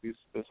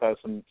 this has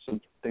some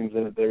things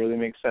in it that really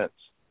make sense.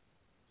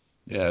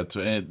 Yeah,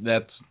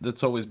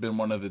 that's always been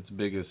one of its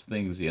biggest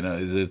things, is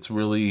it's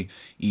really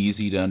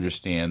easy to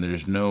understand.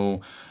 There's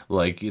no,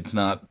 it's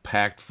not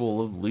packed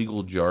full of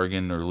legal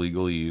jargon or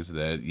legalese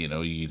that,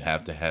 you'd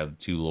have to have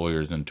two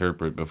lawyers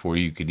interpret before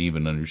you could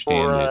even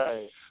understand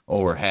it.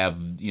 Or have,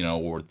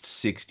 or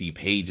 60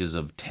 pages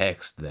of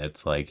text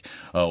that's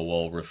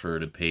refer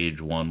to page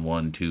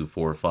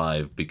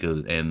 11245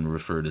 and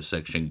refer to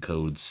section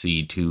code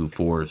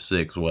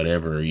C246,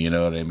 whatever, you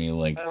know what I mean?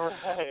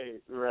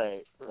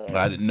 Right.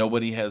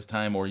 Nobody has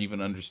time or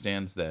even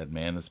understands that,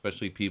 man,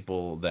 especially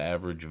people, the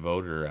average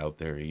voter out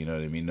there, you know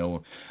what I mean?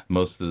 No,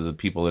 most of the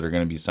people that are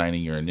going to be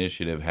signing your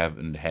initiative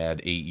haven't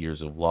had 8 years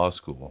of law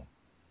school.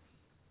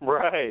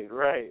 Right,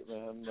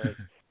 man.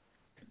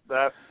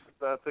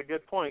 That's a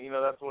good point.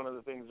 That's one of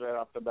the things right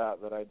off the bat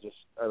that I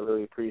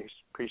really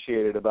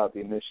appreciated about the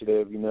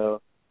initiative.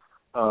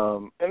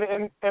 And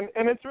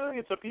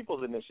it's a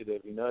people's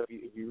initiative.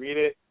 If you read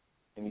it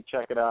and you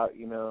check it out,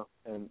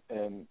 and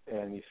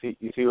you see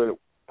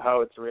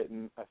how it's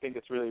written. I think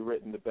it's really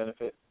written to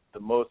benefit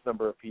the most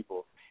number of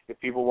people. If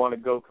people want to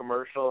go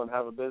commercial and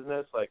have a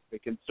business, they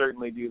can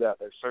certainly do that.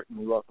 They're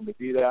certainly welcome to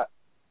do that.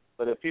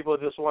 But if people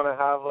just want to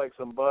have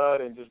some bud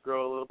and just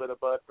grow a little bit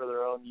of bud for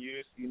their own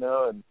use,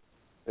 and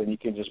then you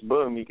can just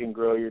you can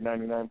grow your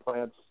 99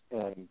 plants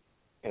and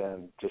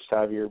just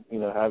have your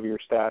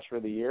stash for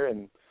the year,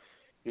 and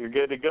you're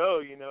good to go.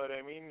 You know what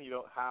I mean? You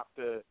don't have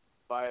to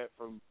buy it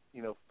from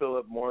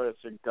Philip Morris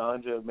or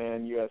Ganja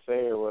Man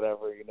USA or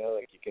whatever.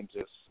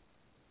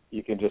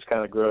 You can just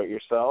kind of grow it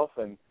yourself.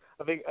 And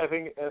I think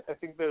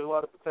there's a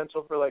lot of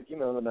potential for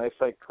the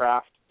nice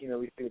craft.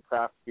 We see the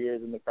craft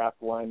beers and the craft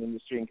wine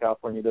industry in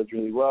California does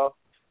really well.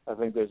 I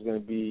think there's going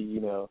to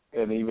be,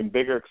 an even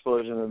bigger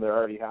explosion than there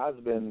already has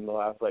been in the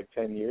last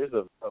 10 years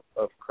of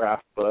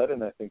craft bud,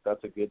 and I think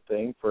that's a good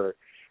thing for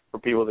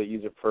people that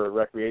use it for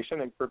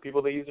recreation and for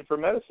people that use it for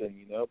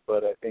medicine,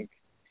 But I think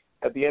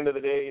at the end of the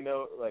day,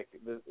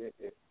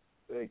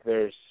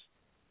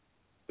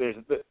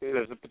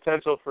 there's a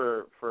potential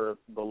for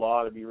the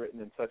law to be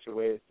written in such a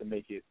way as to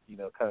make it, you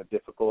know, kind of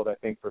difficult, I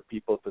think, for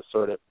people to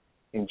sort of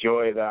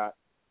enjoy that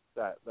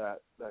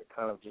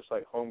kind of just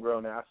like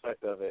homegrown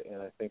aspect of it.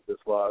 And I think this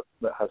law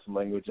that has some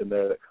language in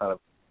there that kind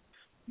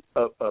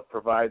of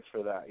provides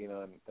for that, you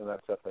know, and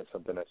that's definitely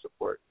something I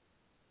support.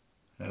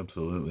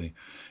 Absolutely.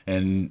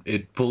 And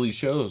it fully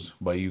shows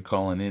by you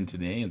calling in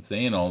today and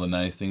saying all the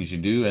nice things you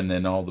do, and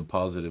then all the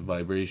positive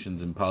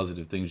vibrations and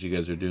positive things you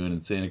guys are doing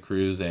in Santa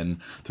Cruz and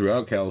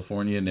throughout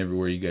California and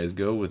everywhere you guys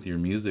go with your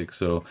music.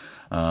 So,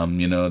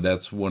 you know,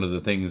 that's one of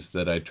the things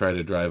that I try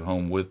to drive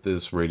home with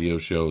this radio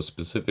show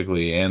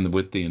specifically and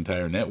with the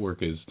entire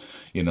network is,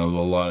 you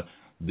know,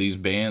 these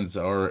bands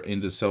are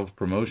into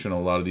self-promotion.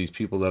 A lot of these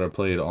people that are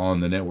played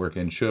on the network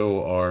and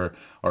show are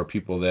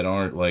people that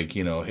aren't like,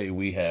 you know, hey,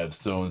 we have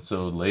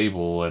so-and-so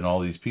label and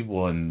all these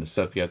people and the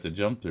stuff you have to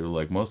jump through.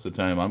 Like most of the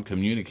time I'm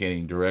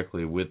communicating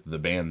directly with the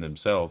band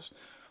themselves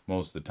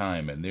most of the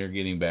time, and they're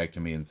getting back to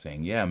me and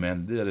saying, yeah,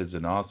 man, that is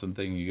an awesome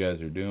thing you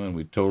guys are doing.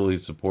 We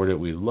totally support it.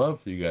 We'd love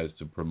for you guys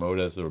to promote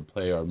us or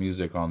play our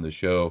music on the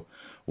show,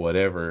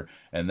 whatever.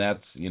 And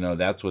that's, you know,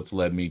 that's what's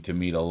led me to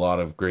meet a lot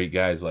of great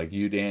guys like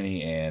you,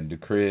 Danny, and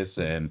Chris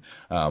and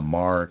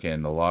Mark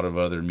and a lot of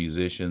other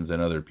musicians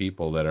and other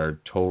people that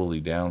are totally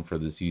down for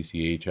the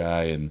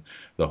CCHI and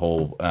the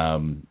whole,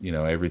 you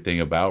know,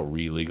 everything about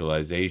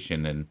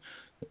re-legalization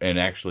and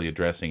actually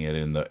addressing it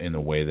in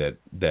the way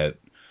that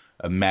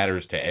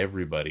matters to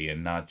everybody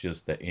and not just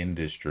the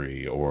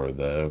industry or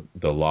the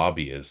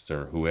lobbyists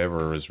or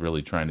whoever is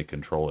really trying to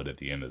control it at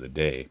the end of the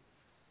day.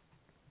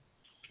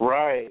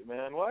 Right,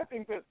 man. Well, I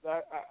think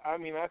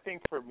I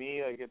think for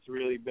me, like, it's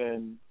really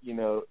been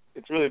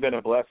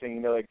a blessing,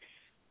 you know, like,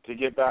 to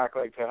get back,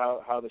 like, to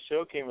how the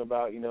show came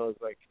about, you know,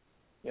 it's like,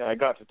 you know, I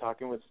got to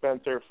talking with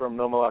Spencer from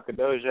No Malacca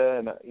Doja,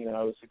 and, you know,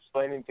 I was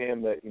explaining to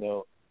him that, you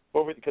know,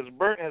 because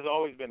Burnt has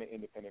always been an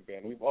independent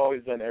band. We've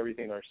always done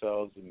everything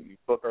ourselves, and we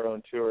book our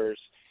own tours.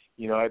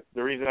 You know,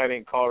 the reason I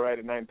didn't call right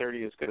at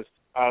 9:30 is because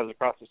I was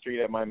across the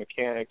street at my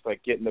mechanics,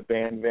 like getting the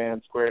band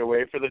van squared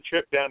away for the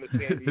trip down to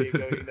San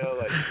Diego. You know,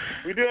 like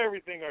we do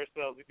everything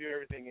ourselves. We do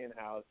everything in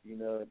house. You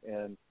know,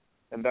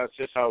 and that's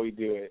just how we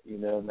do it. You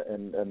know,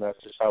 and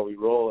that's just how we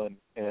roll.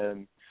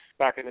 And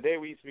back in the day,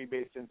 we used to be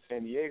based in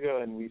San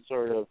Diego, and we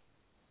sort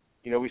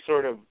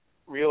of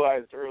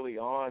realized early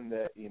on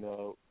that, you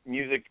know,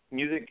 music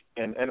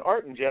and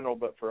art in general,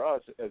 but for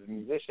us as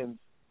musicians,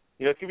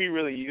 you know, it can be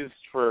really used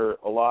for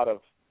a lot of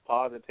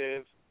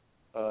positive.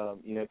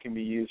 You know, it can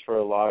be used for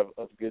a lot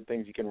of good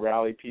things. You can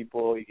rally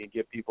people. You can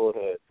get people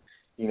to,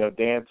 you know,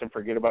 dance and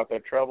forget about their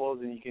troubles,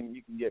 and you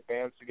can get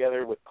bands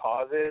together with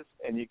causes,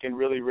 and you can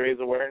really raise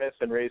awareness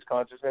and raise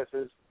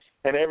consciousnesses,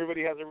 and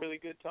everybody has a really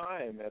good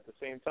time at the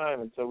same time.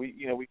 And so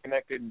we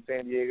connected in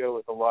San Diego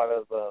with a lot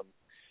of,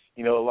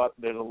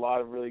 there's a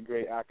lot of really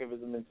great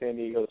activism in San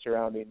Diego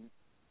surrounding,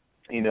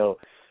 you know,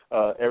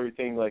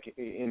 everything like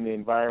in the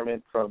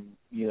environment from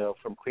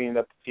cleaning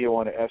up the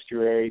Tijuana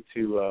estuary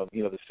to,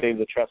 you know, the Save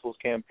the Trestles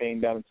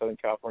campaign down in Southern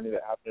California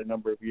that happened a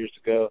number of years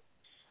ago.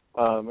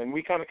 And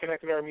we kind of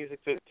connected our music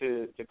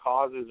to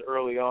causes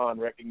early on,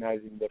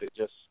 recognizing that it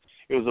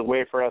was a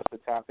way for us to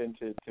tap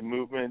into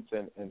movements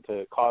and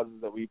to causes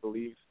that we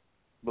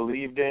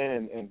believed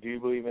in and do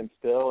believe in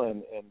still,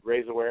 and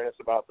raise awareness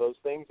about those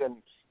things. And,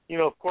 you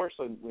know, of course,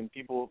 when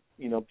people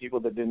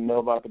that didn't know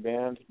about the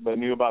band but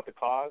knew about the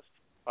cause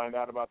find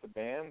out about the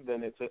band,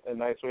 then it's a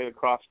nice way to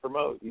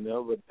cross-promote, you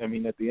know. But, I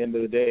mean, at the end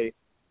of the day,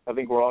 I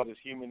think we're all just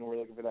human. We're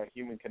looking for that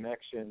human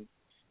connection.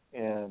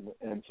 And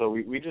so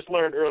we just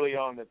learned early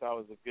on that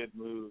was a good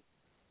move.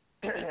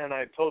 And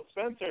I told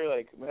Spencer,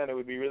 like, man, it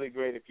would be really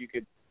great if you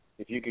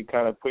could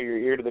kind of put your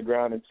ear to the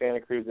ground in Santa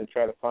Cruz and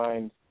try to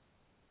find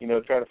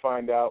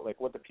out,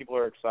 like, what the people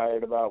are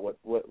excited about,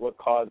 what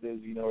causes,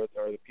 you know,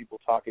 are the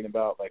people talking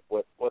about, like,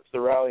 what's the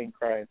rallying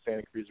cry in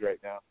Santa Cruz right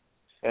now.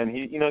 And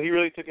he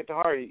really took it to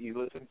heart. He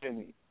listened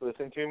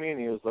to me, and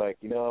he was like,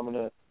 you know, I'm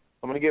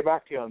gonna get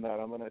back to you on that.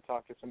 I'm gonna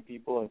talk to some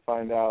people and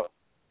find out,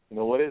 you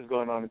know, what is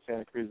going on in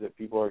Santa Cruz that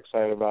people are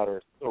excited about,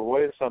 or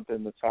what is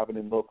something that's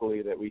happening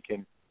locally that we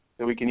can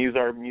use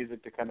our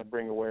music to kind of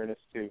bring awareness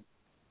to.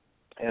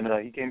 And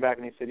he came back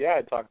and he said, yeah,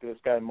 I talked to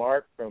this guy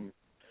Mark from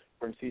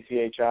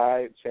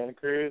CCHI Santa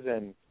Cruz,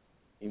 and,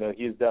 you know,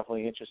 he's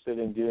definitely interested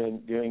in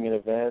doing an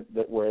event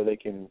where they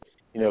can,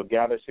 you know,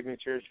 gather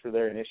signatures for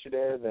their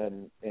initiative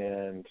and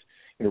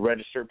you know,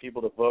 register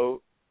people to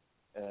vote,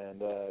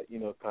 and you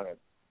know, kind of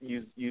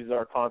use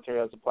our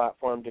concert as a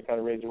platform to kind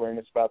of raise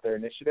awareness about their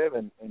initiative,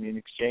 and in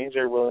exchange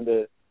they're willing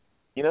to,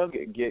 you know,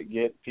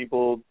 get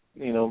people,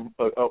 you know,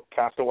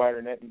 cast a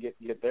wider net and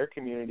get their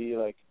community,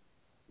 like,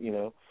 you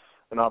know,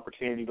 an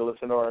opportunity to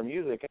listen to our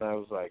music. And I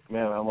was like,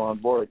 man, I'm on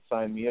board.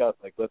 Sign me up.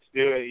 Like, let's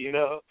do it, you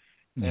know.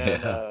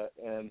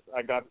 And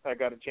I got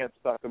a chance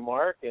to talk to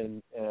Mark,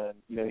 and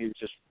you know, he's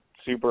just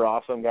super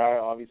awesome guy,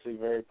 obviously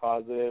very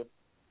positive,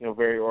 you know,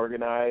 very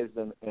organized,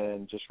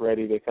 and just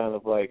ready to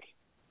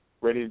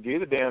do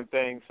the damn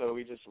thing. So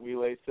we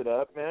laced it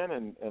up, man,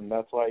 and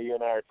that's why you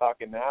and I are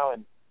talking now.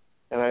 And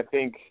I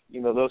think, you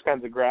know, those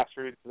kinds of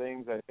grassroots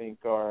things, I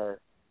think, are,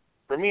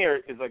 for me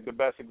is like the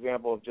best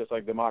example of just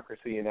like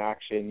democracy in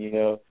action. You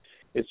know,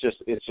 it's just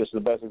the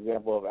best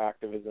example of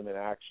activism in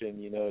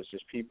action. You know, it's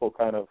just people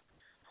kind of,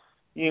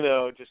 you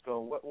know, just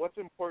going, what's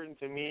important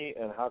to me,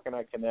 and how can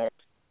I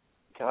connect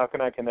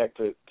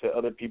to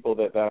other people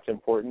that's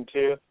important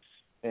to,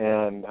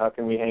 and how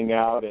can we hang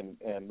out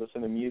and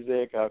listen to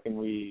music? How can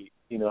we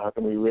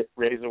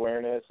raise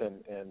awareness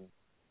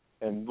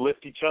and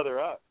lift each other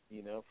up?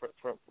 You know,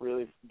 for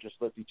really just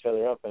lift each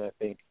other up. And I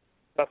think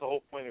that's the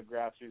whole point of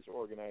grassroots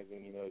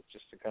organizing. You know, it's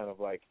just to kind of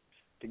like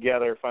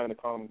together find the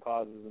common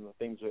causes and the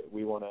things that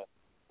we want to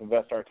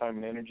invest our time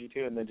and energy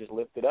to, and then just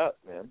lift it up,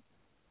 man.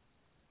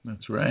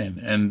 That's right.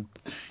 And,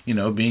 you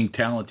know, being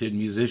talented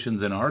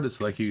musicians and artists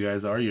like you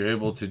guys are, you're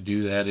able to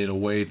do that in a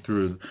way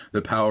through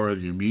the power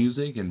of your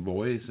music and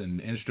voice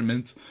and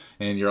instruments.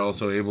 And you're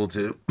also able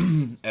to,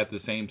 at the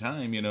same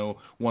time, you know,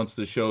 once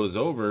the show is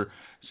over,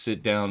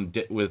 sit down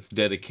with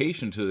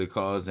dedication to the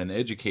cause and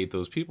educate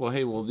those people.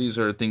 Hey, well, these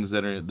are things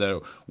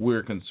that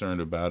we're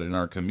concerned about in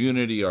our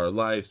community, our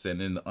lives,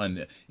 and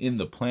in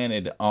the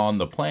planet, on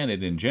the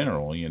planet in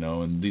general, you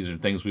know, and these are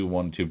things we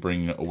want to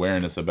bring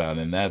awareness about.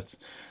 And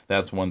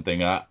that's one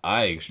thing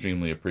I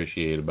extremely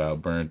appreciate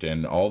about Burnt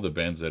and all the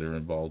bands that are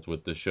involved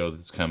with the show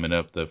that's coming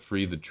up, the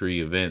Free the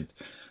Tree event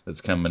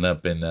that's coming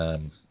up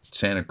in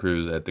Santa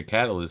Cruz at the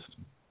Catalyst.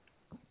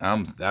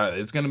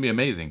 It's going to be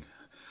amazing.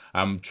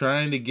 I'm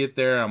trying to get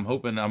there. I'm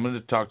hoping I'm going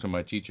to talk to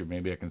my teacher.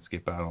 Maybe I can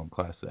skip out on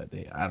class that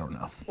day. I don't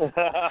know.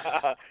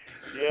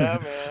 Yeah,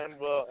 man.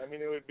 Well, I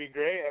mean, it would be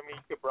great. I mean,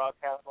 you could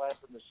broadcast live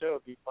from the show.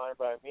 It'd be fine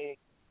by me.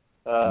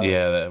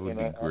 Yeah, that would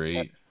be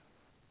great.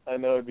 I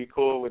know it'd be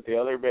cool with the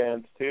other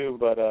bands too,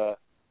 but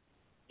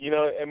you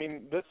know, I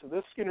mean,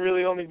 this can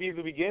really only be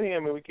the beginning. I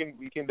mean, we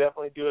can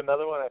definitely do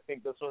another one. I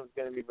think this one's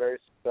going to be very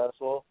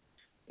successful,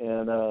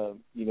 and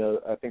you know,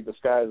 I think the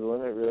sky is the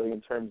limit really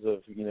in terms of,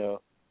 you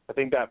know, I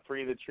think that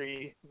Free the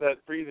Tree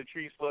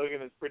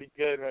slogan is pretty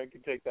good, and I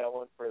can take that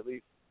one for at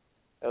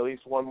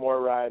least one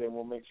more ride, and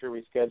we'll make sure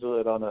we schedule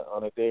it on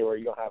a day where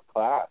you don't have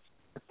class.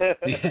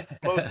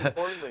 Most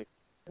importantly.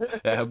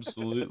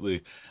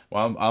 Absolutely.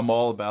 Well, I'm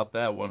all about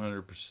that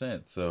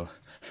 100%. So,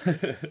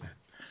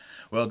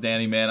 well,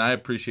 Danny, man, I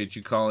appreciate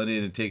you calling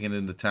in and taking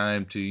in the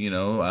time to, you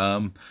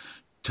know,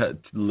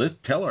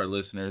 tell our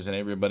listeners and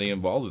everybody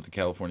involved with the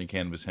California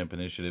Cannabis Hemp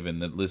Initiative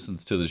and that listens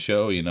to the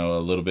show, you know,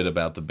 a little bit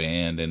about the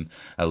band and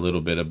a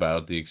little bit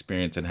about the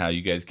experience and how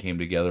you guys came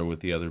together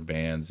with the other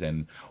bands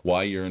and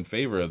why you're in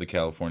favor of the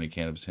California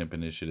Cannabis Hemp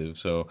Initiative.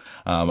 So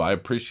I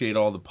appreciate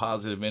all the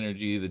positive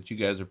energy that you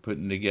guys are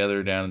putting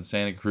together down in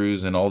Santa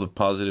Cruz and all the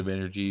positive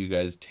energy you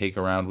guys take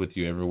around with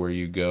you everywhere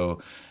you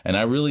go. And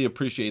I really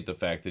appreciate the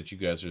fact that you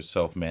guys are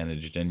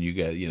self-managed and you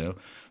guys, you know,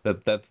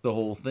 that's the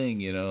whole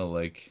thing, you know,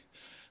 like,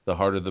 the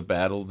harder the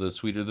battle, the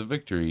sweeter the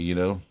victory, you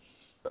know?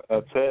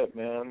 That's it,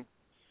 man.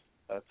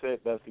 That's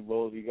it, Dusty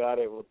Bowles. You got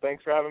it. Well,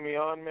 thanks for having me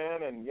on,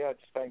 man. And, yeah,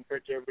 just I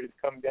encourage everybody to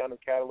come down to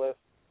Catalyst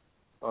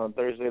on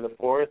Thursday the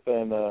 4th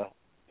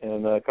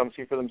and come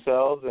see for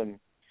themselves. And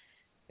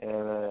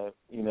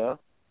you know,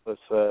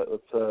 let's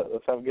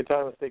have a good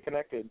time and stay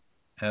connected.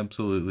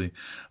 Absolutely.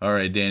 All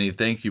right, Danny,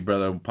 thank you,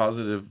 brother.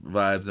 Positive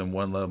vibes and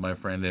one love, my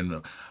friend.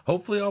 And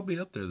hopefully I'll be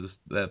up there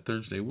that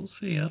Thursday. We'll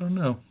see. I don't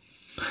know.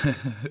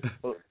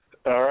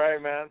 All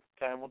right, man.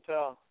 Time will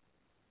tell.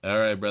 All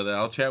right, brother.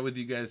 I'll chat with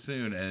you guys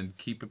soon, and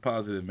keep it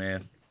positive,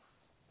 man.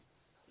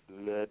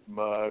 Let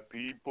my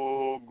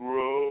people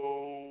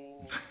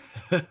grow.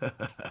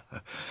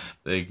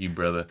 Thank you,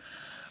 brother.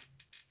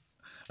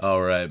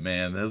 All right,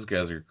 man. Those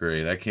guys are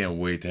great. I can't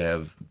wait to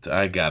have...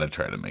 I got to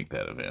try to make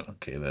that event.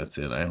 Okay, that's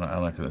it. I'm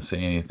not going to say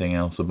anything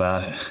else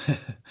about it.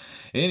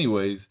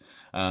 Anyways,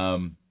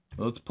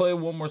 let's play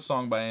one more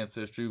song by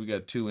Ancestry. We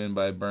got 2 in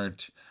by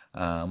Burnt.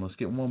 Let's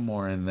get one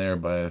more in there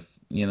by,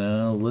 you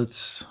know, this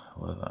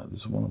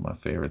is one of my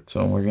favorites,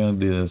 so we're going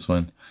to do this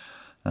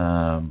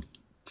one.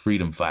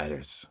 Freedom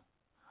Fighters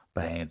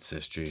by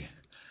Ancestry.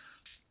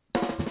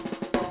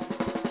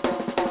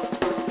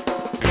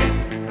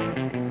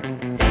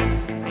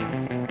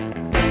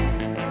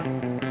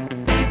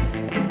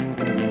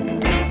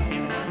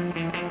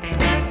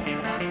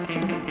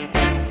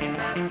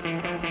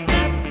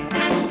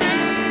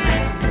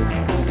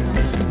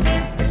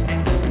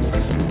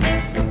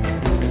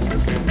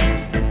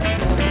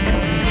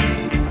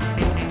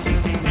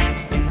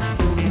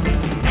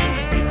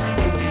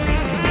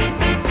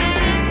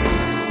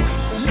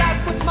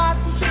 Life was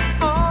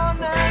marching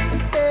on and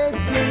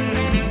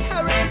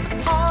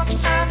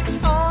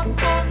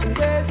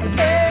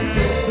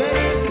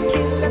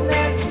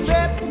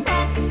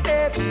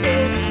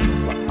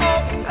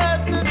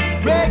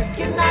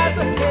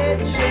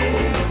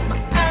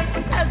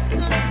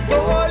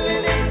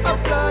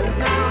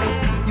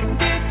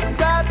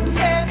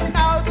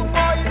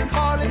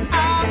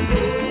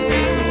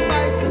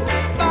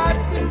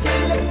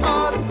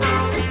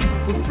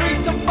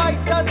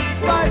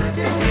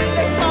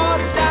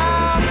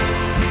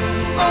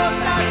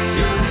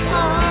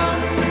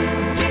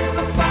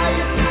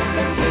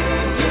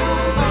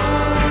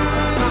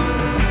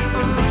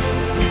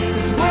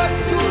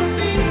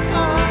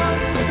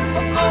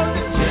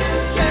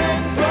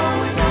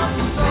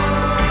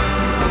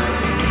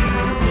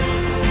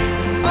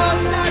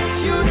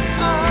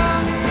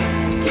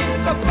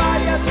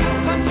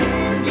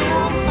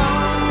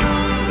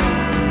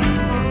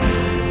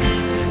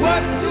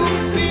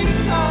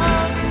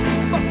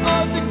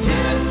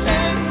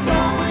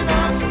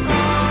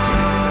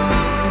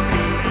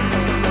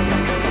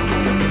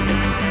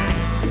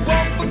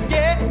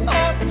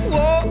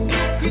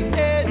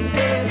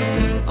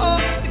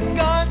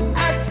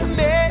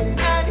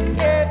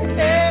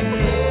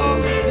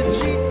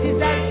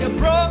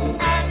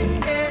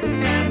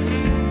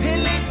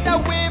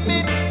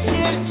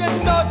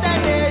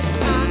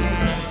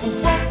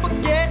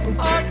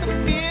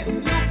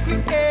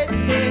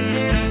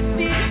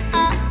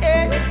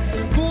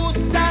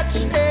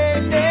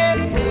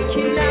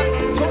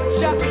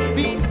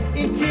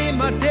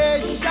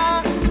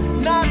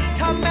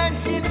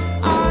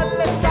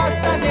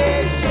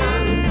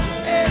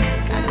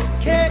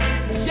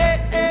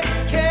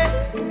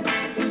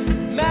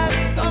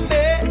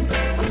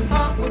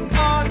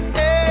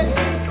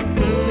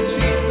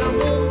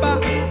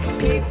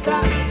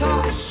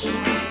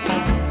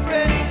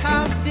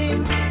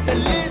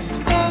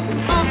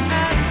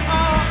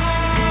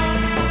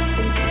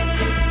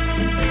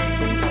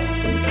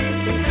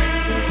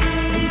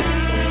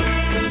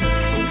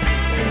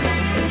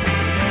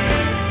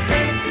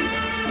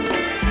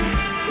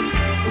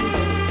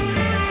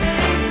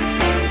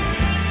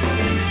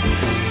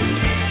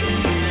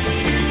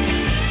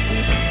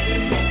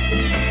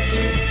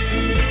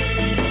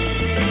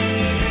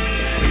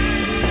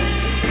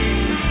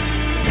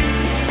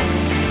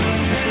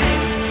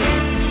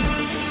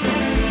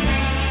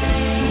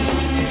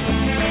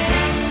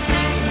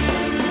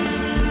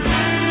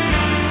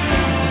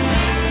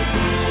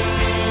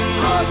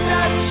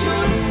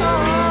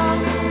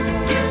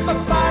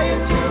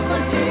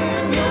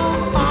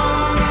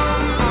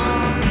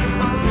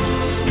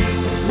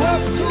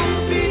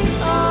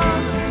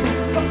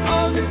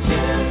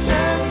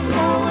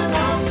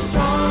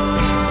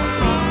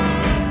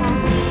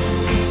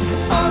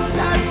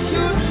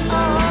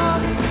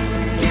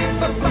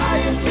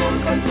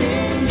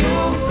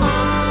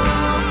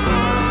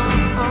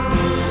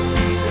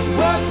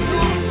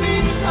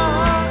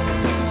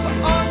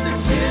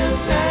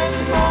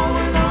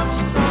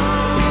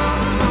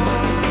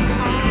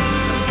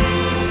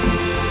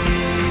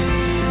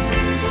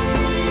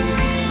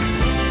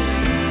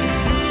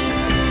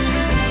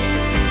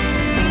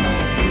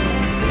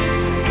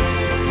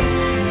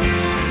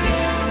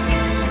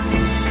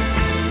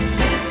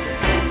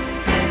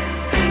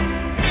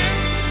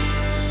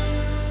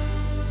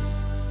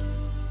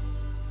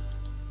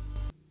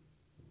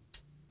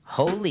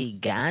Holy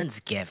God's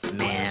gift,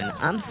 man.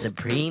 I'm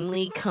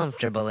supremely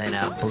comfortable in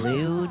a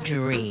blue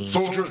dream.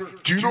 Soldier,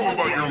 do you know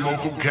about your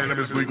local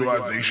cannabis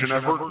legalization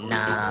effort?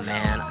 Nah,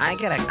 man. I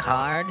got a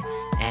card,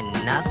 and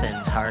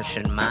nothing's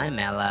harshing my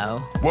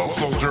mellow. Well,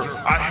 Soldier,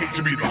 I hate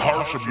to be the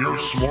harsh of your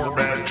smart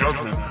bad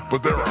judgment,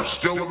 but there are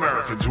still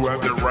Americans who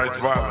have their rights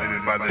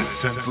violated by this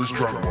senseless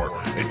drug war,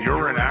 and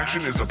your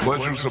inaction is a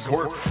pledge of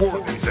support for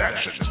these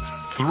actions.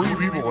 3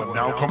 people have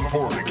now come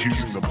forward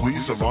accusing the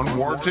police of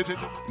unwarranted,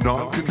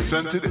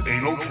 non-consented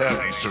anal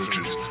cavity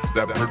searches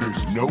that produce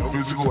no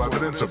physical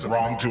evidence of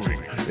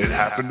wrongdoing. It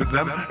happened to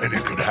them, and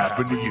it could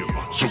happen to you.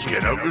 So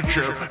get out your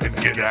chair and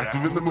get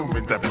active in the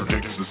movement that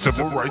protects the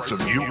civil rights of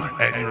you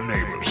and your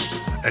neighbors.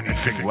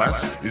 Anything less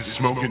is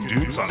smoking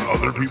dudes on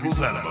other people's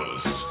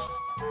enemas.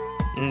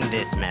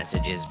 This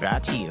message is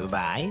brought to you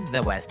by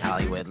the West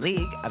Hollywood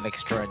League of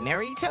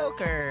Extraordinary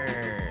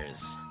Tokers.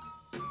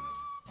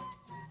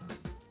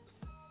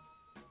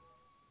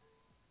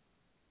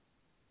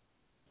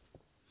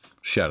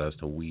 Shout outs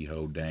to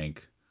WeHo Dank.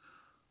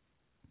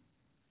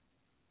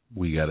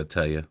 We got to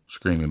tell you,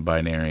 Screaming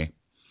Binary.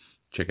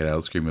 Check it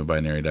out,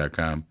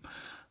 screamingbinary.com.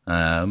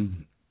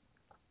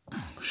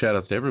 Shout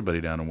outs to everybody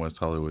down in West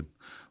Hollywood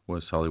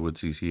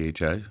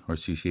CCHI, or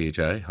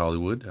CCHI,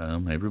 Hollywood.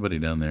 Everybody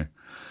down there.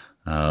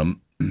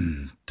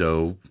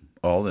 Doe,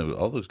 all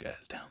those guys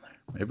down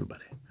there.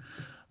 Everybody.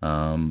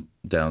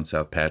 Down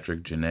South,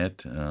 Patrick, Jeanette,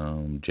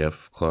 Jeff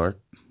Clark,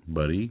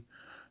 Buddy.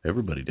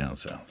 Everybody down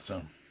south.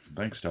 So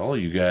thanks to all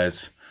you guys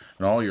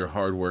and all your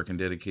hard work and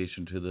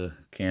dedication to the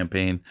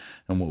campaign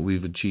and what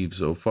we've achieved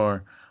so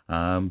far.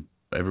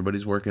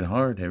 Everybody's working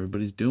hard.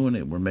 Everybody's doing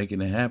it. We're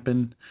making it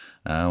happen.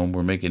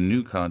 We're making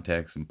new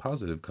contacts and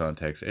positive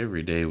contacts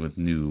every day with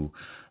new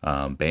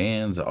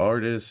bands,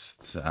 artists,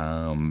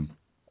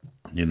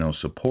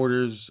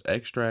 supporters,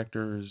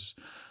 extractors,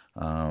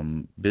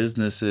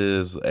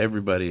 businesses.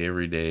 Everybody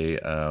every day.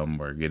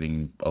 We're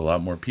getting a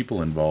lot more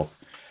people involved.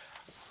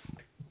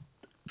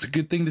 It's a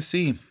good thing to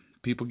see.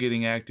 People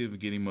getting active,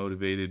 getting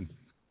motivated,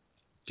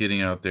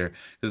 getting out there.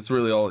 That's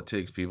really all it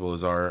takes, people,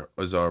 is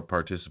our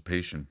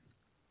participation.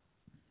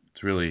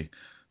 It's really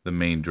the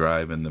main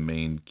drive and the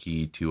main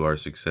key to our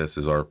success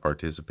is our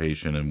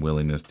participation and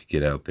willingness to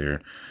get out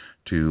there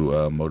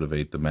to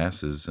motivate the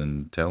masses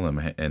and tell them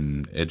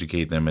and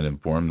educate them and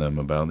inform them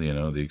about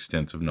the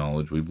extensive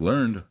knowledge we've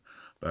learned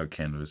about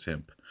cannabis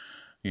hemp.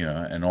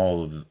 And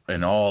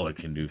all it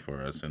can do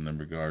for us in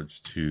regards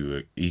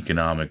to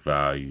economic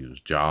values,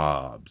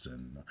 jobs,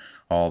 and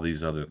all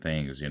these other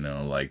things.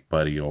 Like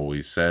Buddy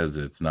always says,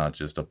 it's not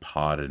just a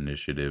pot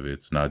initiative.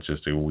 It's not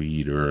just a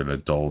weed or an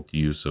adult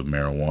use of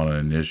marijuana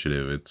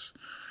initiative.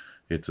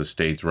 It's a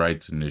states'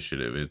 rights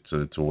initiative.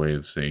 It's a way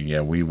of saying,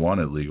 yeah, we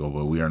want it legal,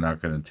 but we are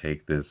not going to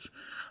take this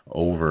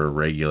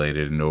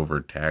over-regulated and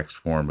over-taxed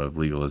form of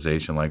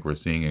legalization like we're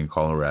seeing in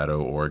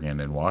Colorado, Oregon,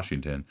 and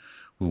Washington.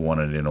 We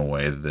want it in a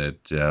way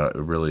that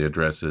really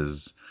addresses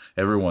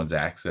everyone's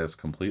access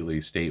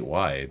completely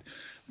statewide,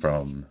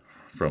 from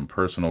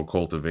personal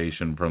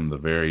cultivation from the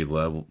very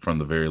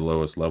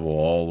lowest level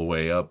all the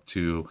way up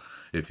to,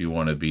 if you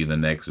want to be the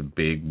next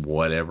big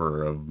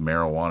whatever of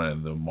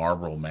marijuana, the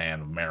Marlboro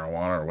Man of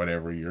marijuana, or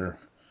whatever your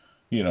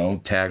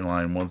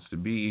tagline wants to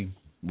be,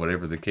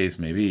 whatever the case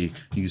may be,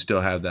 you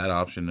still have that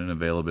option and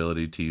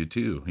availability to you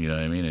too. You know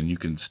what I mean? And you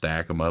can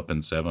stack them up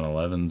in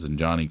 7-Elevens and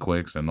Johnny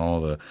Quicks and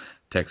all the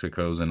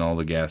Texacos and all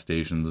the gas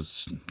stations,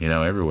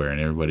 everywhere, and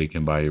everybody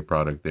can buy your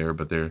product there.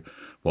 But there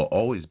will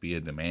always be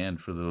a demand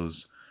for those,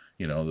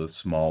 the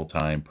small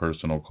time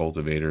personal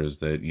cultivators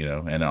that,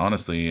 and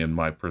honestly, in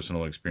my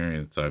personal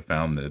experience, I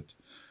found that,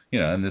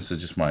 and this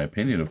is just my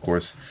opinion, of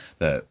course,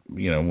 that,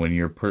 when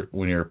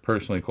you're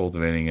personally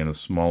cultivating in a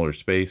smaller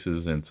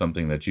spaces and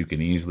something that you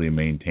can easily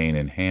maintain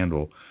and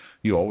handle,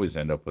 you always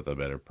end up with a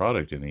better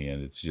product in the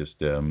end. It's just,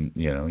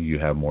 you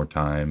have more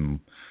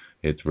time.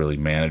 It's really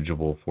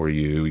manageable for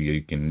you.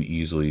 You can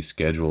easily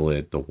schedule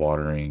it, the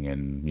watering,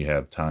 and you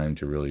have time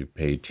to really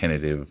pay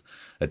tentative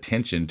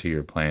attention to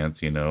your plants,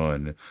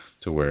 and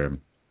to where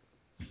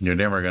you're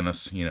never going to,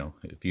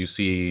 if you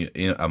see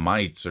a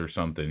mites or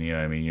something,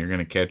 you're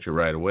going to catch it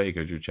right away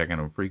because you're checking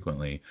them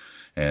frequently.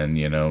 And,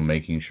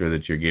 making sure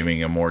that you're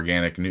giving them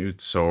organic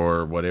nutes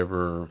or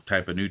whatever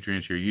type of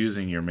nutrients you're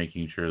using, you're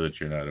making sure that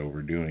you're not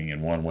overdoing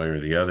in one way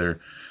or the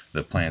other.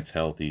 The plant's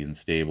healthy and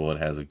stable.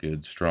 It has a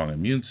good, strong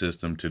immune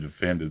system to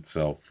defend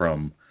itself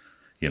from,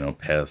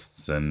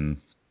 pests and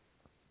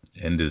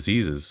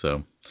diseases.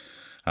 So,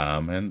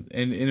 and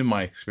in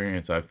my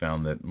experience, I've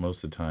found that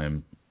most of the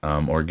time,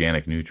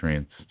 organic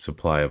nutrients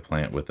supply a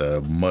plant with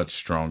a much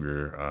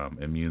stronger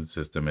immune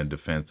system and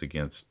defense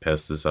against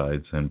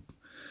pesticides and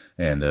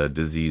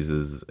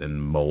diseases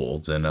and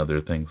molds and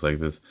other things like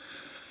this.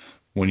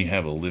 When you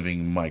have a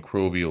living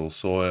microbial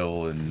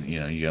soil and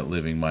you got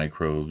living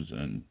microbes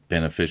and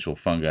beneficial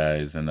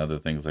fungi and other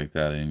things like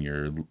that in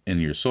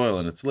your soil,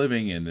 and it's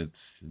living, and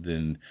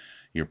then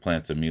your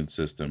plant's immune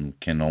system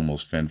can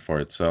almost fend for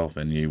itself,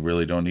 and you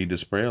really don't need to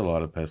spray a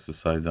lot of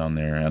pesticides on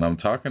there. And I'm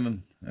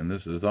talking, and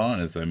this is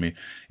honest. They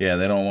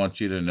don't want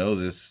you to know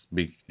this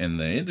in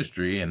the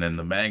industry and in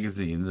the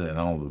magazines and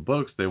all the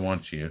books, they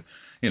want you,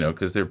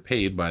 because they're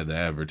paid by the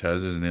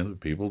advertisers and the other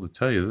people to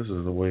tell you this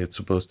is the way it's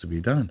supposed to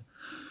be done.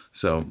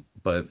 So,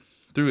 but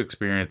through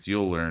experience,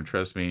 you'll learn.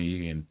 Trust me,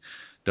 you can.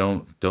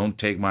 Don't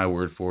take my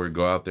word for it.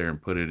 Go out there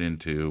and put it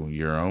into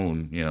your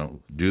own,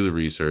 do the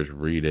research,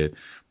 read it,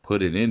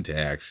 put it into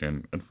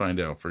action, and find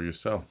out for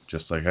yourself,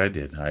 just like I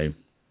did.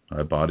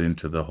 I bought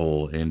into the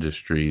whole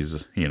industry's,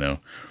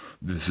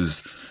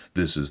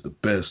 this is the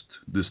best.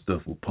 This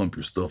stuff will pump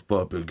your stuff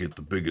up. It'll get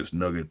the biggest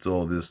nuggets,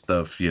 all this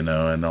stuff,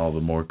 and all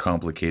the more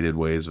complicated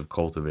ways of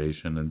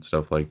cultivation and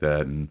stuff like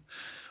that. And,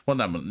 well,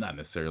 not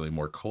necessarily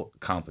more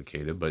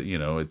complicated, but,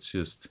 it's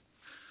just,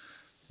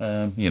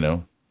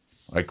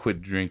 I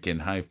quit drinking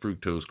high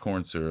fructose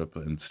corn syrup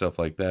and stuff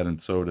like that, and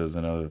sodas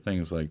and other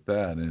things like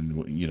that, and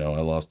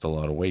I lost a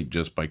lot of weight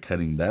just by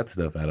cutting that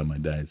stuff out of my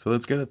diet. So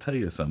it's got to tell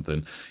you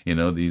something.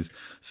 These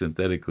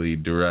synthetically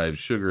derived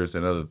sugars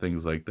and other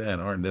things like that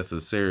aren't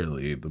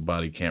necessarily, the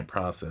body can't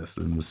process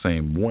in the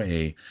same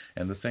way,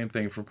 and the same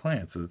thing for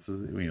plants. It's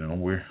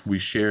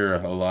we share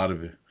a lot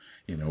of it.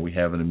 We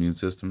have an immune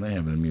system. They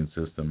have an immune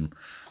system.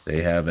 They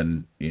have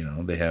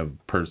they have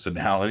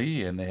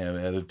personality and they have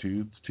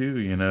attitudes too.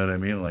 You know what I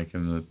mean? Like,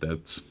 and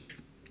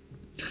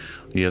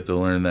you have to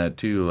learn that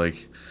too. Like,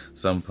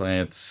 some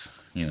plants,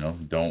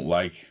 don't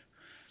like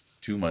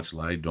too much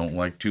light, don't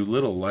like too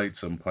little light.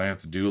 Some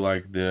plants do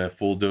like the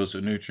full dose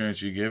of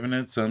nutrients you're giving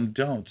it. Some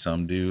don't.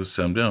 Some do.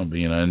 Some don't. But,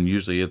 and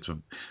usually it's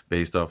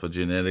based off of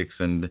genetics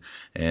and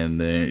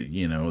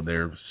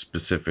their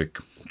specific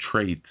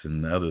traits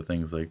and other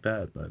things like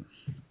that. But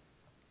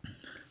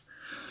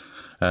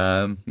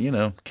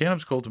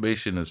cannabis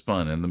cultivation is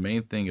fun, and the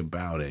main thing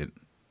about it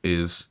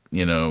is,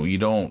 you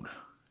don't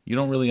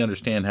really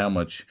understand how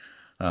much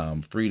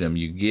freedom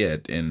you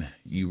get, and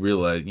you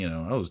realize,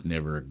 I was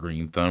never a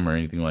green thumb or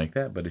anything like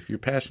that, but if you're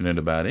passionate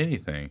about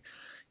anything,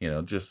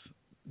 just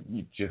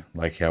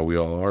like how we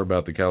all are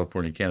about the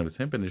California Cannabis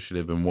Hemp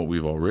Initiative and what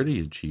we've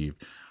already achieved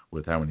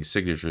with how many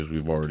signatures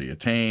we've already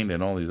attained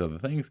and all these other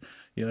things,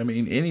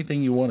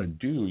 anything you want to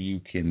do,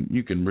 you can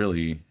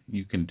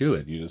do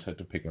it. You just have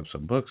to pick up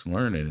some books and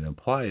learn it and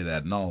apply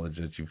that knowledge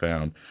that you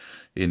found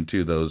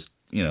into those,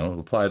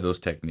 apply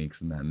those techniques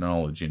and that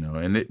knowledge,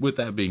 And with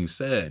that being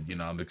said,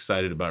 I'm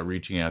excited about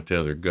reaching out to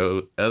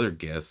other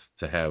guests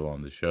to have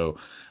on the show.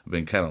 I've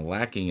been kind of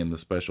lacking in the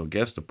special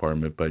guest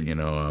department, but,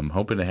 I'm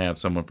hoping to have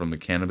someone from the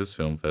Cannabis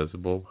Film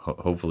Festival,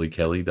 hopefully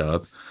Kelly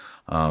Dodds.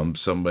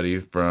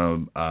 Somebody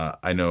from,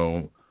 I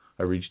know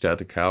I reached out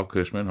to Kyle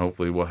Cushman.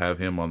 Hopefully we'll have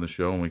him on the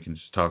show and we can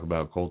just talk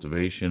about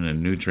cultivation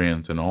and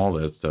nutrients and all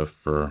that stuff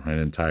for an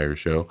entire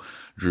show.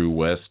 Drew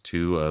West,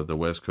 too, the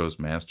West Coast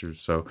Masters.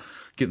 So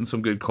getting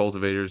some good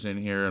cultivators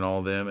in here and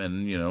all them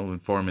and,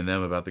 informing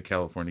them about the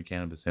California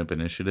Cannabis Hemp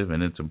Initiative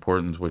and its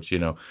importance, which,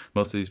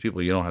 most of these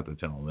people, you don't have to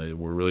tell them.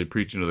 We're really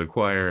preaching to the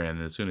choir,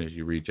 and as soon as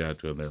you reach out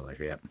to them, they're like,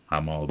 yeah,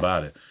 I'm all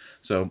about it.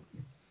 So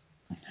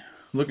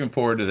looking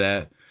forward to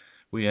that.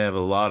 We have a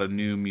lot of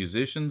new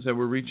musicians that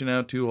we're reaching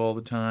out to all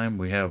the time.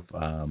 We have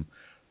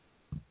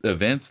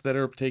events that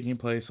are taking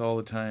place all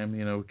the time,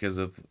 because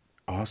of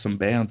awesome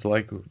bands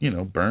like,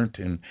 Burnt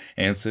and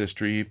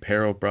Ancestry,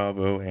 Pero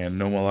Bravo, and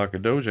No Malacca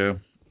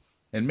Doja,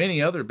 and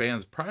many other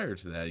bands prior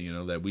to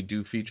that, that we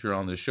do feature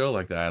on the show,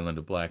 like the Island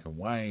of Black and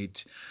White,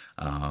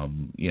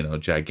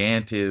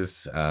 Gigantus,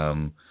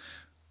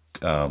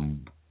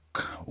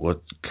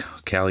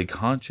 Cali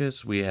Conscious.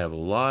 We have a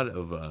lot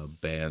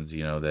of bands,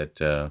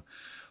 that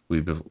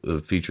we've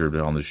featured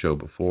on the show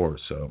before.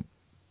 So,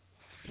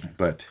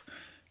 but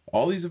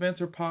all these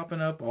events are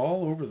popping up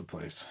all over the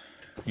place.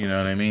 You know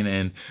what I mean?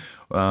 And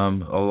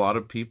a lot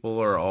of people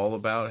are all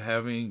about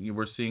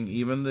we're seeing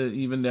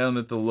even down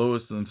at the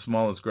lowest and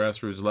smallest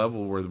grassroots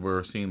level, where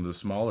we're seeing the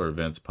smaller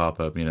events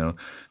pop up.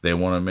 They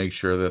want to make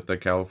sure that the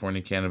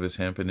California Cannabis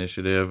Hemp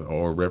Initiative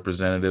or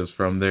representatives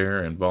from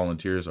there and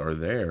volunteers are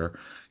there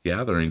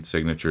gathering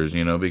signatures,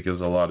 because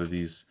a lot of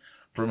these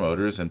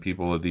promoters and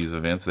people at these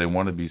events, they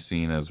want to be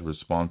seen as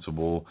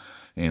responsible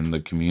in the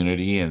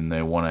community, and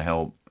they want to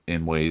help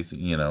in ways,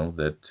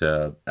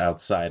 that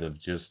outside of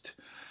just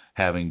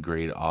having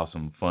great,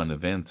 awesome, fun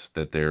events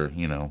that they're,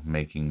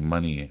 making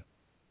money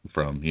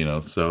from,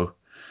 so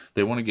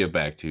they want to give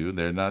back to.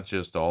 They're not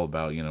just all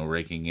about,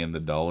 raking in the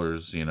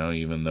dollars,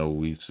 even though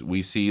we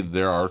see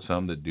there are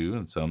some that do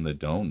and some that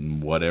don't,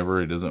 and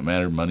whatever, it doesn't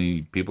matter.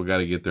 Money, people got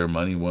to get their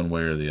money one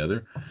way or the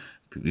other.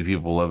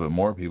 People love it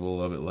more, people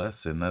love it less,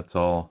 and that's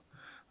all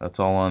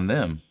on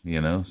them,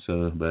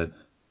 So, but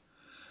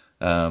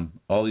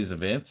all these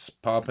events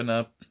popping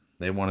up,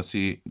 they want to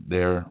see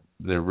they're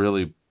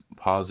really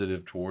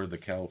positive toward the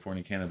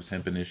California Cannabis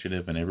Hemp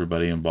Initiative and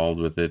everybody involved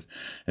with it,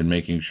 and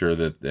making sure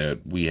that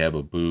we have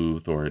a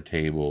booth or a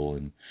table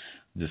and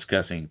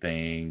discussing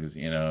things,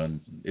 and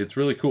it's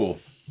really cool.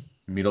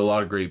 Meet a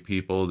lot of great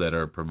people that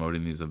are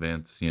promoting these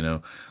events,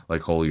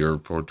 like Whole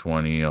Europe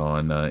 420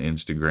 on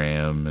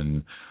Instagram,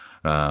 and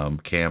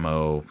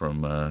Camo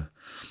from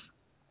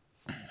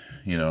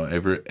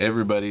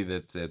everybody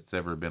that's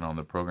ever been on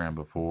the program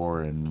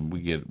before, and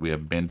we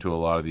have been to a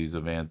lot of these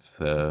events.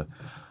 The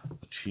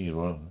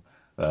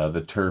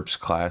Terps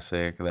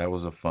Classic, that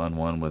was a fun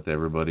one with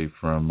everybody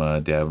from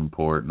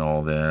Davenport and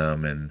all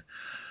them, and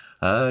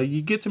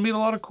you get to meet a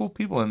lot of cool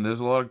people, and there's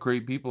a lot of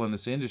great people in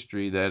this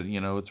industry that,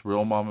 it's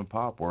real mom and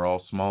pop. We're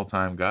all small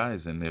time guys,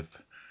 and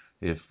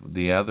if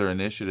the other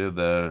initiative,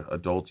 the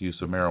adult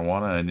use of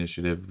marijuana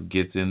initiative,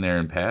 gets in there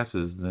and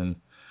passes, then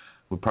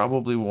we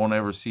probably won't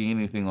ever see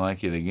anything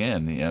like it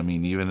again. I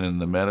mean, even in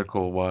the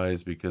medical wise,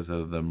 because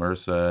of the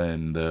MRSA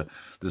and the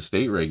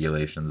state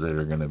regulations that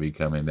are going to be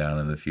coming down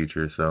in the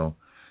future. So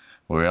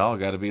we all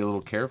got to be a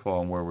little careful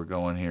on where we're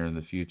going here in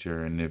the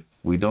future. And if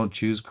we don't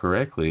choose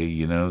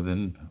correctly,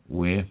 then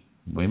we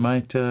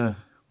might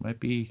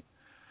be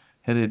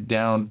headed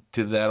down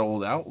to that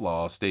old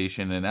outlaw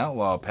station and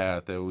outlaw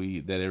path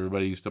that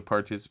everybody used to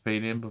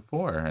participate in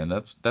before. And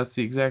that's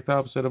the exact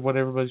opposite of what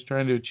everybody's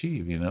trying to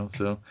achieve,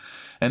 So.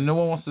 And no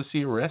one wants to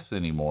see arrests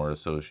anymore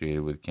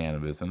associated with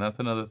cannabis. And that's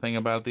another thing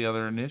about the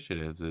other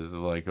initiatives is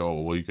like, oh,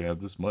 well, you can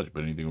have this much,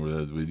 but anything with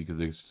that because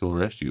they still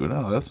arrest you.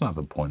 No, that's not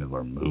the point of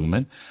our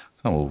movement.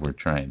 That's not what we're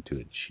trying to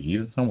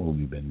achieve. That's not what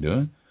we've been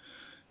doing.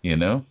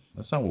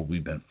 That's not what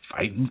we've been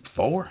fighting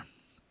for.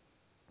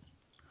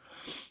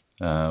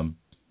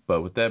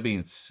 But with that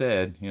being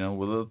said,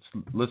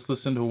 let's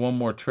listen to one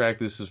more track.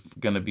 This is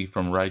going to be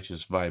from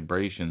Righteous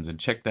Vibrations, and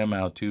check them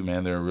out too,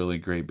 man. They're a really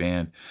great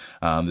band.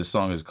 This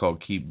song is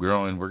called Keep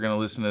Growing. We're going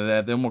to listen to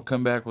that. Then we'll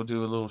come back. We'll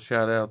do a little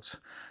shout-outs,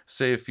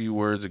 say a few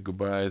words of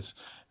goodbyes.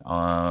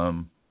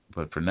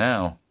 But for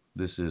now,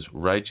 this is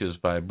Righteous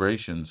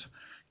Vibrations,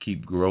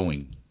 Keep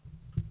Growing.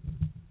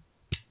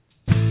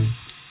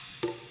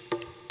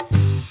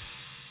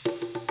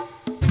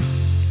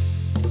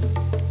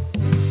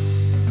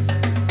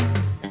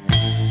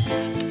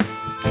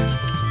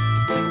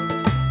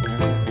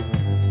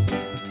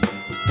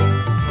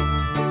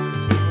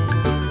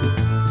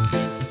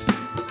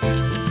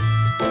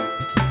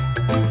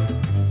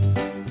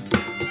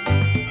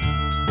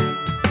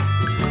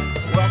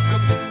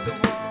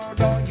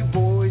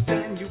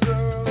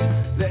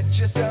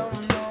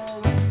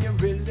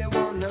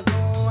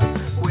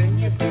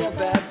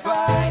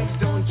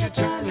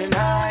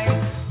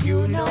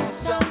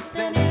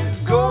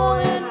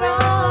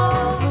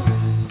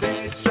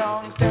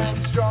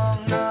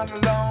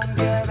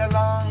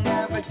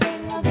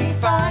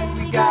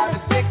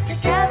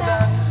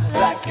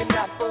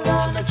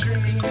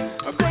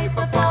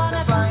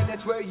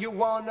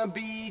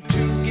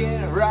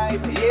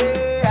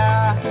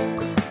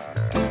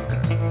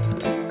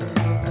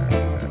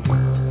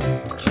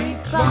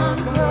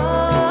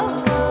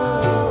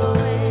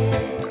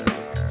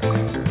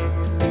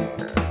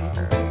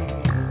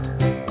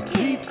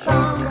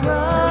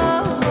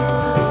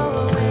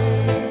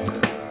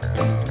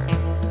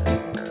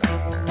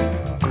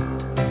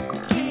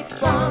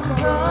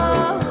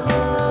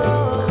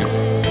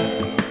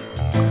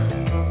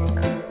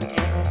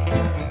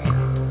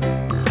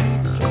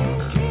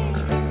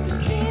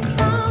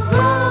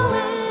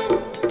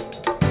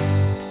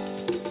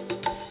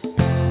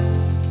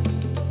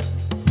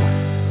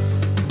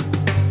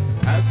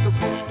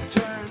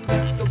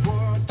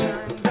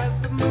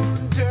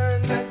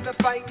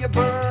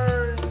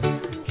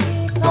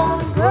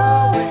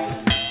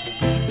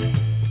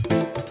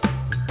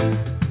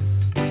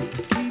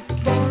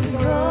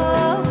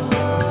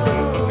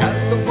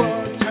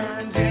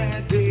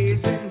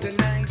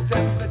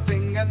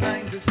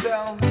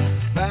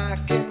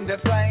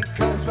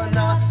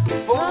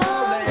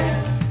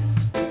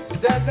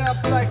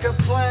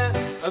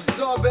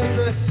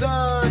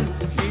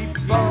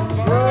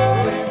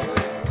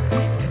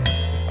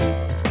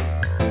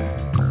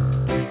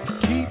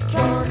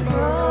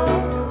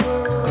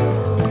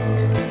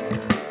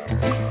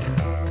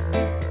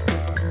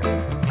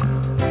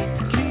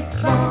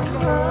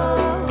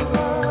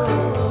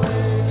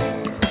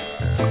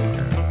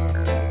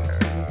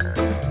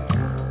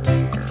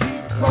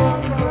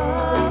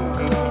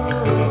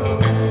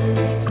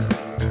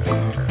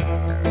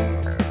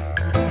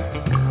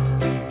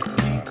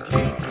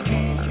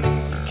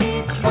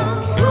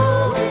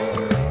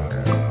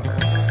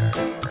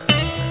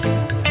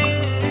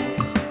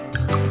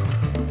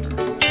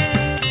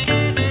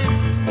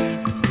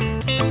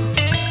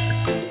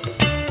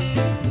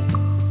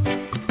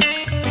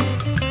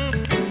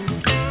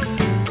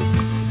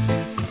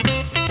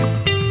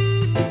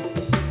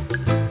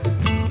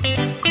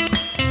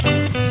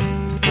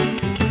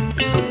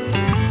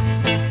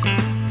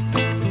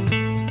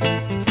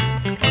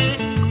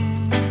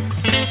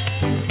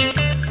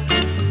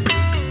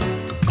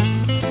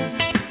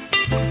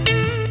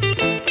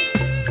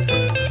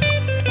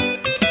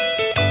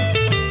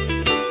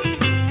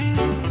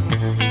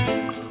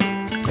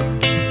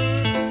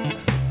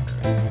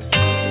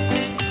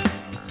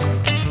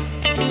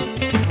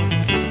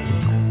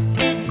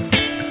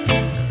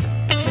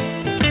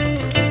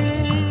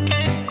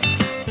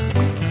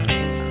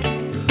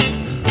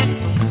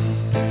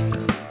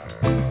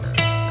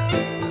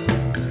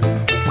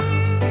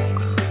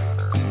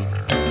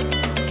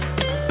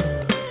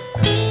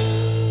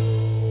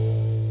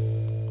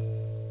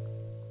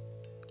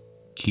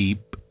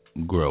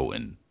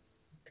 growing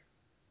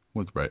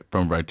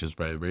from Righteous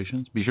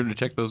Vibrations. Be sure to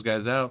check those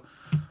guys out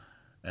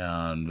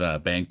on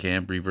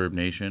Bandcamp, Reverb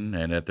Nation,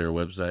 and at their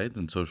websites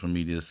and social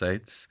media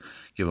sites.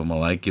 Give them a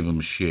like, give them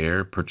a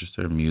share, purchase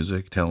their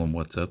music, tell them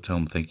what's up, tell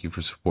them thank you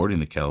for supporting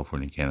the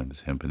California Cannabis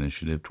Hemp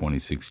Initiative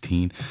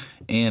 2016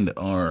 and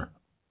our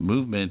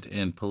movement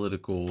and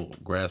political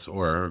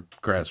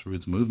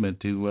grassroots movement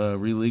to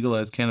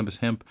re-legalize cannabis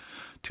hemp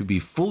to be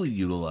fully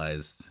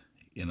utilized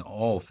in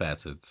all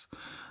facets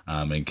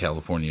in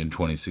California in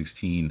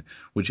 2016,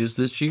 which is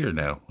this year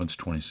now. It's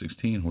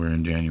 2016. We're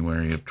in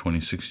January of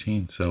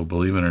 2016. So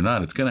believe it or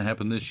not, it's going to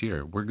happen this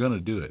year. We're going to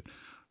do it.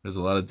 There's a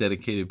lot of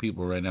dedicated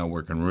people right now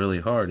working really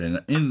hard. And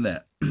in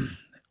that,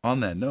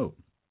 on that note,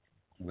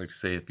 I'd like to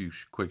say a few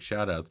quick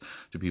shout-outs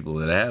to people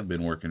that have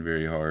been working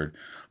very hard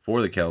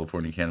for the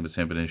California Cannabis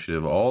Hemp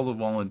Initiative, all the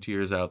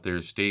volunteers out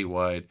there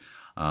statewide,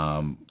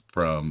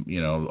 from,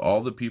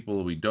 all the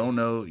people we don't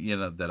know,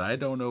 that I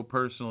don't know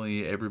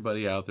personally,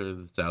 everybody out there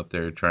that's out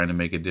there trying to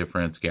make a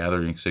difference,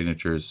 gathering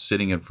signatures,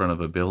 sitting in front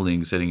of a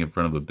building, sitting in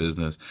front of a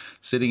business,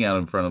 sitting out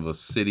in front of a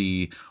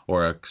city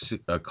or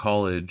a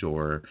college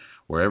or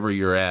wherever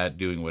you're at,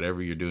 doing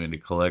whatever you're doing to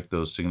collect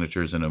those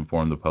signatures and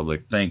inform the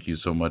public. Thank you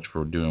so much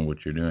for doing what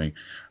you're doing.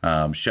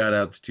 Shout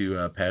outs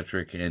to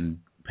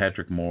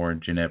Patrick Moore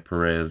and Jeanette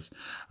Perez.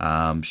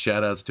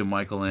 Shout outs to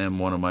Michael M.,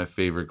 one of my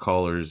favorite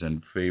callers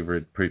and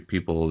favorite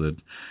people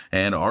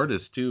and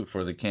artists too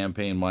for the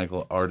campaign.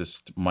 Michael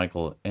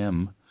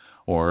M.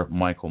 or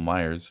Michael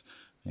Myers.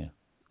 Yeah.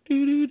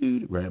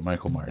 Right,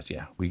 Michael Myers.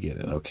 Yeah, we get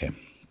it. Okay.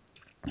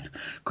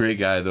 Great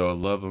guy though. I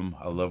love him.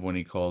 I love when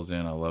he calls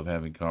in. I love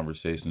having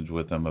conversations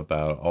with him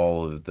about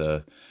all of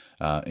the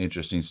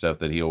interesting stuff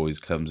that he always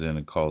comes in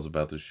and calls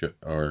about the show,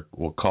 or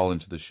will call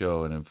into the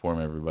show and inform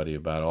everybody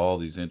about all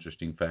these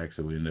interesting facts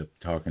that we end up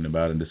talking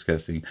about and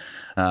discussing.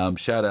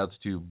 Shout outs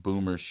to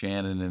Boomer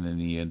Shannon and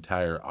the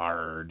entire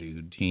R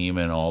Dude team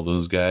and all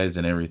those guys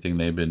and everything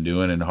they've been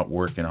doing and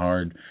working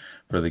hard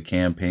for the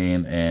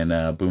campaign.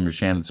 And Boomer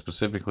Shannon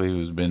specifically,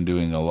 who's been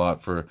doing a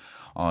lot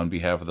on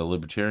behalf of the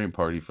Libertarian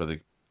Party for the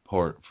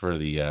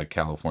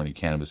California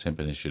Cannabis Hemp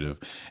Initiative.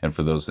 And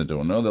for those that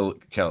don't know, the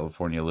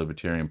California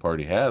Libertarian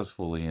Party has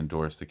fully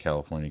endorsed the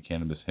California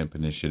Cannabis Hemp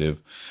Initiative,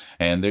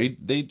 and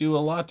they do a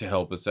lot to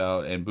help us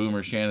out. And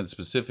Boomer Shannon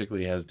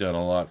specifically has done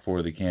a lot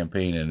for the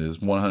campaign and is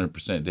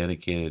 100%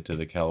 dedicated to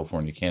the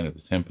California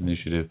Cannabis Hemp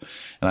Initiative.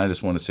 And I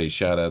just want to say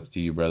shout outs to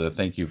you, brother.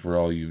 Thank you for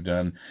all you've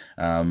done,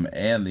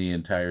 and the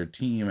entire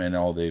team and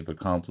all they've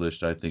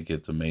accomplished. I think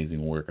it's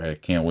amazing work. I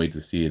can't wait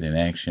to see it in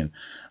action.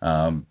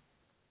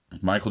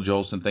 Michael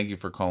Jolson, thank you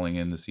for calling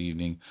in this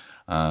evening.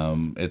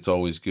 It's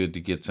always good to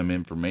get some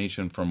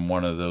information from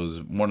one of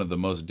the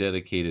most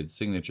dedicated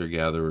signature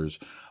gatherers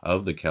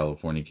of the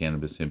California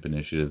Cannabis Hemp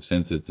Initiative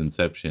since its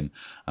inception.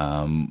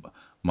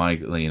 Mike,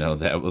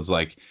 that was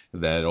like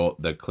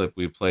the clip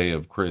we play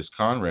of Chris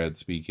Conrad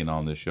speaking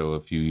on the show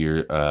a few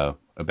years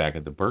back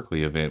at the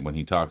Berkeley event when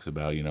he talks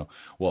about,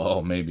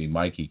 maybe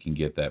Mikey can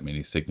get that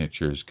many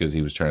signatures, because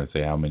he was trying to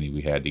say how many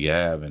we had to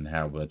have and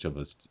how much of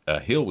a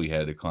hill we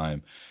had to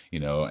climb.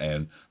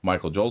 And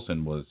Michael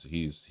Jolson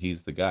he's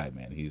the guy,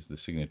 man. He's the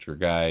signature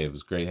guy. It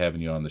was great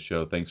having you on the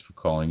show. Thanks for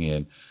calling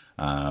in.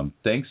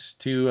 Thanks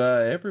to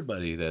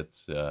everybody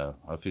that's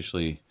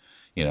officially,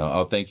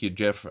 I'll thank you,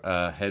 Jeff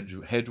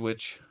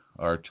Hedgewich,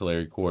 our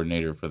artillery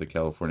coordinator for the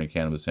California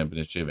Cannabis Hemp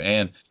Initiative,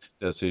 and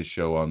does his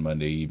show on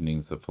Monday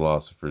evenings, The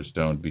Philosopher's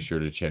Stone. Be sure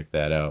to check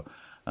that out.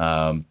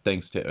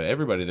 Thanks to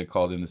everybody that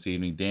called in this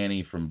evening.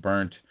 Danny from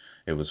Burnt.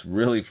 It was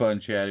really fun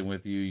chatting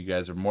with you. You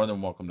guys are more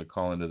than welcome to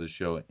call into the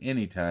show at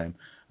any time.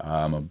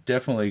 I'm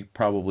definitely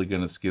probably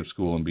going to skip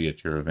school and be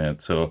at your event.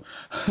 So,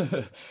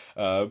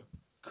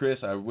 Chris,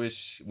 I wish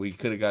we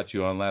could have got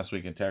you on last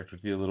week and talked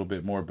with you a little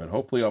bit more, but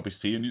hopefully I'll be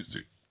seeing you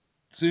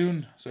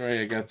soon.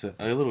 Sorry, I got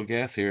a little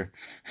gas here.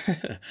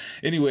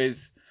 Anyways,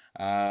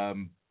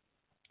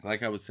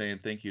 like I was saying,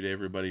 thank you to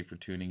everybody for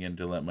tuning in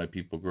to Let My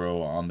People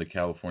Grow on the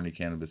California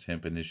Cannabis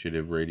Hemp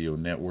Initiative Radio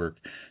Network,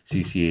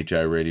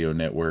 CCHI Radio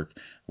Network,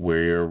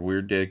 where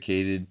we're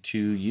dedicated to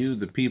you,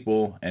 the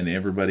people, and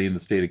everybody in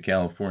the state of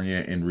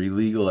California in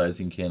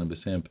re-legalizing cannabis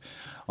hemp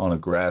on a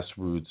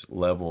grassroots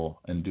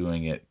level and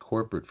doing it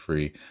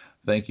corporate-free.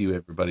 Thank you,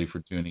 everybody, for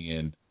tuning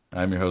in.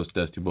 I'm your host,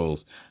 Dusty Bowles.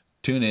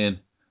 Tune in.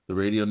 The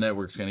radio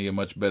network's going to get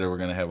much better. We're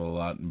going to have a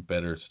lot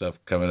better stuff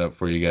coming up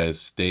for you guys.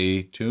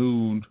 Stay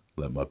tuned.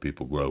 Let my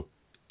people grow.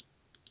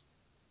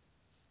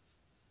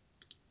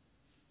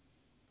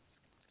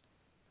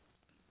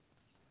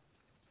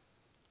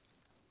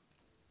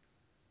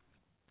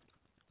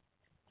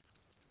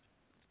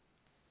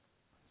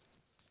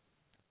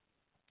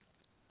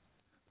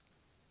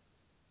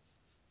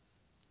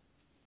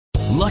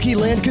 Lucky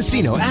Land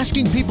Casino,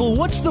 asking people,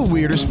 what's the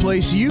weirdest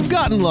place you've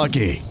gotten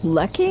lucky?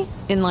 Lucky?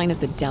 In line at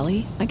the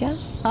deli, I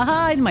guess?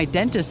 Aha, in my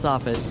dentist's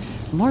office.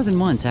 More than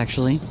once,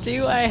 actually.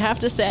 Do I have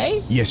to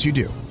say? Yes, you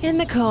do. In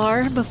the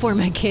car before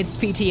my kids'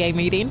 PTA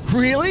meeting.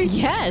 Really?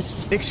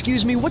 Yes.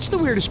 Excuse me, what's the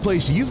weirdest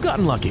place you've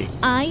gotten lucky?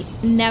 I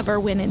never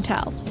win and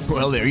tell.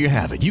 Well, there you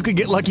have it. You can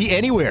get lucky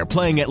anywhere,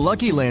 playing at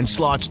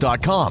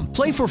LuckyLandSlots.com.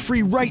 Play for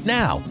free right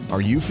now.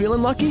 Are you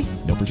feeling lucky?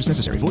 No purchase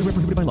necessary. Void where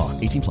prohibited by law.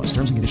 18+.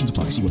 Terms and conditions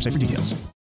apply. See website for details.